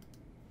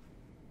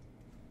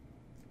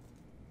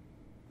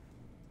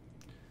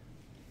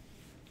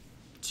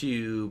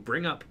 to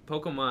bring up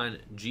Pokemon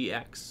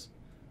GX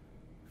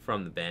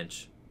from the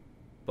bench.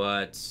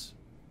 But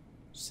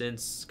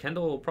since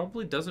Kendall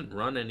probably doesn't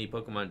run any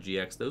Pokemon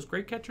GX, those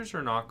Great Catchers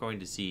are not going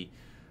to see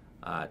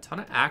a ton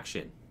of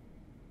action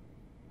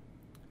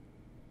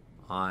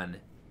on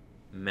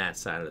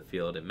Matt's side of the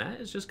field. And Matt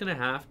is just going to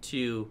have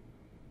to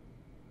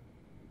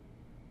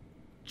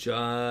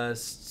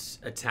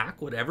just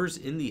attack whatever's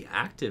in the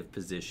active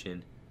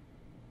position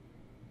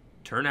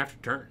turn after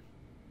turn.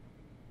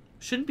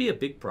 Shouldn't be a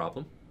big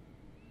problem,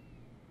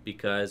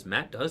 because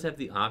Matt does have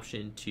the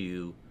option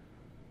to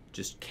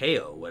just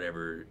KO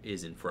whatever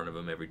is in front of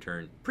him every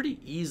turn pretty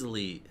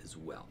easily as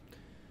well.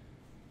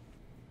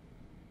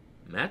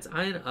 Matt's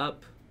eyeing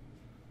up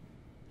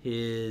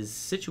his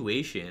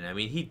situation. I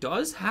mean, he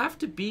does have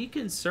to be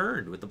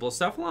concerned with the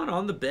Blacephalon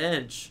on the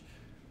bench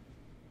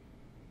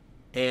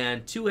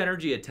and 2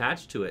 energy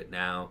attached to it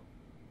now.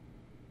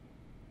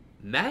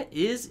 Matt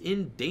is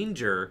in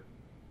danger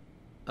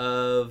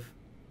of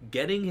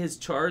getting his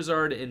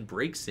Charizard and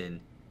Braixen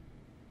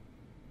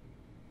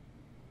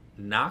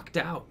knocked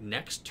out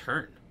next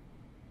turn.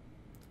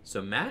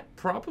 So Matt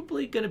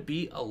probably going to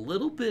be a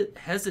little bit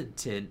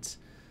hesitant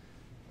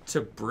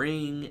to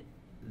bring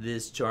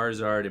this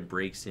Charizard and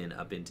Braixen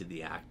up into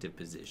the active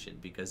position,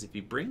 because if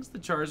he brings the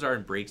Charizard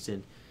and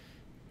Braixen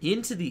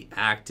into the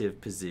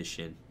active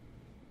position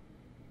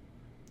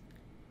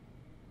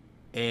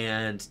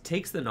and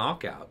takes the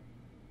knockout,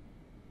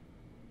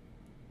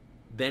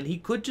 then he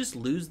could just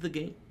lose the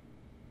game.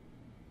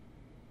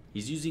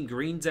 He's using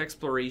Green's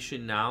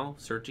Exploration now,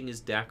 searching his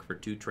deck for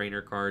 2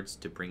 trainer cards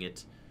to bring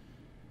it.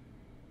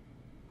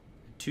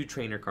 2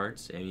 trainer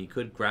cards, and he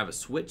could grab a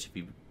switch. If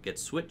he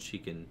gets switch, he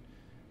can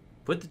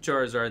put the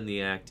Charizard in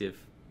the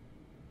active.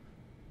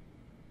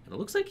 And it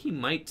looks like he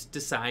might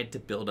decide to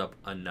build up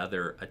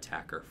another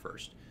attacker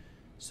first.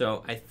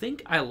 So I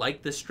think I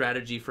like this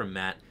strategy from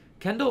Matt.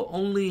 Kendall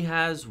only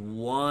has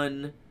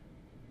 1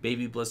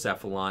 baby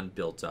Blacephalon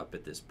built up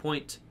at this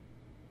point.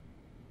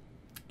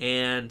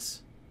 And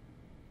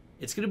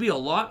it's going to be a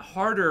lot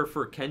harder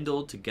for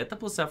Kendall to get the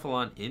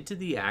Blacephalon into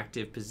the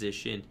active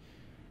position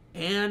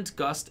and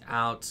gust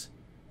out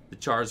the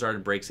Charizard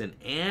and Braixen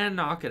and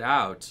knock it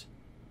out.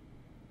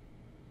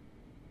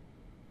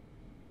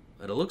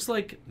 But it looks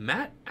like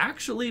Matt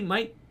actually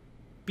might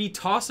be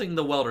tossing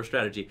the Welder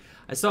strategy.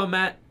 I saw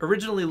Matt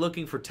originally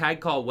looking for Tag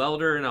Call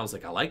Welder, and I was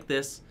like, I like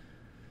this.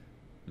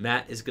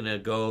 Matt is going to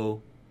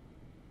go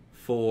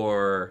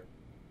for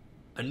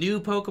a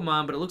new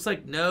Pokemon, but it looks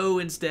like no,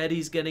 instead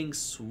he's getting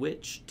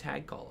Switch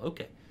Tag Call.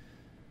 Okay.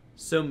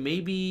 So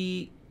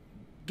maybe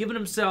giving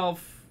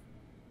himself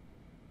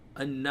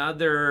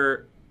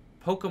another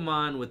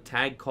Pokemon with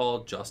Tag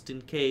Call just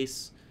in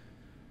case.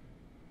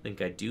 I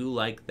think I do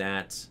like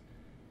that.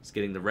 He's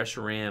getting the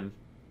Reshiram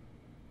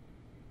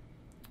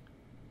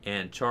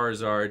and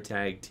Charizard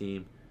tag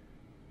team.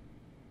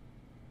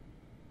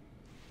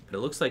 But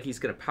it looks like he's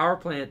going to Power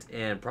Plant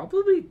and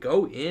probably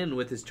go in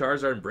with his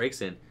Charizard and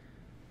Breaks In.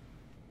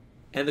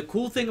 And the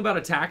cool thing about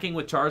attacking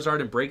with Charizard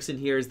and Breaks In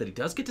here is that he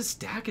does get to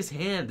stack his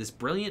hand. This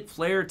Brilliant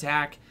Flare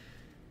attack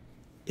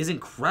is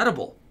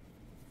incredible.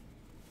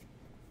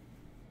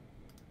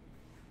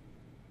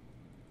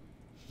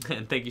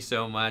 And thank you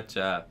so much.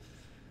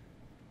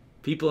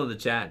 People in the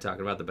chat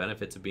talking about the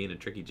benefits of being a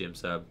Tricky Gym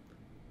sub.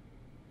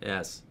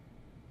 Yes.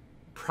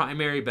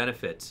 Primary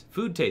benefits.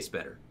 Food tastes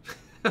better,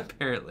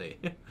 apparently.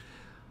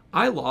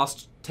 I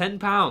lost 10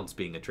 pounds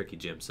being a Tricky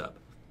Gym sub.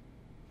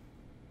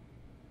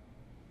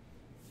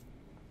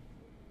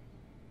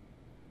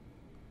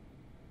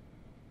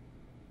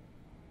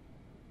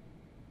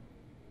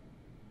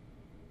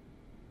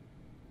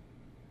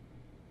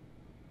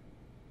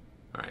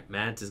 All right,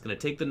 Matt is going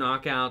to take the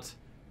knockout,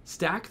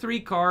 stack 3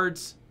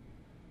 cards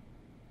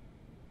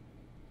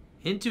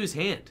into his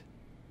hand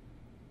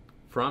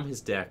from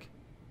his deck.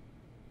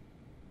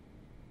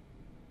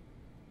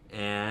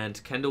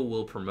 And Kendall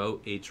will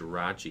promote a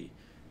Jirachi.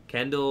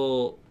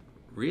 Kendall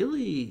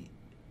really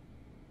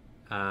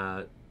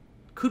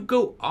could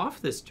go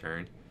off this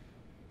turn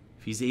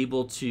if he's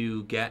able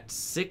to get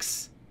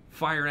 6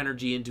 fire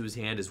energy into his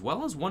hand as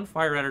well as 1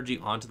 fire energy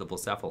onto the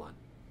Blacephalon.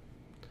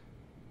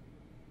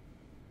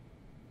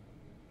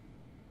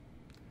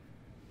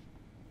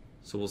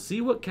 So we'll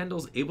see what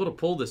Kendall's able to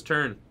pull this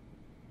turn.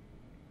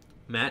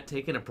 Matt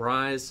taking a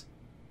prize.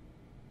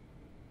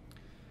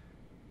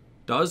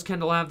 Does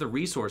Kendall have the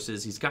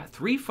resources? He's got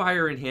 3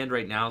 fire in hand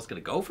right now. He's going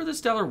to go for the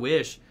Stellar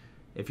Wish.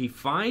 If he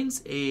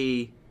finds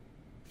a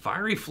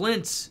Fiery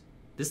Flint,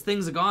 this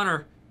thing's a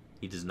goner.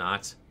 He does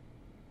not.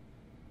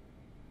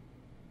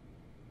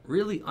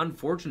 Really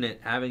unfortunate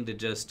having to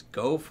just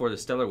go for the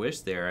Stellar Wish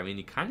there. I mean,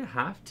 you kind of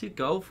have to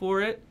go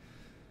for it.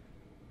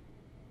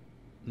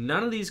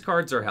 None of these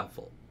cards are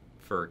helpful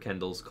for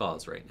Kendall's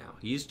cause right now.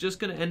 He's just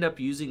going to end up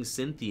using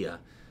Cynthia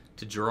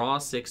to draw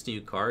 6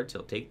 new cards.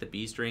 He'll take the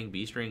B-String.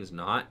 B-String is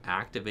not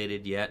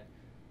activated yet.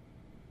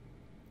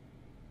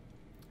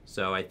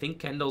 So I think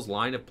Kendall's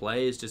line of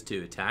play is just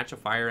to attach a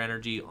fire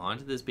energy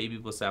onto this baby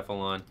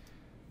Blacephalon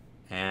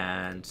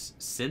and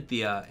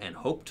Cynthia and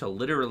hope to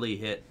literally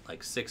hit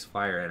like 6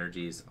 fire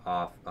energies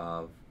off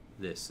of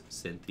this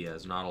Cynthia.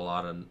 There's not a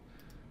lot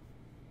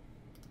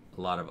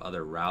of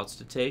other routes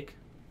to take.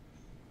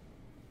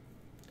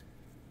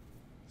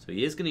 So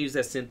he is going to use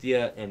that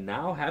Cynthia, and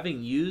now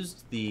having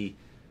used the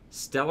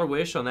Stellar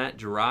Wish on that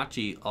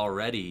Jirachi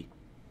already,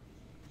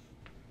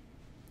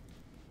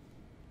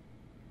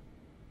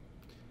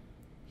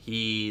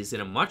 he's in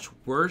a much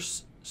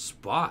worse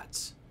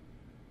spot.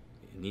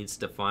 He needs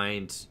to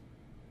find...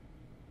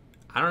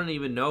 I don't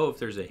even know if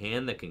there's a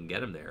hand that can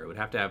get him there. It would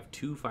have to have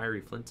 2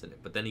 Fiery Flints in it.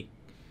 But then he...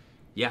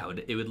 Yeah,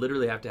 it would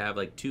literally have to have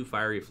like 2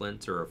 Fiery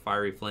Flints or a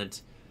Fiery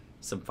Flint,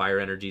 some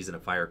Fire Energies, and a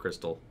Fire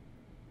Crystal.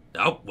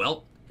 Oh,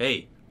 well,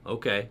 hey,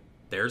 okay.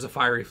 There's a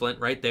Fiery Flint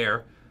right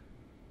there.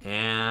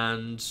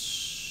 And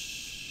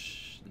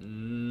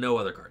no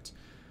other cards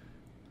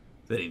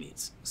that he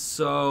needs.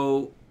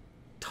 So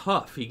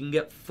tough. He can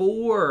get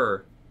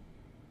 4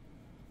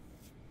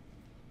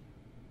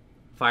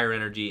 fire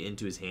energy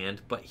into his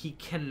hand, but he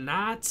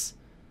cannot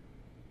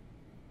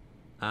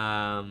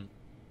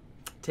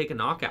take a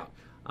knockout.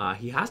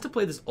 He has to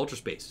play this Ultra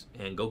Space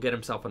and go get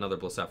himself another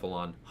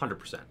Blacephalon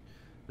 100%.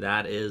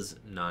 That is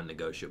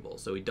non-negotiable.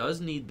 So he does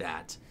need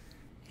that.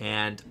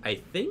 And I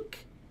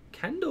think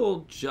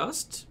Kendall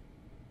just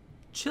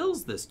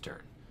chills this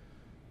turn.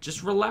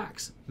 Just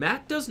relax.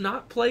 Matt does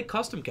not play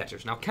custom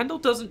catchers. Now, Kendall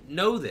doesn't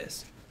know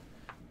this.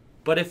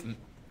 But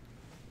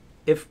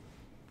if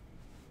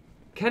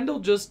Kendall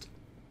just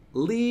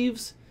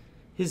leaves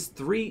his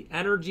 3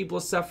 energy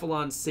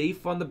Blacephalon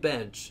safe on the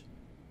bench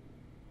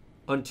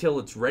until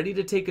it's ready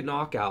to take a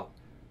knockout,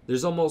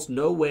 there's almost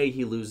no way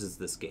he loses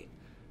this game.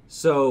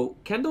 So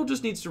Kendall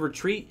just needs to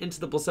retreat into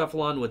the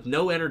Blacephalon with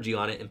no energy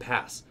on it and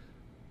pass.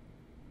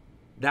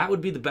 That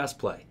would be the best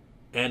play.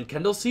 And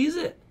Kendall sees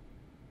it.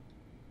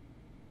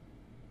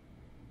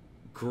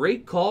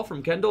 Great call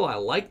from Kendall. I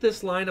like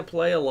this line of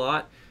play a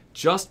lot.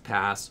 Just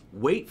pass.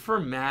 Wait for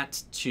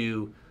Matt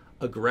to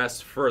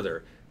aggress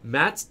further.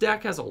 Matt's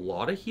deck has a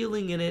lot of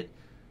healing in it.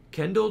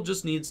 Kendall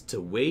just needs to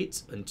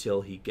wait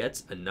until he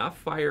gets enough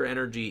fire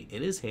energy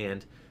in his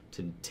hand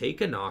to take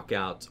a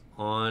knockout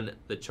on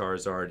the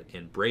Charizard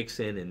and breaks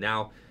in. And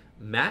now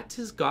Matt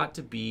has got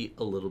to be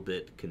a little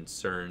bit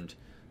concerned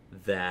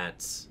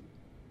that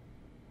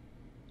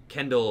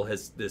Kendall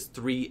has this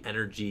 3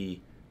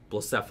 energy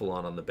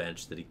Blacephalon on the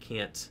bench that he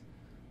can't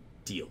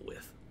deal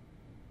with.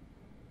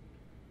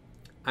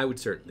 I would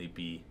certainly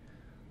be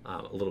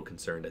a little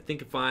concerned. I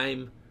think if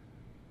I'm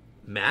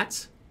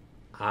Matt,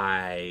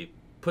 I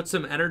put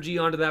some energy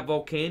onto that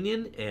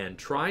Volcanion and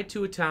try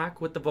to attack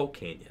with the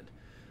Volcanion.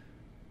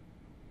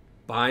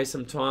 Buy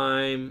some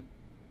time,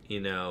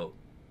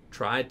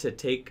 try to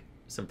take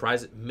some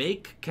prizes.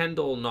 Make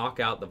Kendall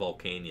knock out the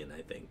Volcanion,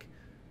 I think.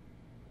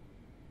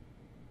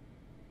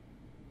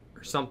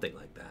 Or something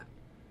like that.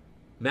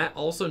 Matt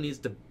also needs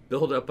to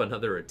build up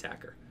another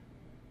attacker.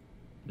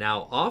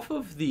 Now, off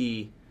of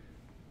the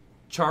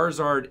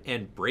Charizard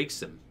and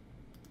breaks him,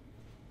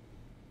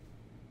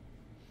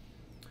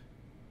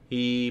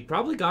 he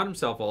probably got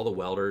himself all the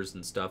welders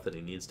and stuff that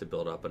he needs to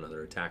build up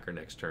another attacker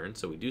next turn.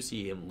 So we do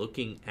see him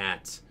looking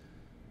at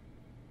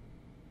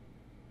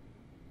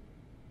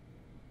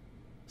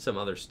some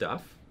other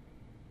stuff.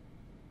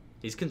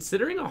 He's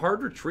considering a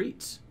hard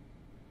retreat.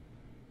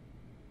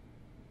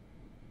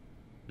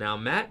 Now,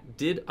 Matt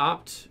did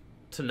opt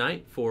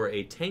tonight for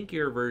a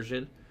tankier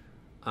version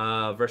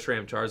of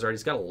Reshiram Charizard.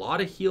 He's got a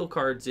lot of heal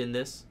cards in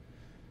this.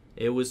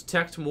 It was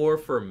teched more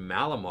for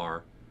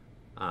Malamar.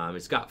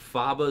 It's got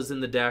Fabas in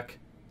the deck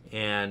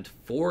and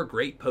 4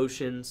 Great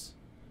Potions,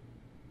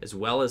 as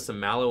well as some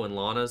Mallow and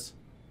Lanas.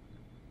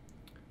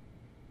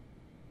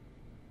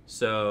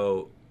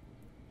 So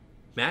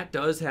Matt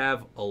does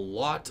have a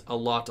lot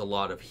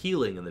of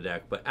healing in the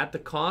deck, but at the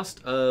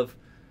cost of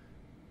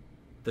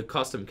the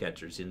custom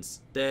catchers.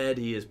 Instead,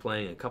 he is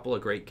playing a couple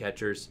of great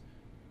catchers,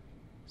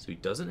 so he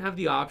doesn't have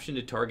the option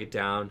to target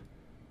down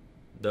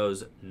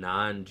those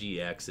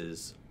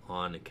non-GXs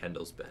on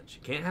Kendall's bench.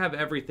 You can't have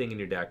everything in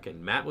your deck,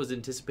 and Matt was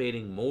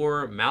anticipating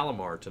more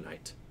Malamar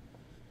tonight.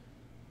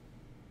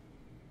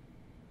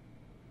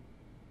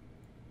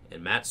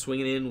 And Matt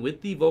swinging in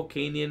with the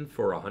Volcanion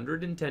for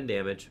 110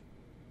 damage.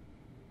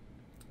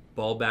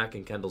 Ball back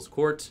in Kendall's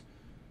court.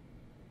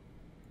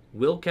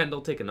 Will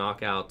Kendall take a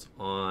knockout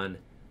on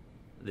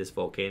this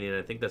Volcanion?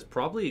 I think that's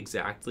probably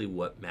exactly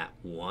what Matt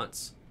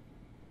wants.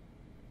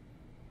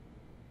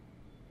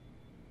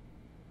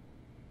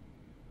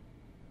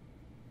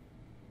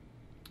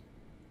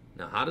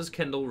 Now, how does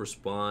Kendall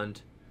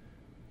respond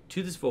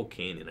to this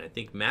Volcanion? I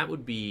think Matt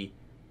would be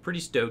pretty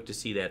stoked to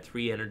see that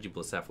 3 energy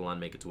Blacephalon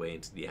make its way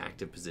into the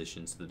active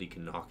position so that he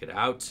can knock it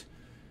out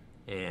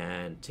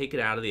and take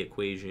it out of the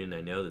equation. I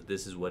know that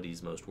this is what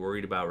he's most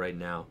worried about right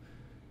now.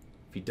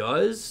 If he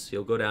does,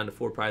 he'll go down to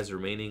 4 prizes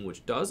remaining,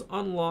 which does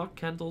unlock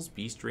Kendall's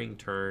Beast Ring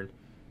turn.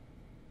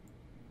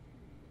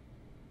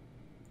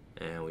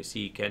 And we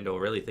see Kendall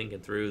really thinking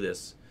through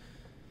this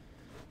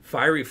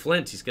Fiery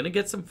Flint. He's going to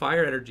get some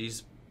fire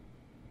energies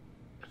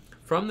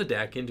from the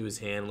deck into his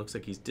hand. Looks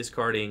like he's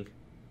discarding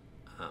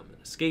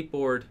a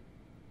skateboard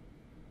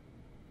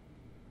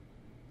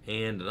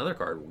and another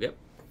card. We'll get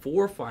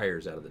 4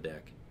 fires out of the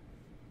deck.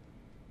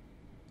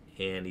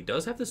 And he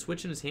does have the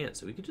switch in his hand,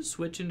 so we could just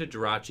switch into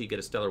Jirachi, get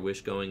a Stellar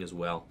Wish going as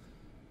well,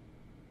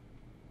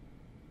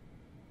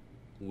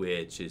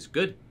 which is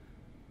good.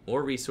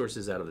 More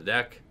resources out of the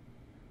deck.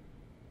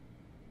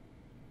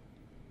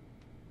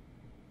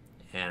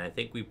 And I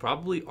think we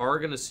probably are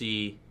going to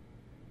see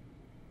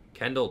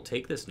Kendall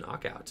take this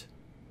knockout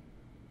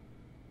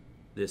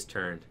this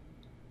turn.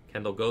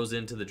 Kendall goes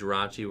into the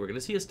Jirachi. We're going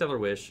to see a Stellar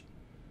Wish.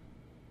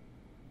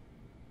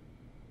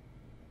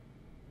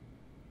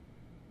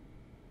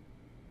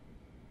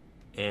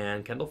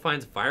 And Kendall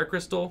finds Fire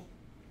Crystal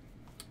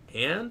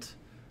and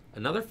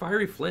another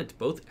Fiery Flint.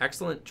 Both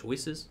excellent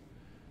choices.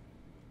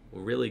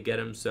 Will really get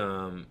him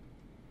some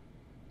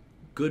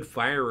good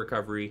fire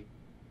recovery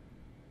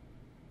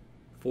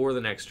for the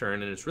next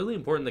turn. And it's really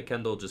important that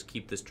Kendall just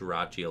keep this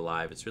Jirachi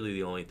alive. It's really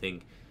the only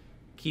thing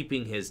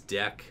keeping his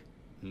deck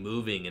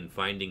moving and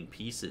finding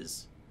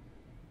pieces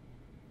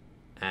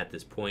at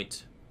this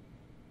point.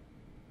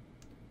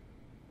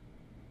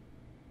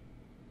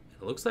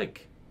 It looks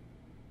like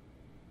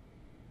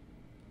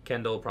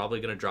Kendall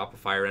probably going to drop a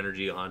fire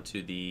energy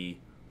onto the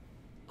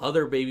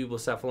other baby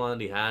Blacephalon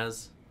he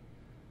has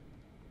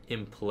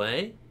in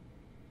play.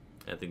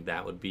 I think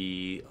that would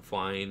be a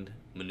fine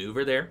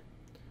maneuver there.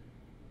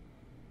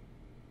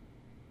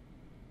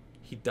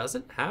 He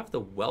doesn't have the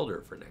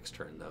welder for next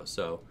turn, though.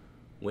 So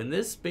when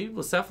this baby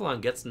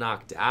Blacephalon gets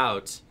knocked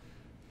out,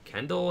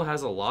 Kendall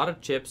has a lot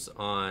of chips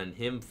on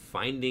him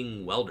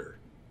finding welder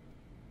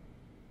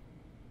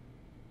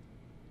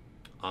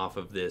off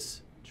of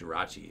this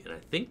Jirachi. And I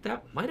think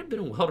that might have been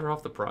a welder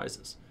off the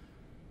prizes,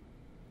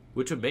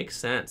 which would make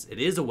sense. It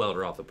is a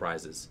welder off the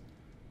prizes.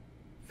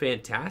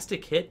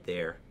 Fantastic hit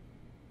there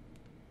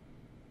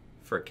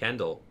for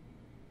Kendall.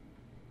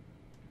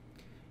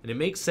 And it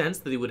makes sense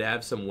that he would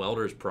have some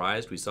welders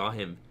prized. We saw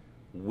him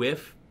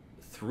whiff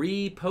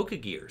 3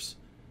 Pokegears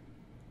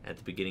at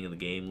the beginning of the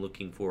game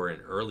looking for an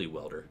early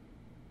welder.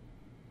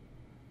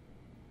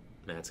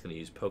 Matt's going to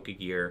use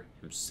Pokegear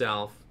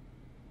himself.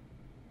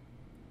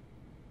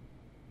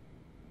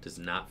 Does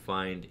not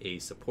find a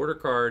supporter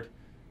card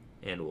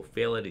and will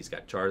fail it. He's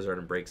got Charizard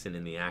and breaks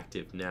in the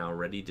active now,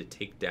 ready to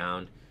take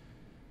down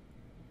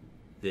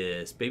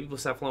this baby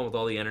Blacephalon with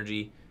all the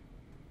energy.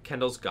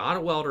 Kendall's got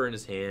a welder in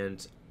his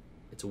hand.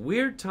 It's a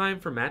weird time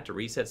for Matt to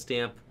reset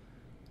stamp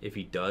if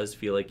he does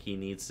feel like he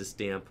needs to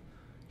stamp.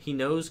 He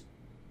knows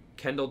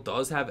Kendall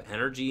does have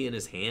energy in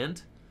his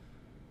hand,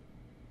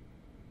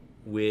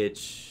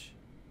 which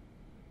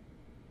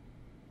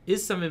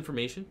is some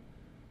information.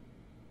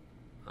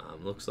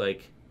 Looks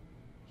like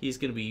he's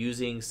going to be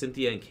using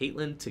Cynthia and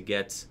Caitlin to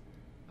get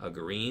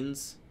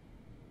greens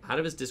out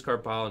of his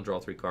discard pile and draw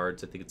 3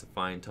 cards. I think it's a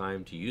fine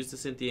time to use the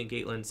Cynthia and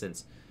Caitlin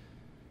since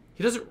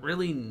he doesn't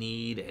really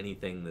need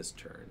anything this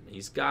turn.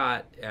 He's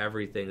got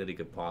everything that he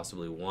could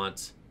possibly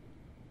want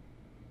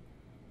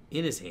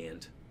in his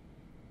hand.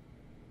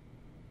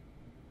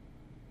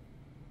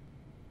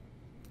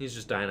 He's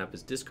just eyeing up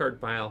his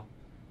discard pile,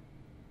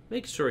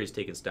 making sure he's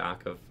taking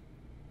stock of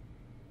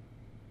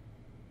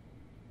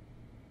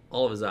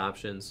all of his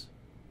options.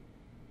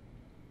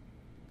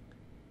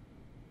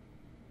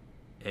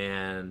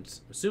 And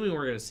assuming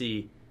we're going to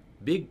see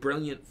big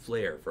brilliant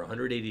flare for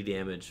 180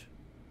 damage.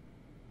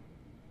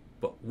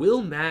 But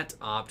will Matt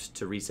opt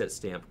to reset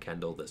stamp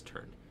Kendall this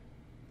turn?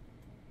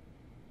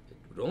 It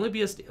would only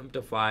be a stamp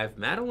to 5.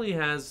 Matt only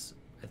has,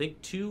 I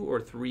think, 2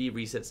 or 3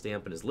 reset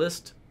stamp in his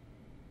list.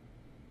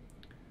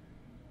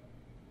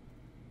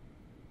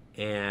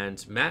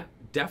 And Matt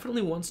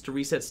definitely wants to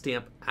reset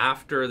stamp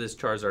after this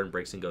Charizard and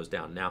Braixen goes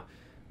down. Now,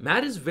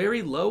 Matt is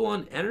very low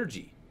on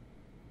energy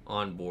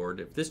on board.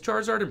 If this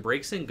Charizard and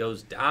Braixen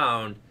goes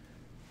down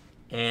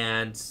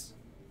and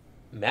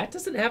Matt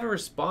doesn't have a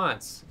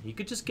response, he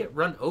could just get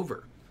run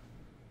over,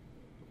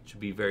 which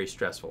would be very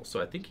stressful. So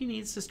I think he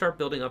needs to start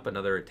building up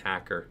another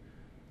attacker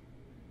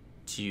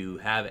to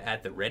have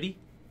at the ready.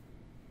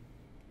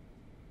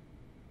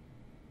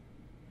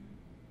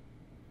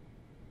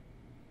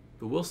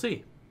 But we'll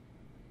see.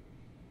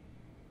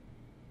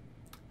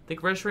 I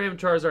think Reshiram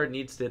Charizard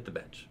needs to hit the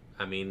bench.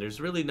 I mean, there's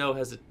really no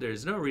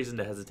reason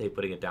to hesitate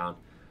putting it down.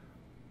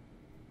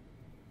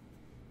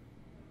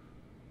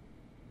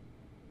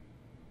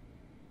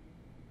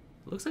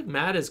 Looks like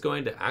Matt is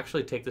going to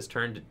actually take this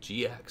turn to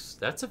GX.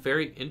 That's a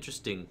very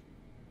interesting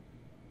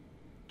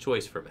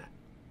choice for Matt.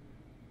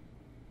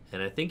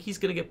 And I think he's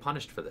going to get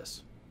punished for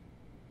this.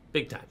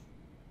 Big time.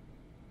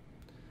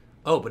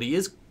 Oh, but he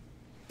is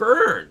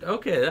burned.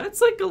 Okay, that's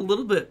like a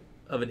little bit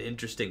of an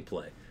interesting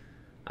play.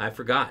 I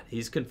forgot.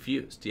 He's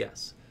confused,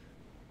 yes.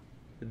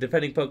 The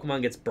defending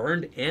Pokemon gets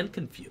burned and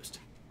confused.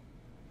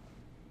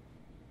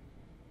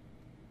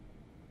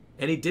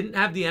 And he didn't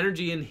have the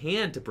energy in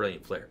hand to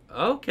Brilliant Flare.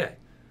 Okay.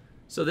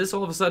 So this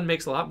all of a sudden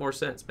makes a lot more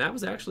sense. Matt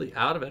was actually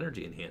out of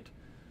energy in hand.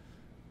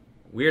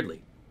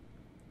 Weirdly.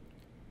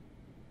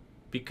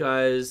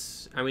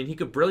 Because, I mean, he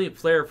could Brilliant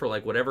Flare for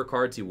like whatever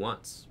cards he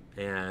wants.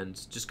 And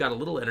just got a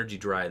little energy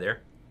dry there.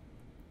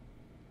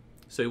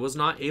 So he was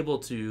not able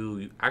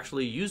to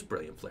actually use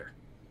Brilliant Flare.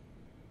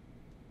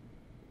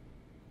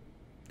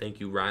 Thank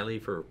you, Riley,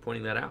 for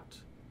pointing that out.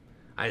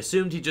 I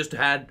assumed he just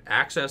had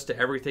access to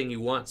everything he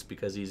wants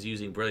because he's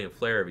using Brilliant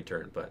Flare every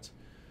turn, but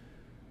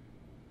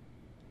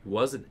he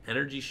was an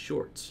energy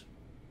short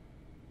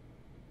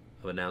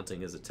of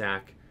announcing his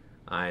attack.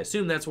 I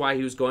assume that's why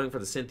he was going for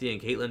the Cynthia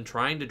and Caitlin,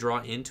 trying to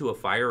draw into a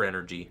fire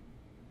energy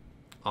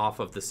off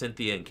of the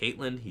Cynthia and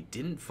Caitlin. He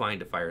didn't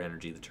find a fire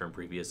energy the turn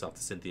previous off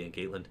the Cynthia and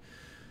Caitlin.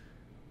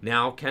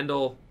 Now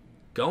Kendall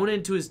going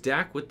into his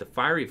deck with the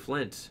Fiery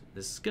Flint.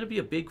 This is going to be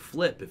a big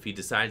flip if he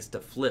decides to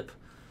flip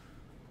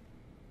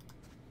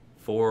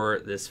for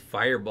this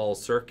Fireball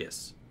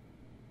Circus.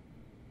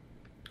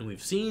 And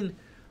we've seen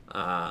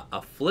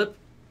a flip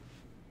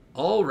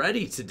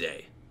already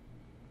today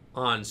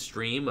on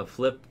stream. A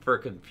flip for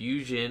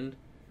Confusion.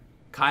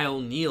 Kyle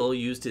Neal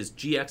used his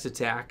GX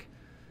attack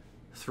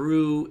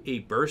through a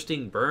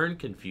Bursting Burn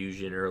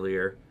Confusion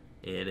earlier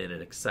and in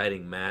an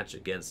exciting match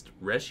against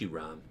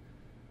Reshiram.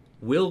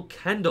 Will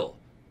Kendall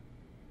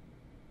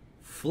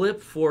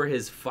flip for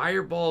his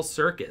Fireball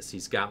Circus?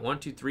 He's got 1,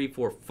 2, 3,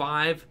 4,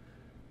 5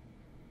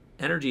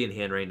 energy in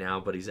hand right now,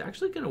 but he's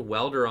actually going to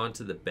welder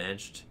onto the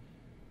benched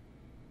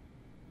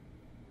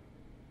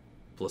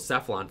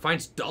Blacephalon.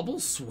 Finds double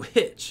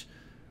switch.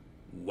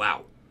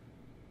 Wow.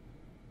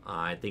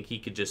 I think he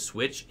could just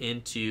switch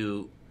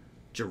into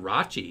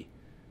Jirachi.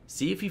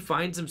 See if he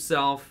finds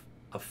himself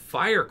a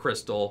Fire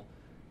Crystal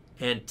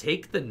and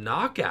take the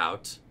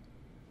knockout.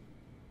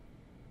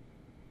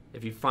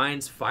 If he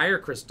finds Fire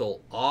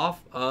Crystal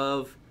off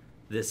of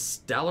this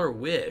Stellar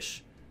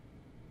Wish,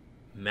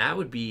 Matt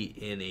would be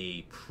in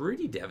a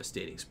pretty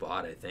devastating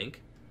spot, I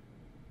think.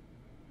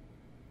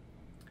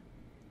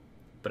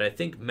 But I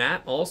think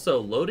Matt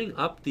also loading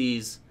up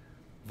these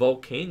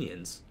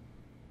Volcanions.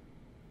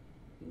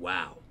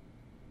 Wow.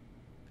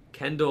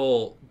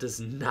 Kendall does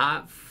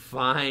not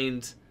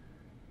find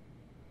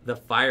the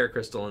Fire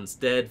Crystal.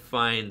 Instead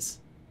finds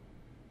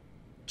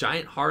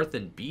Giant Hearth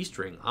and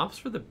B-String. Opts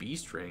for the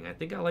B-String. I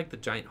think I like the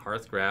Giant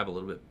Hearth grab a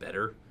little bit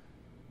better.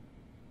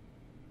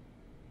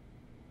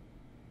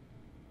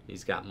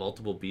 He's got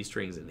multiple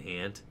B-Strings in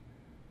hand.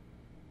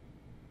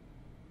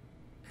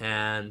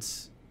 And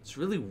it's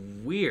really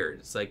weird.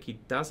 It's like he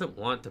doesn't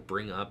want to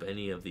bring up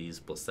any of these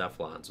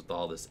Blacephalons with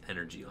all this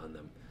energy on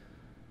them.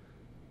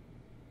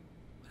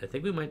 I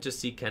think we might just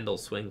see Kendall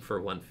swing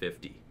for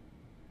 150.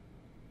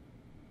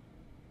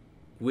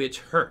 Which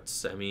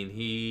hurts. I mean,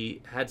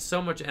 he had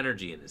so much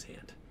energy in his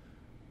hand.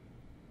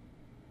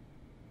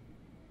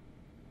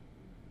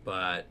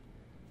 But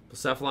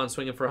Blacephalon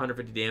swinging for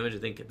 150 damage. I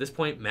think at this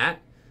point,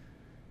 Matt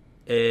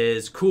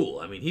is cool.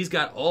 I mean, he's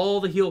got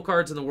all the heal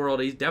cards in the world.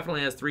 He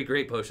definitely has 3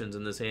 great potions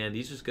in this hand.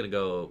 He's just going to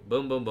go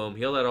boom, boom, boom,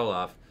 heal that all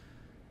off,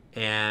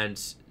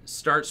 and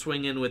start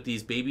swinging with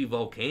these baby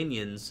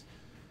Volcanions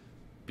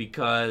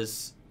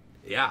because,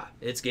 yeah,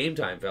 it's game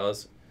time,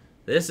 fellas.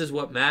 This is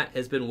what Matt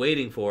has been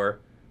waiting for,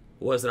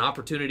 was an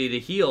opportunity to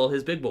heal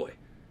his big boy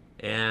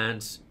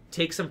and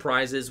take some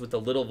prizes with the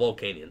little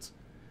Volcanions.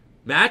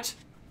 Matt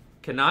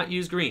cannot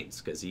use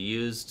greens because he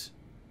used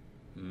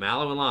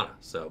Mallow and Lana,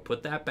 so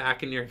put that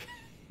back in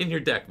your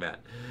deck, Matt.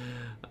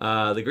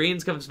 The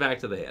greens comes back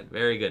to the hand.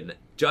 Very good.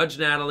 Judge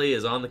Natalie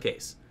is on the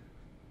case.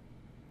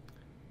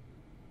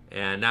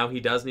 And now he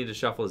does need to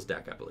shuffle his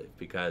deck, I believe,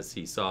 because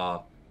he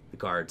saw the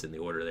cards in the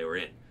order they were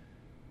in.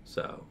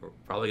 So we're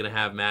probably going to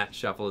have Matt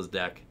shuffle his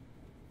deck.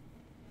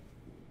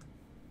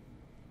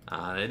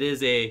 It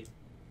is a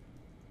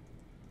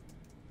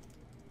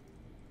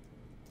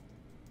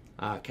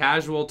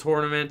casual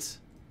tournament,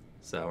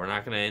 so we're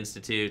not going to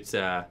institute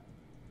so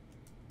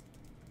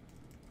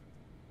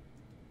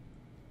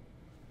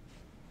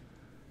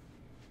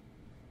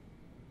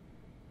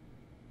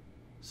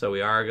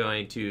we are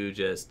going to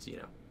just,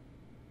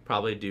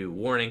 probably do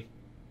warning.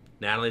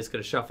 Natalie's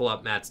going to shuffle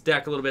up Matt's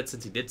deck a little bit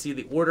since he did see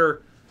the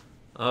order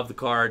of the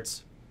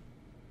cards.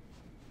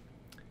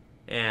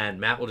 And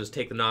Matt will just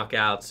take the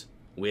knockouts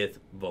with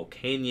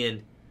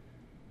Volcanion,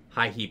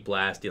 High Heat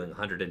Blast, dealing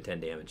 110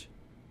 damage.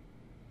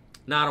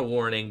 Not a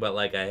warning, but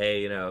like a,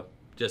 hey,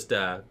 just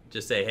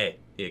say, hey,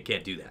 you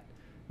can't do that.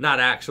 Not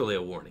actually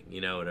a warning,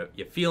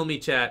 you feel me,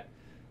 chat?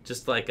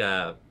 Just like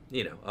a,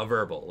 a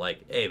verbal,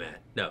 like, hey,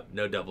 Matt,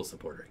 no double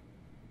supporting.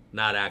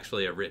 Not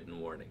actually a written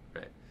warning,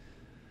 right?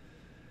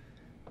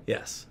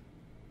 Yes.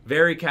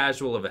 Very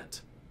casual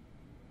event.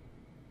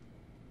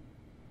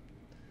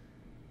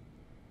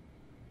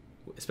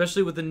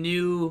 Especially with the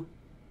new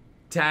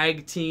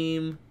tag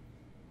team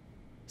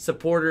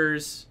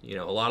supporters, a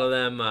lot of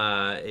them,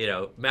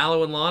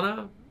 Mallow and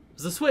Lana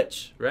was a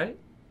switch, right?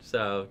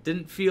 So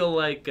didn't feel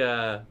like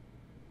a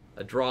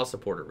draw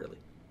supporter, really.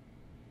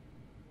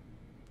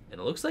 And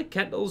it looks like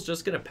Kendall's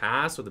just going to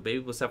pass with the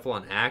Baby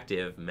Blacephalon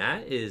active.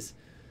 Matt is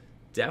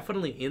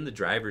definitely in the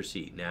driver's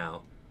seat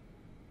now.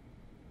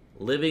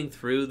 Living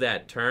through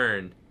that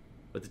turn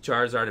with the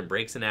Charizard and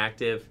Breaks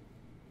inactive.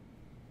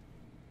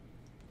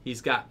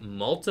 He's got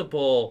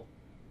multiple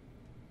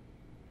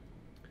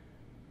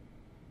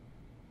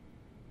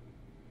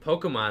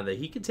Pokemon that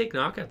he can take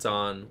knockouts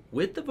on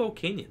with the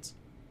Volcanions.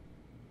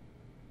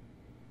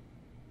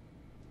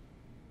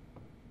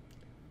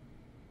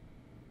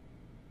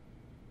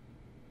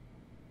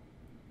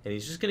 And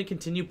he's just going to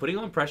continue putting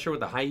on pressure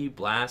with a High Heat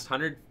Blast,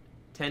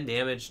 110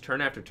 damage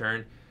turn after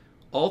turn.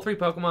 All 3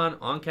 Pokemon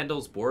on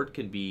Kendall's board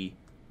can be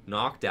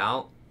knocked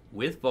out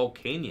with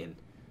Volcanion.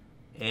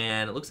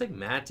 And it looks like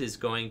Matt is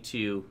going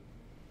to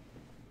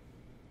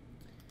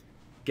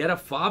get a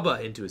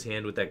Faba into his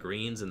hand with that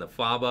greens, and the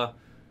Faba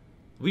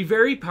will be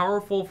very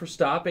powerful for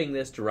stopping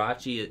this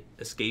Jirachi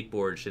escape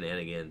board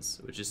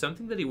shenanigans, which is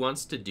something that he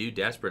wants to do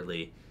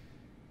desperately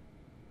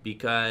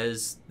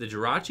because the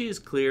Jirachi is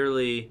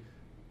clearly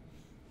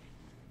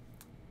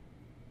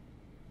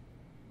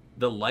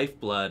the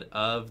lifeblood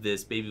of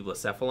this Baby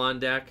Blacephalon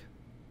deck.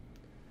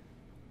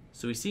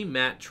 So we see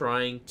Matt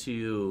trying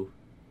to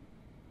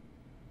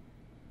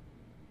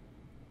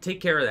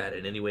take care of that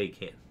in any way he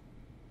can.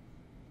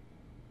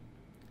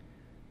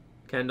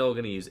 Kendall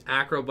going to use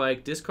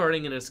Acrobike,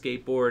 discarding an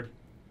escape board.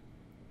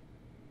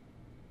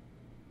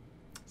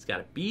 He's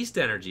got a Beast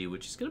Energy,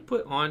 which he's going to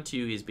put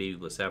onto his Baby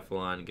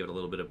Blacephalon and give it a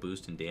little bit of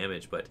boost and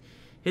damage, but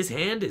his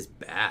hand is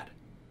bad.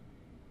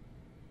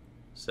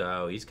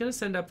 So he's going to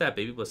send up that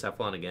Baby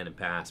Blacephalon again and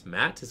pass.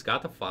 Matt has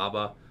got the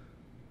Faba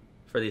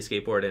for the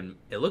escape board, and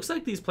it looks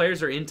like these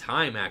players are in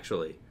time,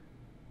 actually.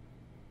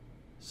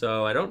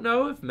 So I don't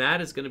know if Matt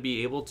is going to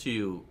be able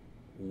to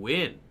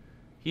win.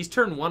 He's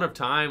turn 1 of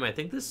time. I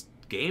think this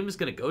game is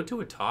going to go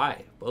to a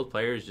tie. Both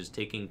players just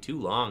taking too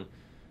long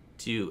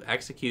to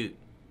execute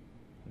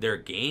their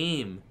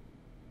game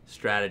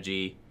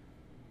strategy.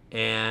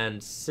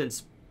 And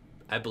since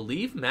I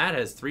believe Matt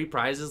has 3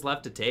 prizes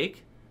left to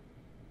take,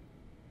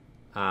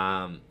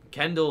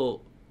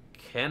 Kendall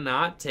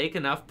cannot take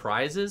enough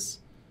prizes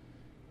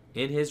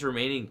in his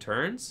remaining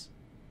turns.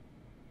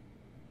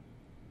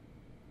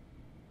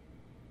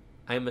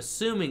 I'm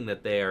assuming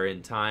that they are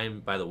in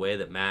time by the way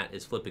that Matt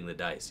is flipping the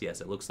dice.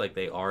 Yes, it looks like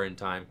they are in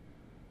time.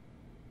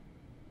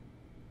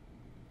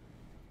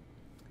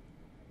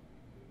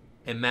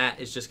 And Matt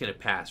is just going to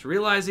pass.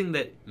 Realizing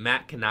that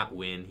Matt cannot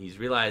win, he's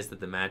realized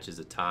that the match is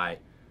a tie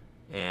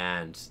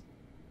and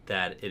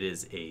that it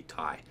is a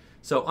tie.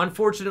 So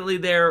unfortunately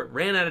there,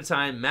 ran out of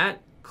time.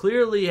 Matt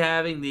clearly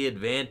having the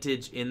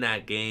advantage in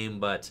that game,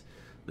 but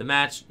the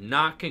match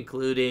not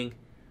concluding.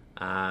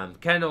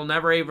 Kendall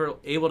never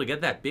able to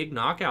get that big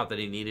knockout that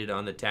he needed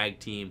on the tag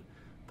team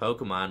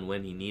Pokemon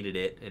when he needed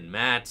it. And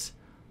Matt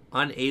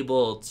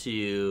unable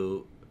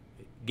to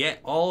get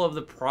all of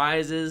the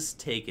prizes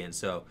taken.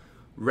 So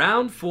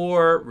round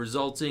 4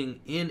 resulting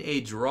in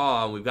a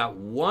draw. We've got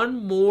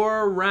one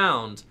more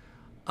round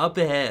up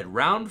ahead.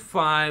 Round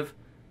 5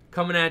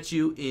 coming at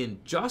you in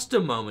just a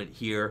moment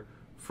here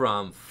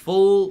from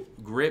Full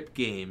Grip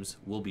Games.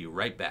 We'll be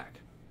right back.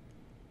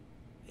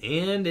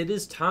 And it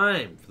is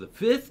time for the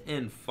 5th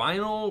and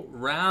final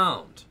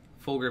round.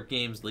 Full Grip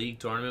Games League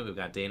Tournament. We've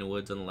got Dana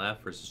Woods on the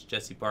left versus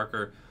Jesse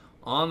Parker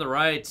on the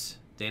right.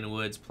 Dana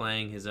Woods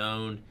playing his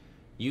own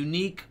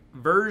unique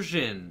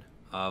version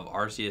of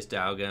Arceus,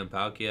 Dialga, and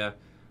Palkia.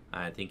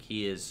 I think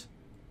he is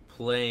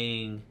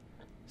playing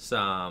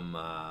some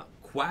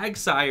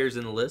Quagsires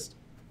in the list,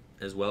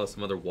 as well as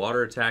some other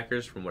water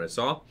attackers from what I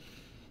saw.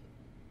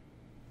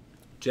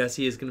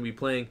 Jesse is going to be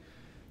playing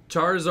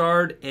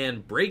Charizard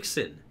and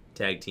Braixen,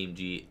 Tag Team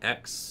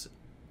GX,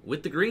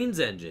 with the Greens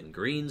engine.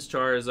 Greens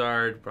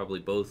Charizard, probably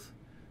both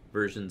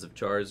versions of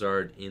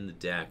Charizard in the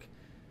deck.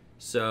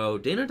 So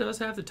Dana does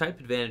have the type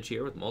advantage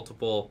here with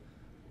multiple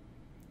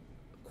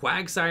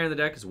Quagsire in the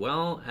deck, as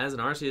well as an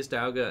Arceus,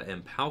 Dialga,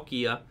 and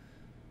Palkia.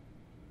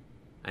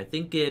 I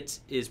think it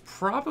is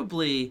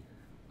probably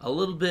a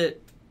little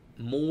bit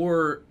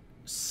more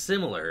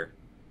similar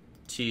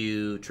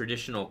to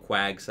traditional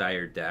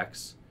Quagsire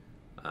decks,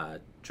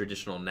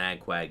 traditional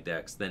Nagquag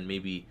decks, than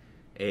maybe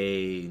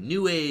a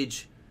New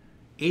Age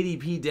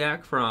ADP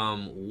deck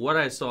from what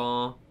I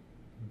saw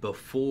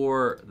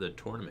before the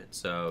tournament.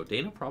 So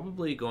Dana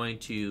probably going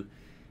to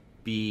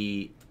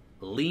be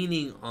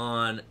leaning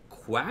on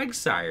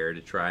Quagsire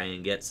to try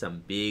and get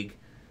some big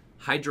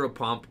Hydro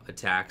Pump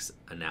attacks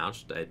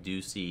announced. I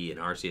do see an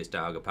Arceus,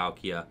 Dialga,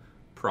 Palkia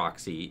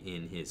proxy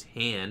in his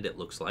hand, it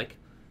looks like.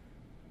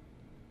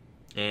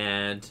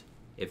 And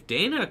if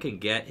Dana can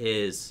get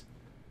his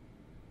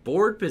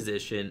board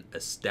position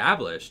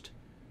established,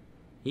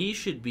 he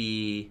should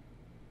be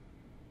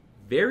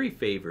very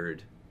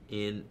favored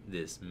in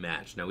this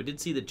match. Now, we did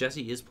see that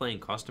Jesse is playing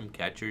custom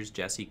catchers.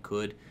 Jesse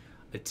could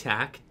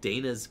attack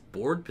Dana's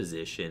board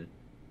position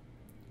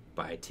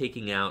by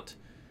taking out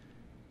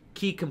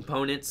key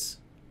components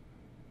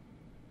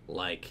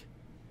like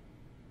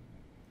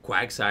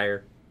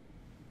Quagsire,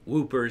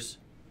 Woopers,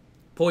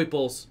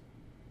 Poiples,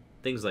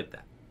 things like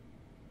that.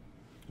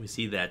 We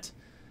see that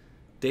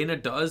Dana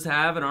does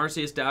have an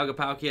Arceus, Dialga,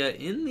 Palkia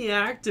in the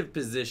active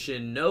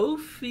position. No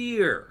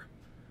fear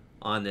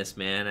on this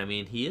man. I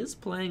mean, he is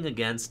playing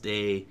against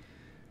a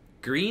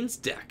Greens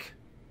deck.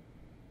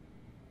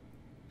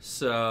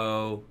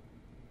 So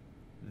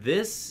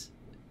this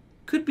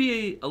could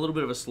be a little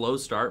bit of a slow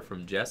start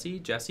from Jesse.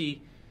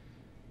 Jesse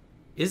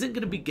isn't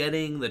going to be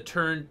getting the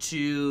turn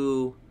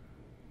 2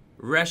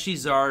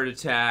 Reshizard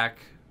attack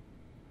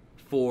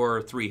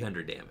for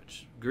 300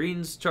 damage.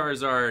 Greens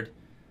Charizard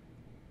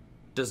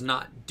does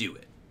not do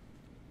it.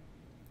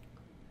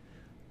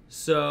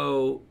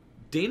 So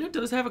Dana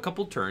does have a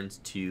couple turns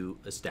to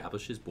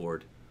establish his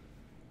board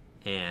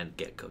and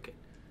get cooking.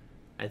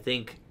 I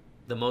think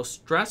the most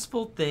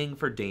stressful thing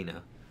for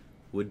Dana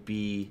would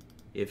be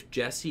if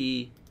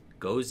Jesse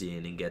goes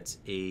in and gets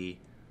a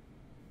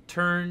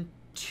turn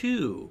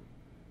 2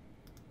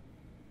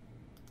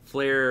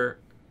 Flare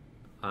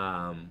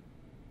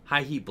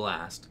High Heat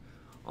Blast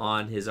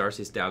on his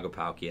Arceus, Dialga,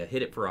 Palkia,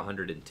 hit it for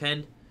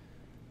 110,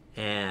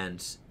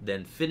 and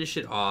then finish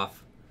it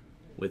off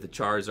with a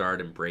Charizard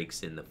and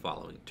breaks in the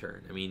following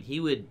turn. I mean, he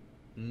would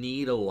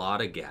need a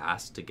lot of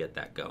gas to get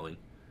that going,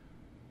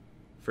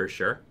 for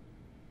sure.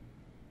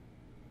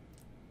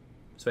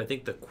 So I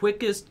think the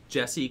quickest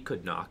Jesse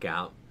could knock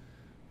out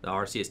the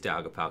Arceus,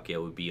 Dialga,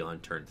 Palkia would be on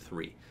turn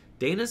 3.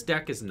 Dana's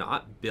deck is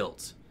not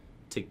built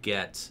to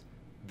get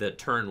the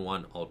turn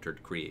 1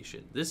 altered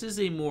creation. This is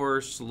a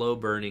more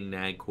slow-burning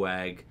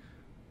Nagquag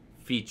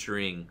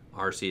featuring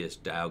Arceus,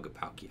 Dialga,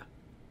 Palkia.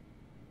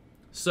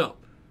 So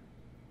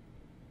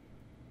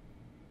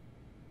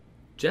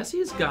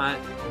Jesse's got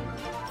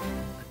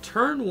a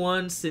turn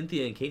 1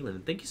 Cynthia and Caitlin.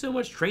 And thank you so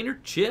much, Trainer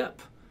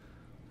Chip,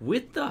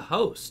 with the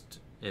host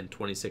and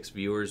 26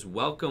 viewers.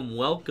 Welcome,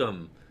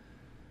 welcome,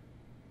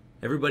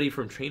 everybody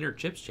from Trainer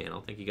Chip's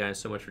channel. Thank you guys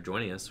so much for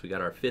joining us. We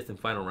got our 5th and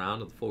final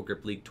round of the Full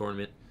Grip League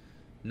Tournament.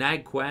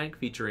 Nagquag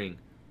featuring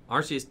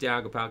Arceus,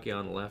 Dialga, Palkia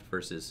on the left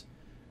versus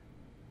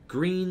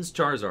Greens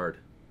Charizard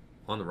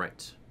on the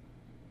right.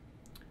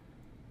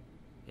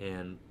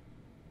 And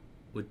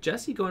with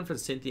Jesse going for the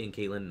Cynthia and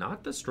Caitlin,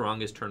 not the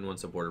strongest turn 1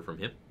 supporter from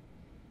him.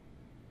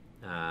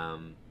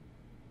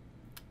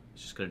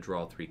 He's just going to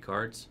draw 3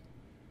 cards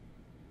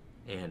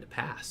and a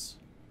pass.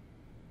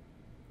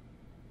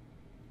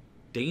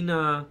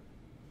 Dana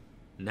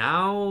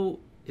now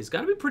has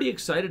got to be pretty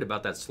excited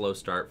about that slow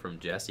start from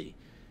Jesse,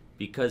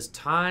 because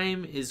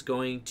time is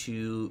going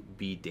to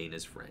be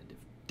Dana's friend.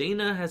 If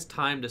Dana has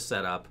time to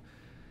set up,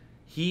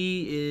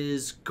 he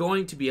is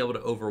going to be able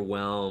to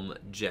overwhelm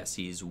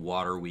Jesse's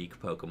water weak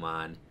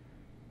Pokemon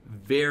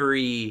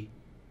very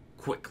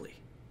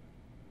quickly.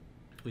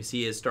 We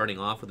see is starting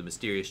off with a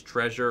Mysterious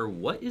Treasure.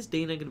 What is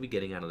Dana going to be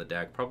getting out of the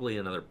deck? Probably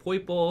another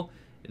Poiple.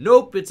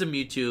 Nope, it's a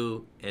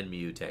Mewtwo and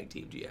Mew Tag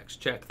Team GX.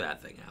 Check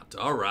that thing out.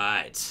 All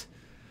right.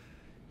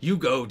 You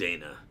go,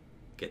 Dana.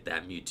 Get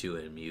that Mewtwo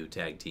and Mew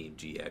Tag Team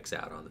GX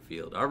out on the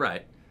field. All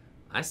right.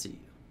 I see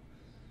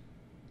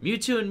you.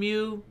 Mewtwo and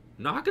Mew,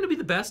 not going to be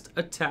the best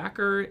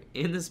attacker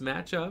in this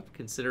matchup,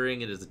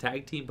 considering it is a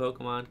tag team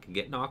Pokemon, can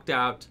get knocked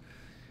out.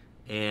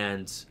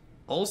 And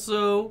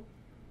also,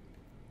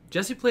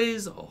 Jesse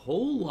plays a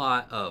whole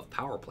lot of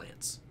Power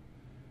Plants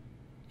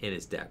in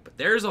his deck, but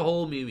there's a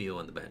whole Mew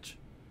on the bench.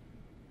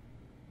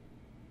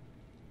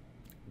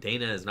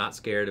 Dana is not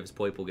scared of his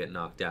Poiple getting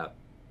knocked out.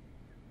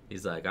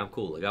 He's like, I'm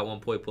cool. I got one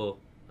Poiple.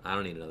 I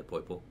don't need another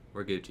Poiple.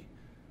 We're Gucci.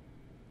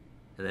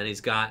 And then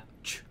he's got,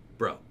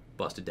 bro,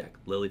 busted deck.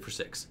 Lily for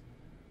 6.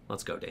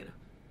 Let's go, Dana.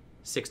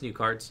 6 new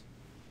cards.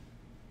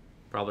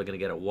 Probably going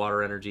to get a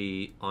Water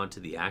Energy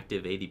onto the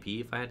active ADP,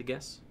 if I had to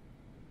guess.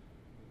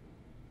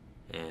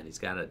 And he's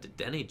got a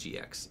Dedenne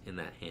GX in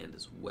that hand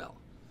as well.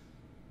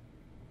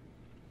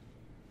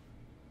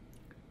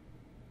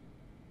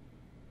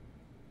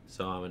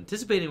 So I'm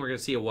anticipating we're going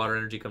to see a Water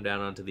Energy come down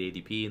onto the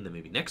ADP, and then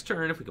maybe next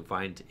turn if we can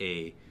find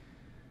a...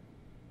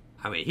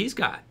 I mean, he's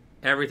got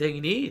everything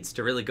he needs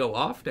to really go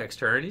off next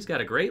turn. He's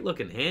got a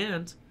great-looking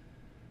hand,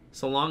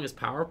 so long as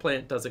Power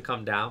Plant doesn't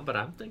come down. But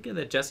I'm thinking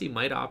that Jesse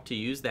might opt to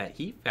use that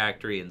Heat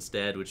Factory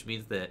instead, which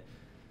means that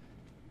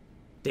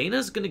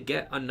Dana's going to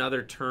get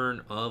another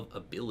turn of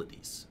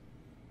abilities,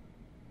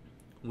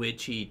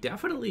 which he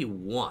definitely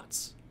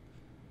wants.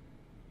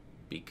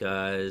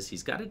 Because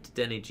he's got a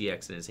Dedenne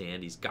GX in his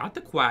hand. He's got the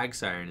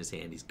Quagsire in his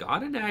hand. He's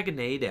got a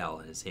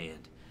Naganadel in his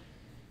hand.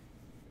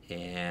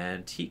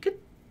 And he could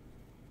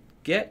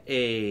get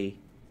a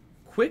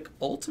quick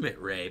Ultimate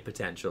Ray,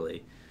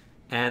 potentially.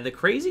 And the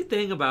crazy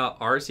thing about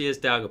Arceus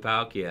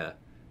Dalgopalkia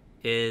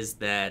is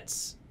that,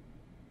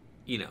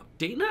 you know,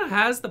 Dana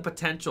has the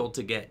potential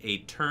to get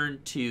a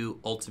turn 2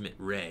 Ultimate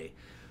Ray,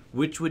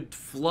 which would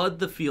flood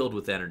the field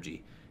with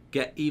energy,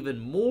 get even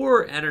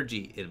more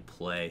energy in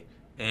play,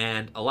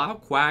 and allow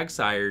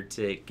Quagsire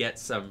to get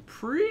some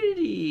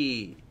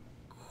pretty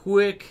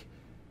quick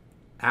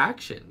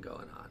action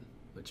going on,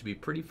 which would be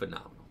pretty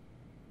phenomenal.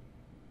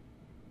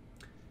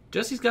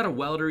 Jesse's got a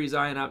Welder he's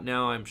eyeing up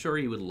now. I'm sure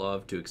he would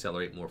love to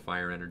accelerate more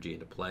fire energy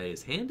into play.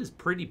 His hand is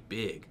pretty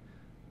big.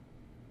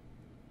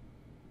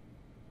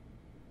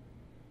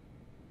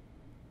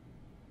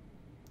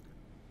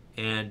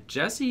 And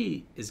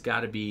Jesse has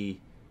got to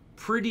be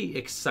pretty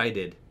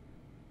excited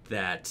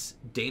that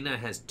Dana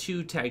has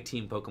 2 Tag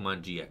Team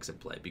Pokemon GX in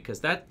play, because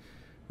that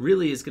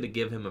really is going to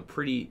give him a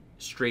pretty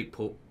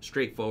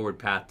straightforward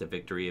path to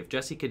victory. If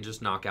Jesse can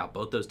just knock out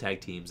both those tag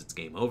teams, it's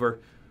game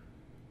over.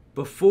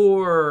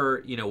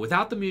 Before, you know,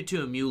 without the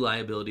Mewtwo and Mew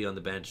liability on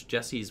the bench,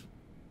 Jesse's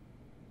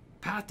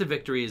path to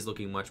victory is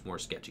looking much more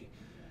sketchy,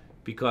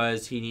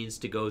 because he needs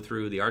to go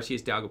through the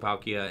Arceus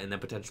Dalgopalkia and then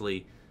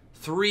potentially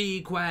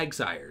 3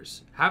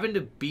 Quagsires. Having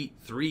to beat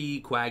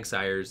 3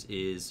 Quagsires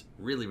is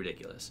really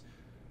ridiculous.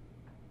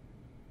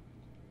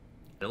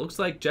 It looks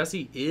like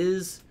Jesse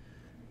is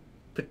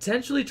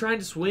potentially trying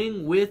to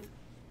swing with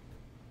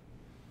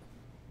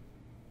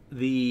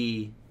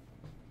the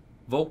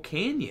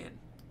Volcanion.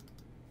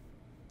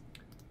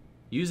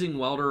 Using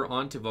Welder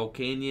onto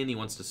Volcanion. He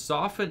wants to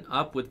soften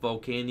up with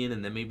Volcanion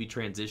and then maybe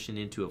transition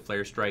into a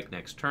Flare Strike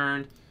next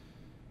turn.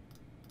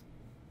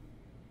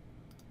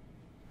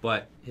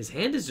 But his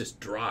hand is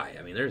just dry.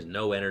 I mean, there's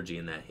no energy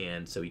in that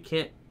hand, so he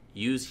can't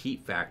use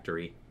Heat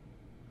Factory.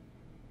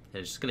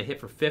 And it's just going to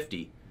hit for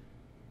 50.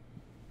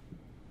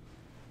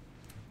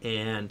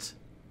 And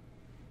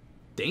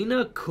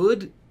Dana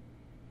could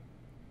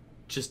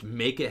just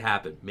make it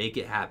happen. Make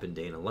it happen,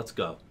 Dana. Let's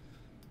go.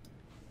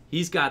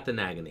 He's got the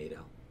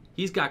Naganadel.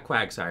 He's got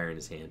Quagsire in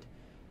his hand.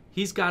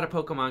 He's got a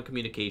Pokemon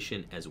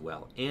Communication as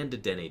well, and a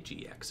Dedenne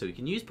GX. So he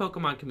can use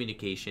Pokemon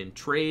Communication,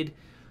 trade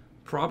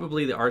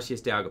probably the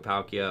Arceus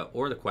Dalgopalkia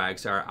or the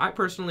Quagsire. I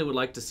personally would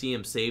like to see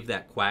him save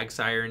that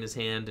Quagsire in his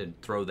hand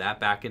and throw that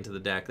back into the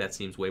deck. That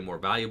seems way more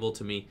valuable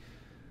to me.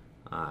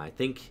 I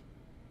think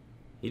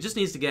he just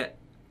needs to get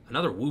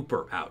another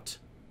Wooper out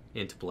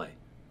into play.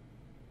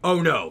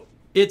 Oh no,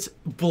 it's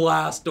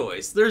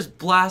Blastoise. There's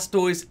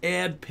Blastoise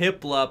and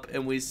Piplup,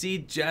 and we see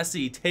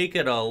Jesse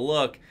taking a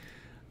look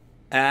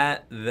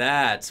at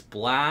that.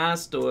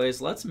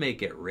 Blastoise, let's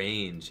make it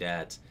rain,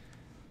 chat.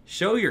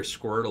 Show your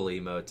Squirtle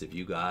emotes if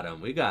you got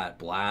them. We got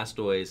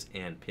Blastoise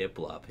and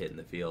Piplup hitting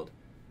the field.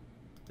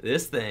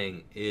 This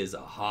thing is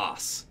a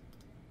hoss.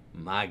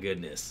 My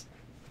goodness.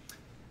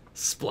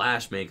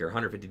 Splash Maker,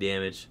 150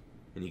 damage.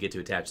 And you get to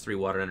attach 3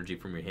 water energy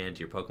from your hand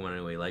to your Pokemon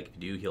any way you like.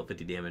 If you do, heal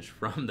 50 damage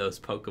from those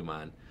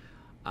Pokemon.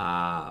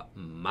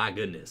 My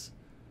goodness.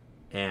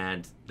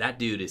 And that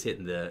dude is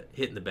hitting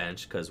the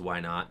bench, because why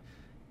not?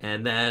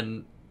 And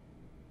then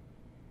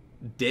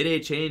did a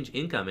change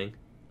incoming,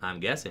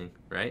 I'm guessing,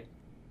 right?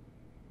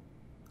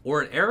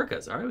 Or an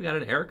Erica's. All right, we got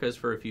an Erica's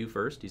for a few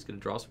first. He's going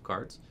to draw some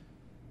cards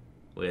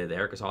with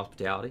Erica's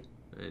Hospitality.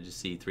 I just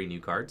see 3 new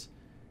cards.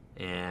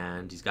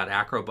 And he's got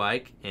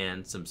Acrobike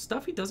and some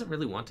stuff he doesn't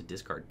really want to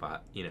discard,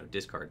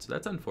 discard. So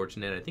that's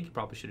unfortunate. I think he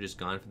probably should have just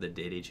gone for the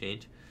day-day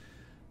change.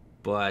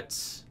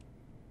 But,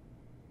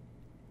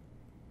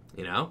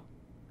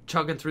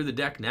 chugging through the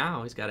deck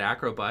now. He's got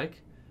Acrobike.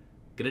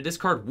 Going to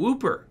discard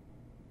Wooper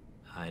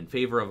in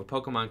favor of a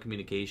Pokemon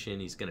Communication.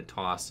 He's going to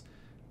toss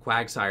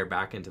Quagsire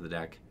back into the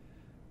deck.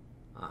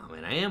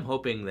 And I am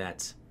hoping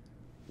that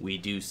we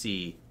do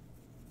see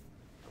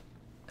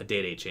a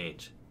day-day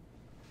change.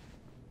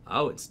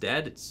 Oh,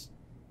 instead, it's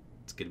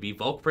going to be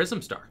Volk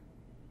Prism Star.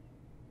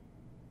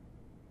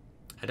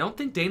 I don't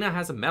think Dana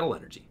has a Metal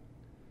Energy.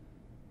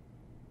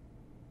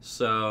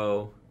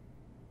 So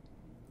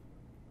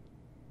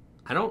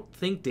I don't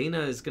think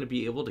Dana is going to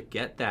be able to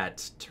get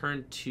that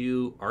turn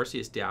 2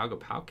 Arceus Dialga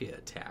Palkia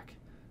attack.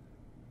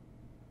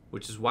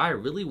 Which is why I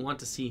really want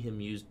to see him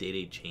use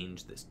Day-Day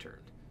Change this turn.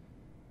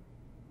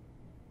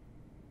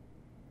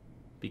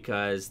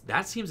 Because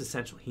that seems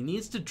essential. He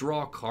needs to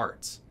draw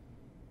cards.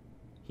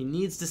 He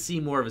needs to see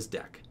more of his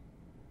deck.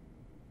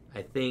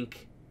 I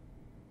think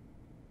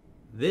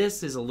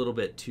this is a little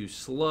bit too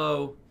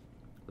slow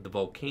with the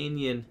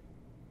Volcanion.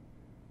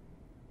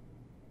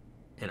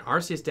 And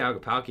Arceus Dialga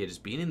Palkia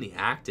just being in the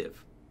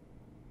active.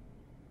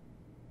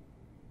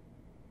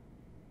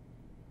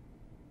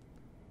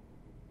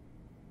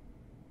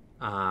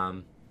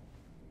 Arceus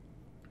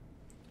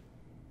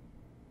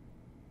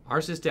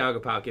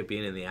Dialga Palkia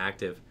being in the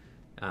active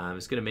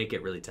is going to make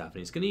it really tough. And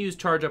he's going to use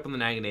Charge Up on the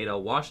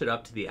Naganadel, wash it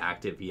up to the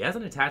active. He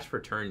hasn't attached for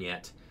turn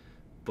yet,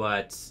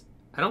 but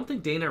I don't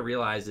think Dana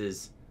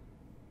realizes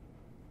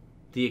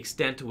the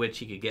extent to which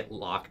he could get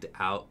locked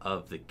out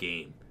of the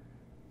game.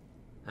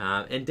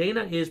 And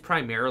Dana is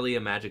primarily a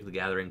Magic the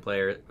Gathering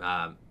player.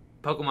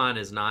 Pokemon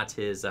is not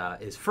his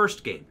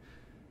first game.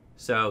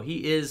 So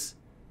he is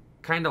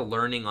kind of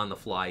learning on the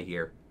fly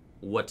here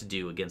what to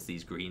do against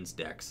these greens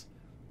decks.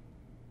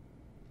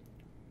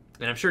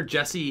 And I'm sure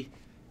Jesse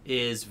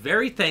is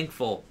very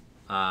thankful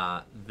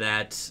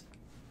that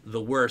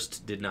the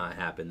worst did not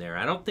happen there.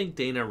 I don't think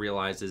Dana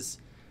realizes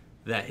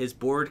that his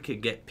board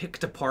could get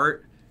picked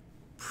apart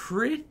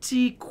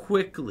pretty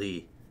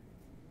quickly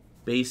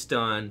based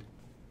on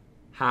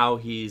how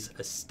he's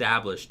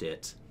established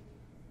it.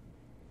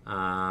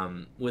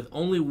 With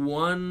only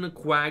one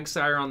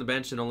Quagsire on the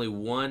bench and only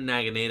one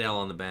Naganadel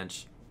on the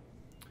bench,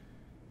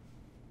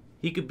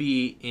 he could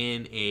be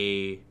in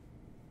a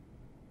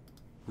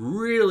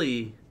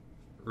really,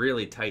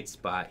 really tight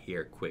spot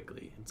here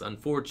quickly. It's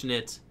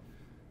unfortunate.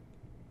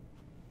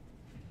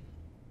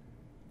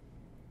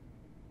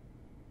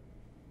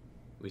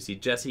 We see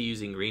Jesse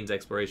using Green's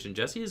Exploration.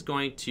 Jesse is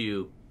going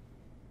to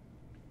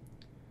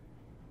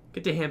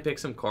get to handpick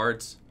some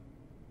cards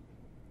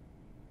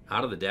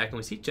out of the deck. And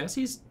we see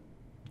Jesse's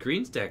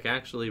Green's deck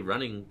actually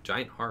running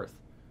Giant Hearth,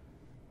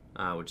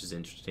 which is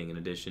interesting in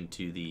addition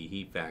to the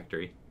Heat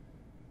Factory.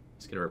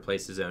 He's going to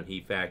replace his own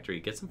Heat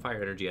Factory, get some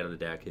Fire Energy out of the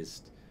deck.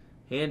 His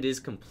hand is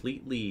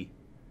completely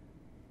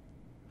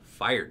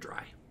fire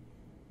dry.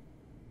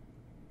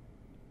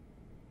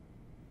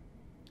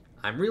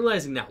 I'm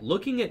realizing now,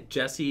 looking at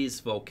Jesse's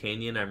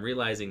Volcanion, I'm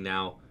realizing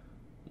now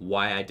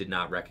why I did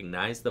not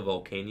recognize the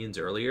Volcanions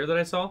earlier that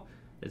I saw.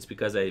 It's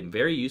because I'm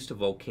very used to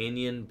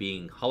Volcanion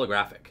being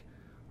holographic.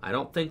 I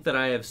don't think that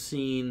I have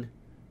seen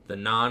the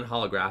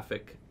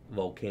non-holographic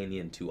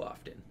Volcanion too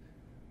often.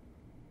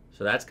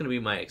 So that's going to be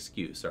my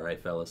excuse, all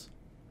right, fellas?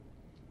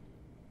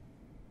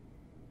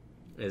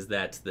 Is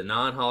that the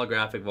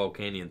non-holographic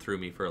Volcanion threw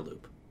me for a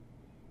loop.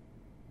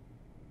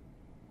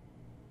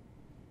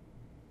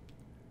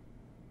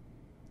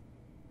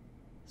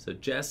 So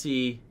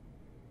Jesse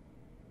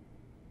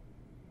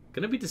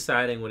going to be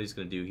deciding what he's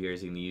going to do here.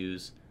 Is he going to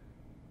use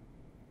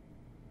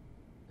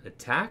an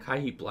attack, High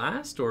Heat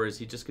Blast, or is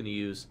he just going to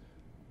use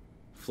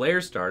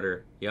Flare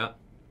Starter? Yep.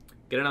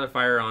 Get another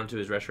fire onto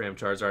his Reshiram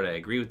Charizard. I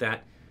agree with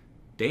that.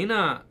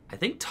 Dana, I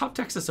think, top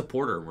decks a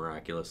supporter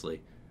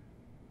miraculously.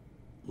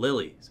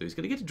 Lily. So he's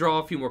going to get to draw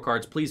a few more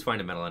cards. Please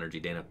find a Metal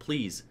Energy, Dana.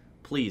 Please,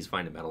 please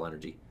find a Metal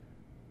Energy.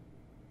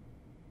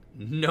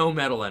 No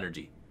Metal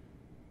Energy.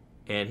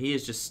 And he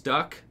is just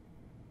stuck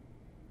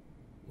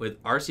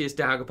with Arceus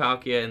Dialga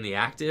Palkia in the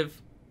active.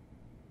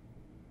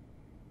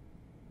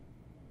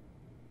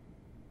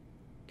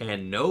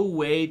 And no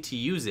way to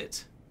use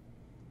it.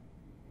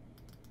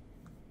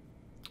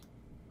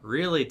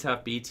 Really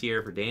tough beats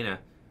here for Dana.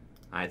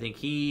 I think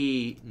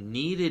he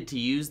needed to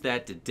use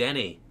that to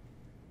Denny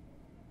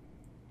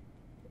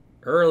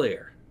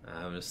earlier.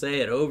 I'm going to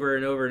say it over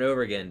and over and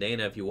over again.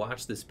 Dana, if you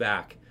watch this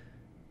back,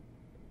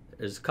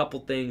 there's a couple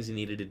things you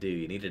needed to do.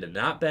 You needed to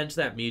not bench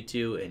that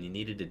Mewtwo, and you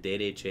needed to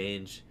Day-Day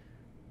Change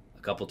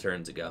a couple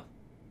turns ago.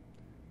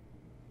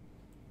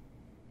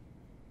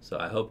 So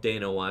I hope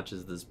Dana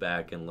watches this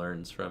back and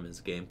learns from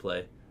his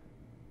gameplay.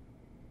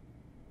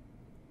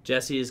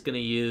 Jesse is going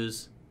to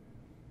use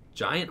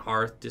Giant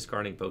Hearth,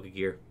 discarding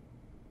Pokegear.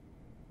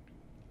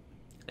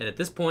 And at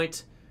this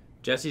point,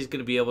 Jesse's going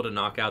to be able to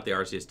knock out the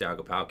Arceus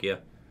Dialga Palkia,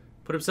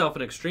 put himself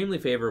in an extremely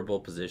favorable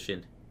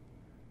position.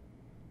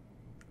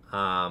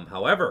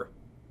 However,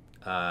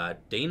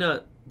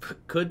 Dana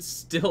could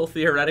still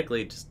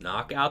theoretically just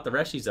knock out the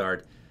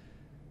Reshizard.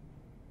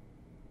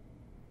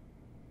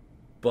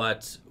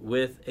 But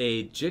with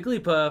a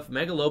Jigglypuff,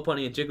 Mega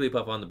Lopunny, and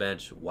Jigglypuff on the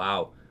bench,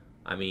 wow.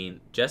 I mean,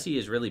 Jesse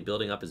is really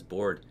building up his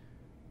board.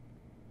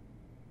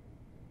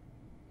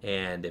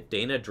 And if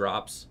Dana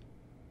drops,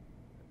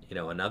 you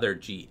know, another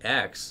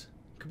GX,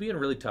 could be in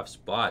really tough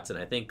spots. And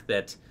I think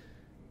that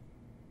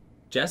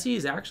Jesse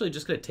is actually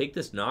just going to take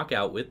this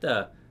knockout with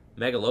the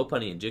Mega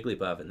Lopunny and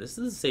Jigglypuff. And this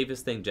is the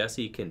safest thing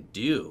Jesse can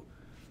do,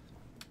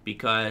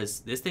 because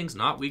this thing's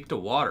not weak to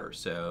water.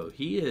 So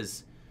he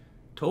is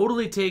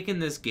totally taken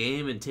this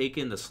game and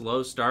taken the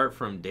slow start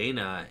from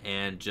Dana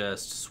and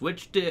just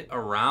switched it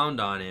around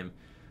on him,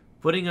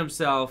 putting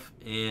himself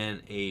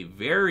in a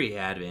very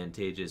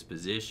advantageous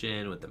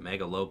position with the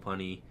Mega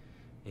Lopunny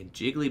and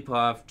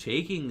Jigglypuff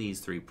taking these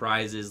 3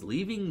 prizes,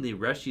 leaving the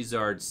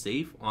Reshizard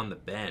safe on the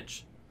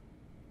bench.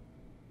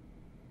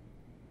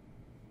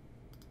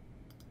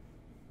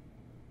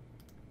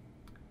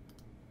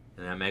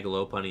 And that Mega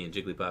Lopunny and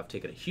Jigglypuff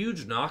taking a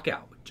huge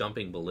knockout with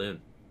Jumping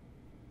Balloon.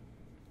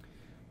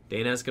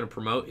 Dana's going to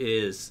promote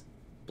his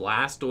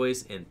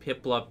Blastoise and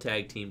Piplup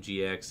Tag Team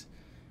GX.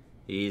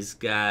 He's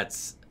got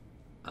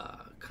a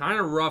kind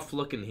of rough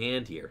looking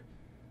hand here.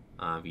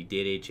 If he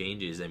did 8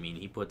 changes, I mean,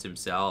 he puts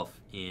himself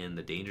in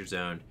the danger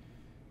zone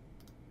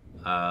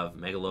of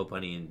Mega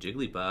Lopunny and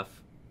Jigglypuff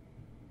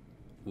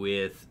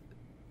with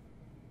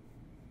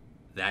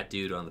that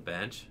dude on the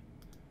bench.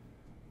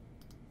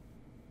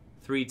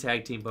 3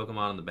 tag team Pokemon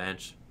on the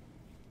bench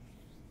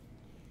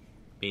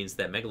means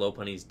that Mega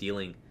Lopunny is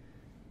dealing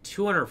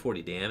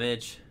 240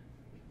 damage.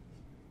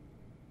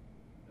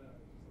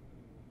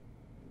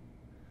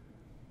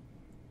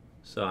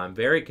 So I'm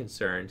very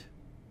concerned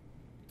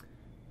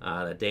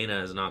that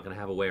Dana is not going to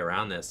have a way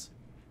around this.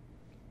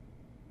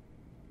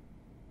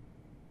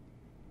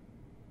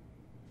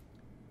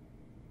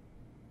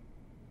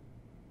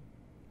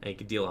 And he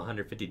could deal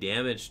 150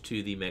 damage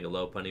to the Mega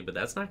Lopunny, but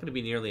that's not going to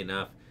be nearly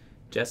enough.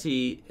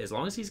 Jesse, as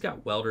long as he's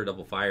got Welder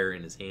Double Fire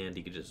in his hand,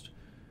 he could just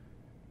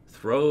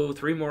throw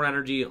 3 more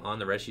energy on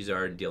the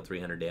Reshizard and deal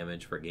 300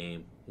 damage per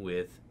game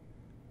with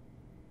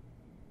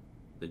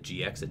the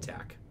GX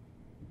attack.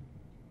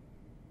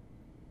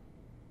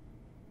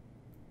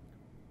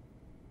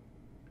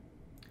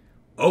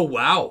 Oh,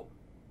 wow.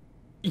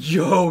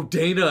 Yo,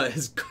 Dana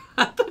has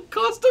got the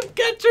custom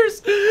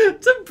catchers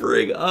to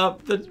bring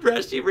up the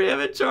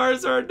Reshiram and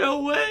Charizard.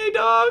 No way,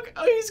 dog.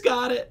 Oh, he's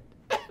got it.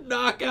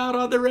 Knockout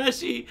on the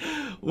Reshi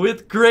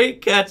with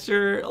great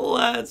catcher.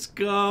 Let's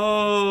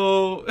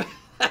go.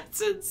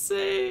 That's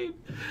insane.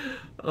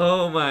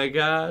 Oh my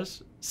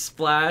gosh.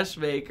 Splash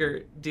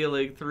Maker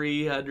dealing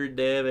 300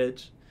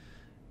 damage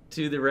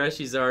to the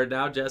Reshizard.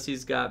 Now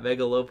Jesse's got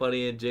Mega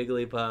Lopunny and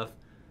Jigglypuff.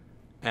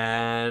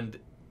 And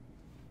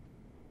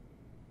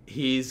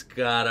he's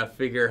got to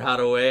figure out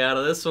a way out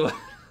of this one.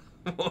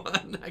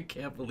 I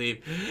can't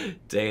believe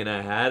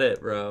Dana had it,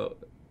 bro.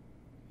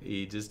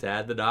 He just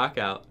had the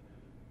knockout.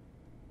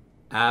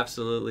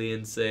 Absolutely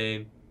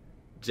insane.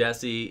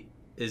 Jesse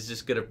is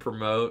just going to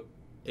promote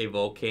a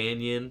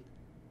Volcanion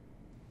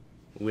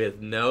with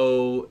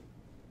no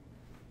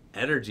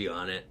energy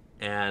on it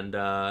and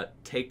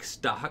take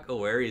stock of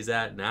where he's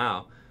at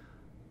now.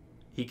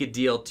 He could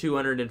deal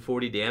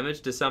 240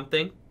 damage to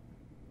something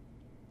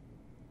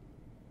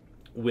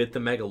with the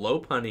Mega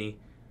Lopunny.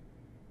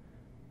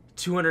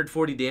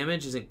 240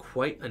 damage isn't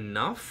quite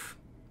enough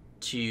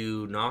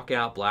to knock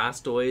out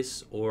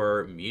Blastoise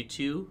or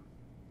Mewtwo.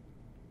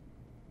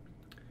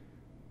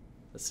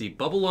 Let's see,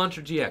 Bubble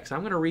Launcher GX.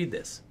 I'm going to read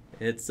this.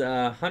 It's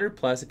 100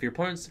 plus. If your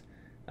opponent's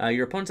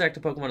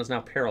active Pokemon is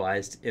now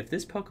paralyzed, if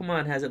this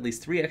Pokemon has at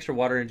least 3 extra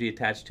water energy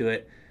attached to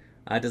it,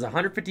 does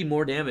 150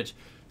 more damage.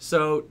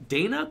 So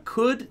Dana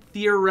could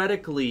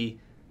theoretically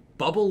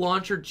Bubble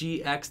Launcher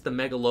GX the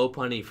Mega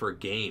Lopunny for a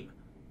game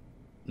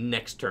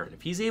next turn.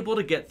 If he's able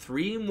to get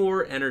 3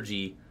 more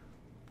energy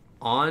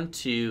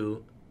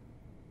onto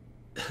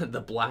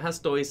the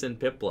Blastoise and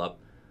Piplup,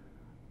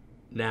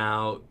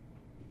 now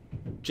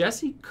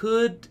Jesse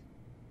could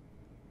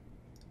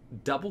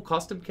double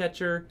Custom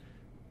Catcher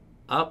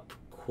up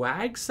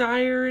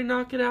Quagsire and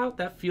knock it out.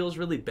 That feels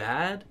really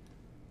bad.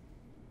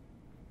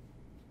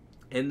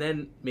 And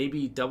then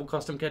maybe double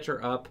Custom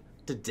Catcher up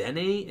to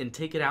Dene and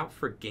take it out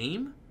for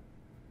game.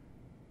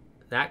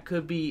 That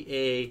could be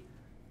a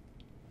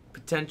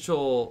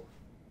potential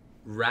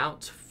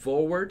route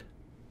forward.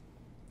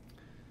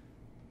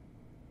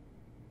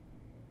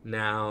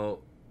 Now,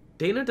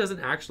 Dana doesn't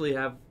actually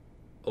have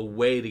a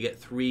way to get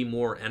 3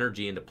 more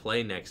energy into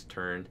play next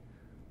turn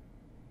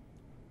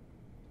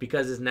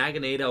because his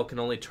Naganadel can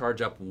only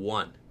charge up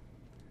 1.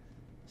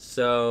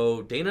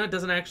 So Dana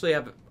doesn't actually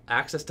have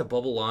access to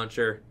Bubble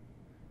Launcher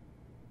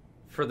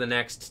for the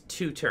next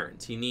 2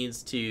 turns. He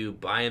needs to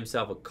buy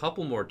himself a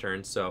couple more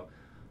turns, so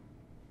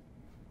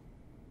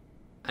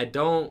I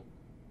don't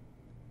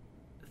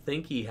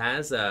think he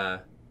has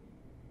a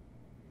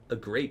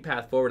great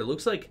path forward. It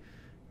looks like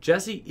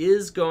Jesse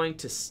is going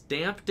to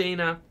stamp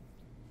Dana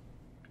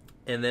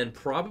and then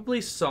probably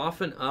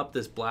soften up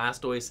this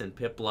Blastoise and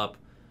Piplup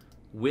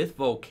with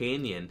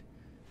Volcanion,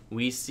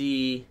 we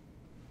see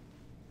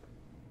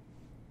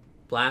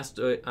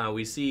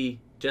we see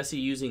Jesse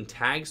using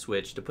Tag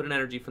Switch to put an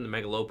energy from the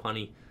Mega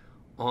Lopunny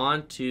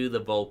onto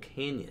the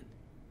Volcanion.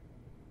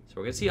 So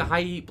we're going to see a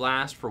High Heat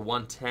Blast for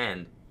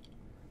 110,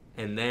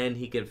 and then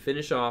he can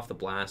finish off the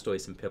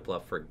Blastoise and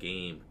Piplup for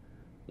game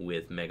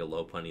with Mega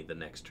Lopunny the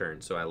next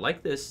turn. So I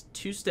like this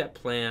two-step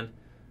plan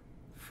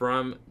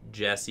from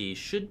Jesse.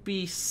 Should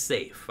be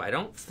safe. I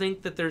don't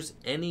think that there's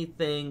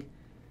anything...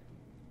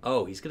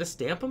 Oh, he's going to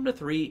stamp him to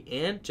 3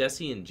 and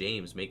Jesse and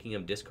James, making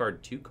him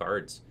discard 2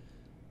 cards.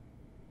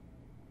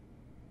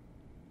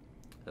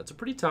 That's a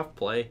pretty tough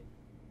play.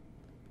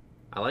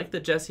 I like the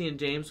Jesse and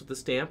James with the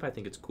stamp. I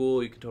think it's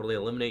cool. You can totally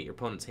eliminate your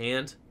opponent's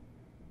hand.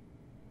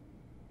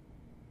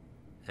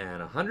 And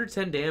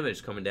 110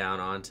 damage coming down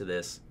onto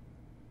this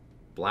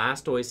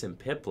Blastoise and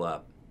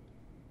Piplup.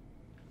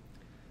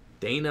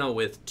 Dana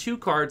with 2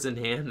 cards in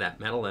hand. That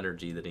Metal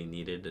Energy that he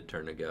needed a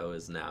turn ago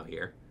is now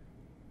here.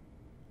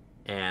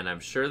 And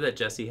I'm sure that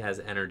Jesse has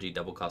Energy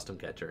Double Custom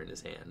Catcher in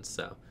his hand.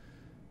 So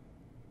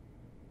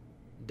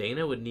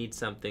Dana would need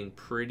something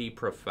pretty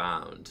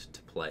profound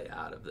to play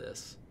out of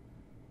this.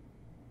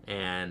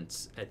 And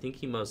I think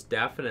he most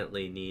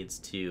definitely needs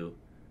to...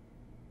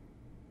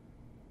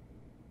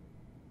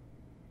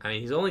 I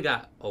mean, he's only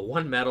got a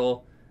 1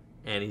 metal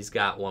and he's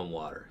got 1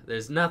 water.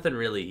 There's nothing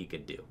really he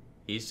can do.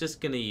 He's just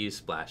going to use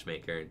Splash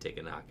Maker and take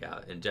a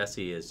knockout. And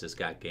Jesse has just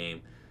got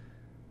game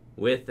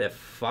with a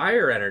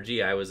Fire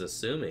Energy, I was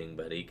assuming.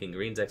 But he can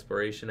Green's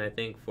Exploration, I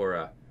think, for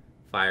a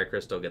Fire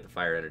Crystal, get the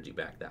Fire Energy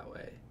back that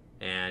way.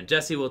 And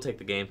Jesse will take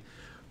the game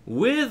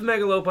with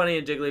Mega Lopunny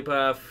and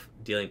Jigglypuff,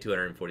 dealing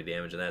 240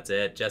 damage, and that's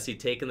it. Jesse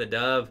taking the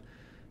dub.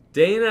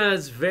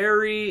 Dana's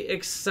very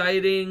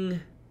exciting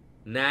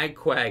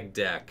Nagquag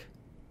deck.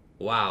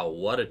 Wow,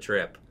 what a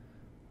trip.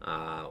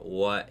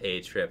 What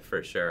a trip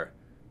for sure.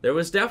 There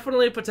was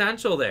definitely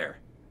potential there.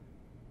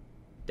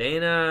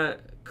 Dana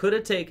could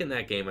have taken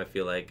that game, I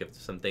feel like, if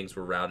some things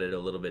were routed a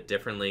little bit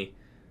differently.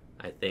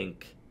 I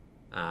think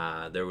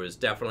there was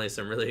definitely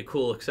some really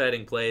cool,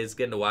 exciting plays.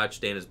 Getting to watch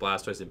Dana's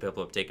Blastoise and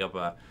Piplup take out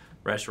a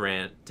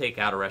Reshiram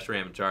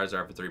and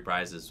Charizard for 3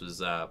 prizes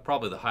was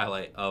probably the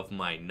highlight of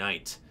my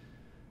night.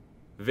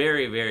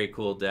 Very, very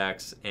cool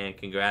decks, and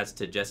congrats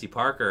to Jesse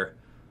Parker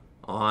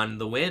on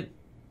the win.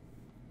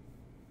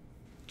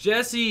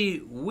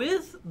 Jesse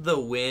with the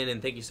win,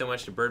 and thank you so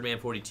much to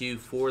Birdman42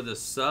 for the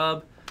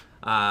sub.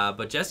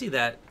 But Jesse,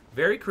 that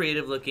very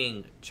creative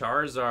looking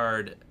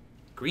Charizard,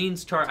 I'm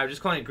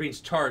just calling it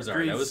Green's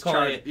Charizard. I was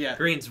calling it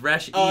Green's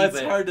Reshi. Oh, it's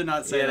hard to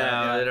not say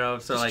that. You know,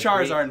 so like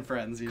Charizard and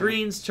friends.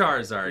 Green's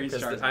Charizard.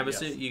 Because I'm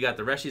assuming you got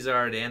the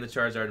Reshizard and the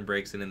Charizard and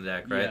Braixen in the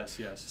deck, right? Yes,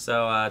 yes.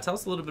 So tell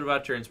us a little bit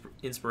about your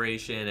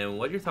inspiration and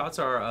what your thoughts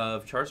are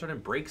of Charizard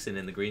and Braixen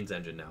in the Greens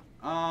engine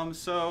now.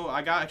 So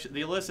I got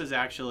the list is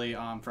actually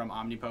from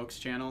Omnipoke's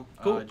channel.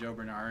 Cool. Joe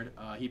Bernard.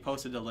 He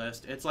posted the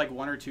list. It's like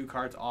 1 or 2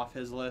 cards off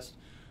his list.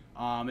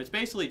 It's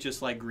basically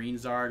just like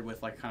Greenzard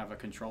with like kind of a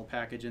control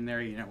package in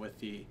there, you know,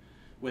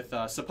 with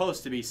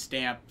supposed to be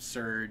Stamp,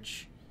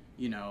 Surge,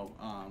 you know,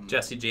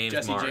 Jesse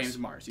James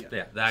Mars, yeah.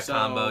 Yeah, that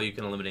combo you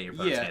can eliminate your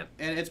opponent's hand.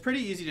 And it's pretty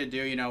easy to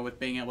do, you know, with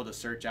being able to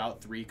search out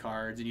 3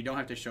 cards, and you don't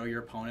have to show your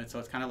opponent, so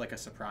it's kind of like a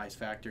surprise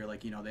factor,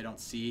 like, you know, they don't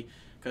see,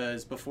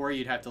 because before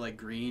you'd have to like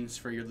Greens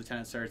for your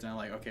Lieutenant Surge, and I'm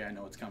like, okay, I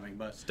know it's coming,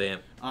 but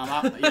Stamp.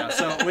 Yeah,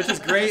 so which is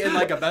great in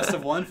like a best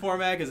of 1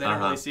 format because they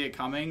don't really see it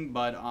coming,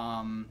 but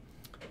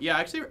yeah,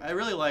 actually,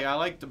 I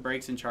like the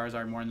breaks in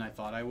Charizard more than I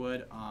thought I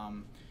would.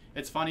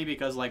 It's funny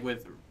because like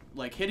with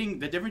hitting,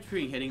 the difference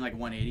between hitting like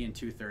 180 and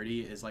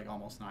 230 is like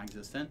almost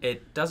non-existent.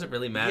 It doesn't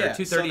really matter. Yeah,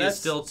 230 is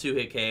still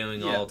 2-hit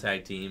KOing all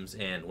tag teams,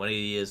 and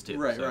 180 is too.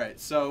 Right, right.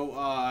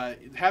 So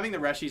having the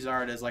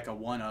Reshizard as like a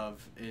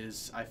one-of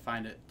is, I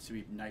find it to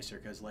be nicer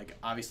because like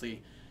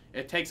obviously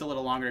it takes a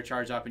little longer to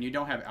charge up, and you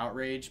don't have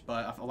Outrage,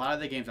 but a lot of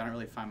the games I don't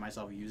really find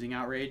myself using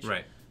Outrage.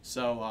 Right.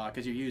 So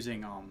because you're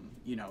using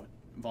you know,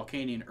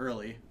 Volcanion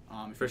early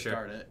if you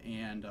start it,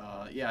 and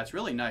yeah, it's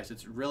really nice.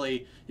 It's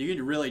really, you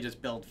can really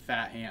just build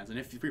fat hands, and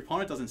if your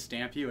opponent doesn't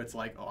stamp you, it's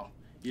like, oh,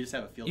 you just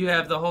have a field. You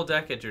have the whole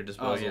deck at your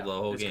disposal the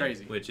whole it's game,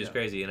 crazy. Which is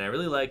crazy, and I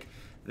really like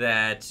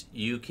that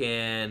you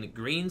can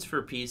Greens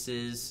for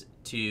pieces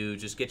to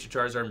just get your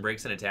Charizard and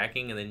Braixen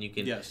attacking, and then you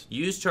can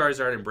use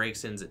Charizard and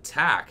Braixen's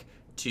attack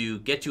to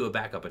get you a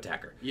backup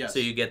attacker. Yes. So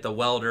you get the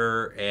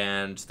Welder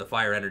and the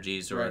Fire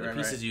Energies, or the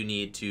pieces you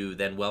need to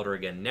then Welder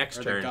again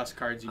next turn. Or the Gust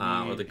cards you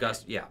need. Or the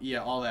Gust, Yeah,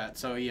 all that.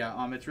 So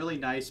yeah, it's really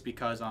nice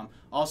because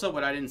also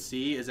what I didn't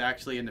see is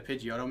actually in the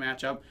Pidgeotto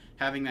matchup,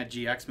 having that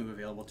GX move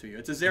available to you.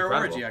 It's a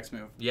Zeraora GX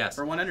move. Yes.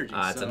 For 1 energy.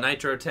 It's a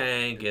Nitro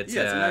Tank. It's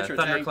a Nitro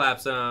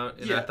Thunderclap Zone.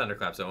 Not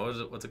Thunderclap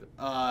Zone. What's it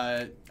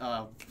called?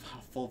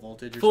 Full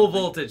Voltage or Full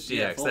something. Voltage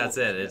GX. That's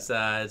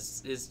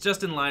it. It's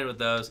just in line with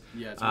those.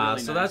 Yeah, it's really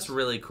nice. So that's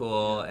really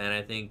cool, and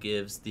I think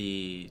gives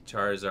the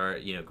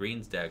Charizard, you know,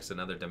 Greens decks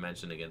another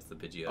dimension against the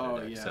Pidgeotto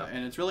deck. Yeah, so.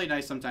 and it's really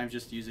nice sometimes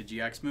just to use a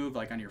GX move,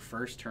 like on your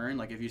first turn.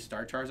 Like if you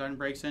start Charizard and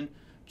Braixen,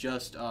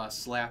 just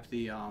slap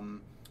the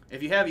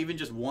if you have even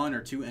just 1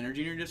 or 2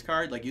 energy in your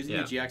discard, like using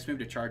Yeah. a GX move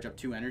to charge up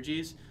 2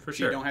 energies, For so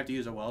sure. you don't have to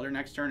use a welder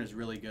next turn is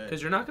really good.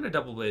 Because you're not going to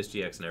double blaze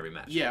GX in every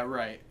match. Yeah,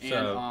 right.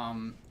 So-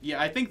 And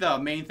yeah, I think the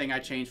main thing I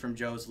changed from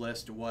Joe's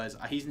list was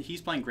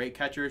he's playing great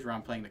catchers where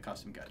I'm playing the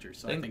custom catchers.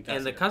 So I think that's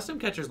and the it. custom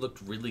catchers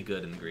looked really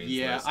good in the greens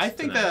Yeah, list I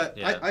think tonight. that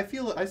Yeah. I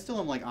feel I still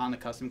am like on the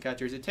custom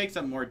catchers. It takes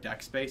up more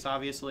deck space,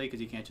 obviously, because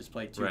you can't just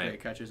play 2 Right.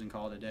 great catchers and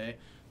call it a day.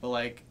 But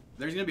like,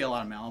 there's gonna be a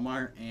lot of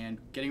Malamar, and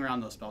getting around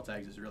those spell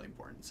tags is really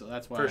important. So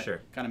that's why For it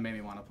sure. kind of made me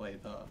want to play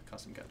the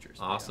custom catchers.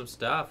 So, Awesome yeah.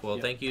 stuff. Well,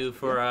 Yeah. thank you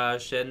for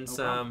shedding No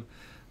some problem.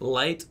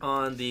 light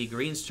on the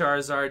Greens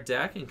Charizard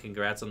deck, and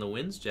congrats on the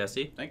wins,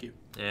 Jesse. Thank you.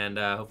 And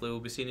hopefully we'll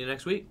be seeing you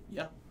next week.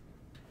 Yeah.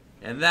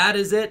 And that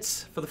is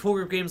it for the Full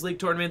Group Games League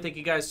Tournament. Thank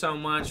you guys so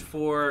much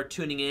for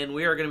tuning in.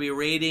 We are going to be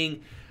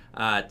rating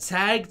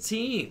Tag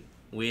Team.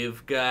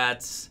 We've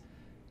got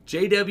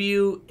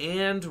JW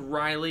and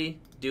Riley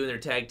doing their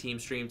tag team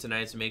stream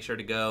tonight, so make sure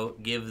to go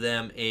give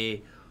them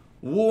a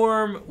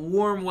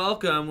warm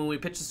welcome when we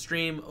pitch the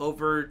stream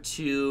over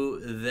to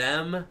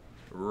them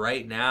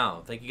right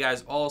now. Thank you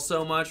guys all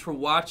so much for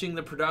watching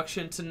the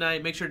production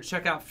tonight. Make sure to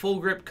check out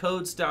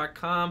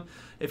fullgripcodes.com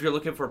if you're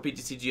looking for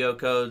PTCGO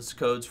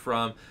codes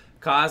from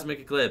Cosmic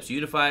Eclipse,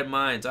 Unified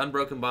Minds,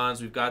 Unbroken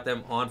Bonds. We've got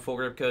them on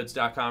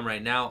fullgripcodes.com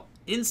right now.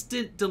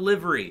 Instant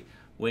delivery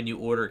when you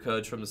order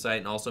codes from the site.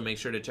 And also make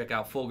sure to check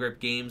out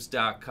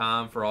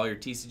fullgripgames.com for all your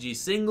TCG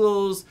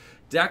singles,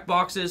 deck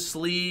boxes,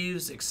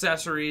 sleeves,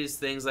 accessories,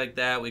 things like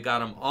that. We got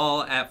them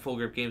all at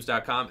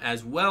fullgripgames.com,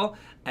 as well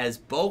as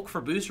bulk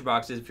for booster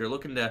boxes. If you're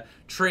looking to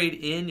trade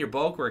in your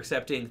bulk, we're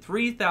accepting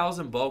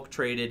 3,000 bulk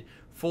traded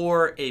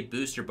for a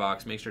booster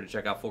box. Make sure to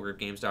check out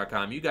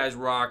fullgripgames.com. You guys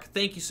rock.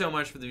 Thank you so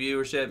much for the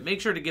viewership. Make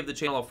sure to give the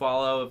channel a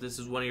follow if this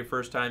is one of your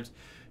first times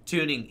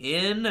tuning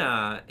in,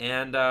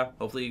 and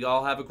hopefully you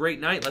all have a great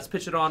night. Let's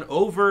pitch it on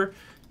over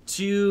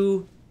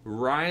to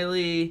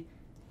Riley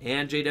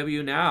and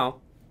JW now.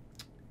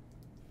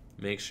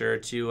 Make sure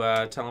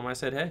to tell them I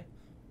said hey.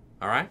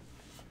 All right?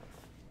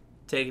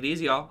 Take it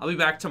easy, y'all. I'll be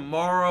back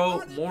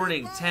tomorrow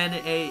morning, 10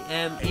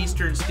 a.m.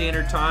 Eastern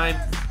Standard Time.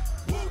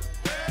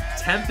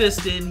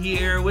 Tempest in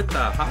here with the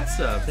hot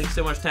sub. Thanks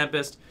so much,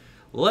 Tempest.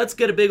 Let's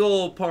get a big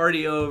old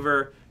party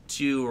over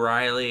to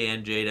Riley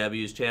and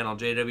JW's channel.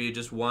 JW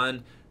just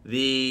won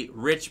the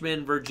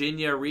Richmond,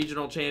 Virginia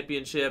Regional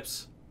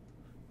Championships.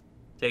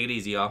 Take it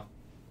easy, y'all.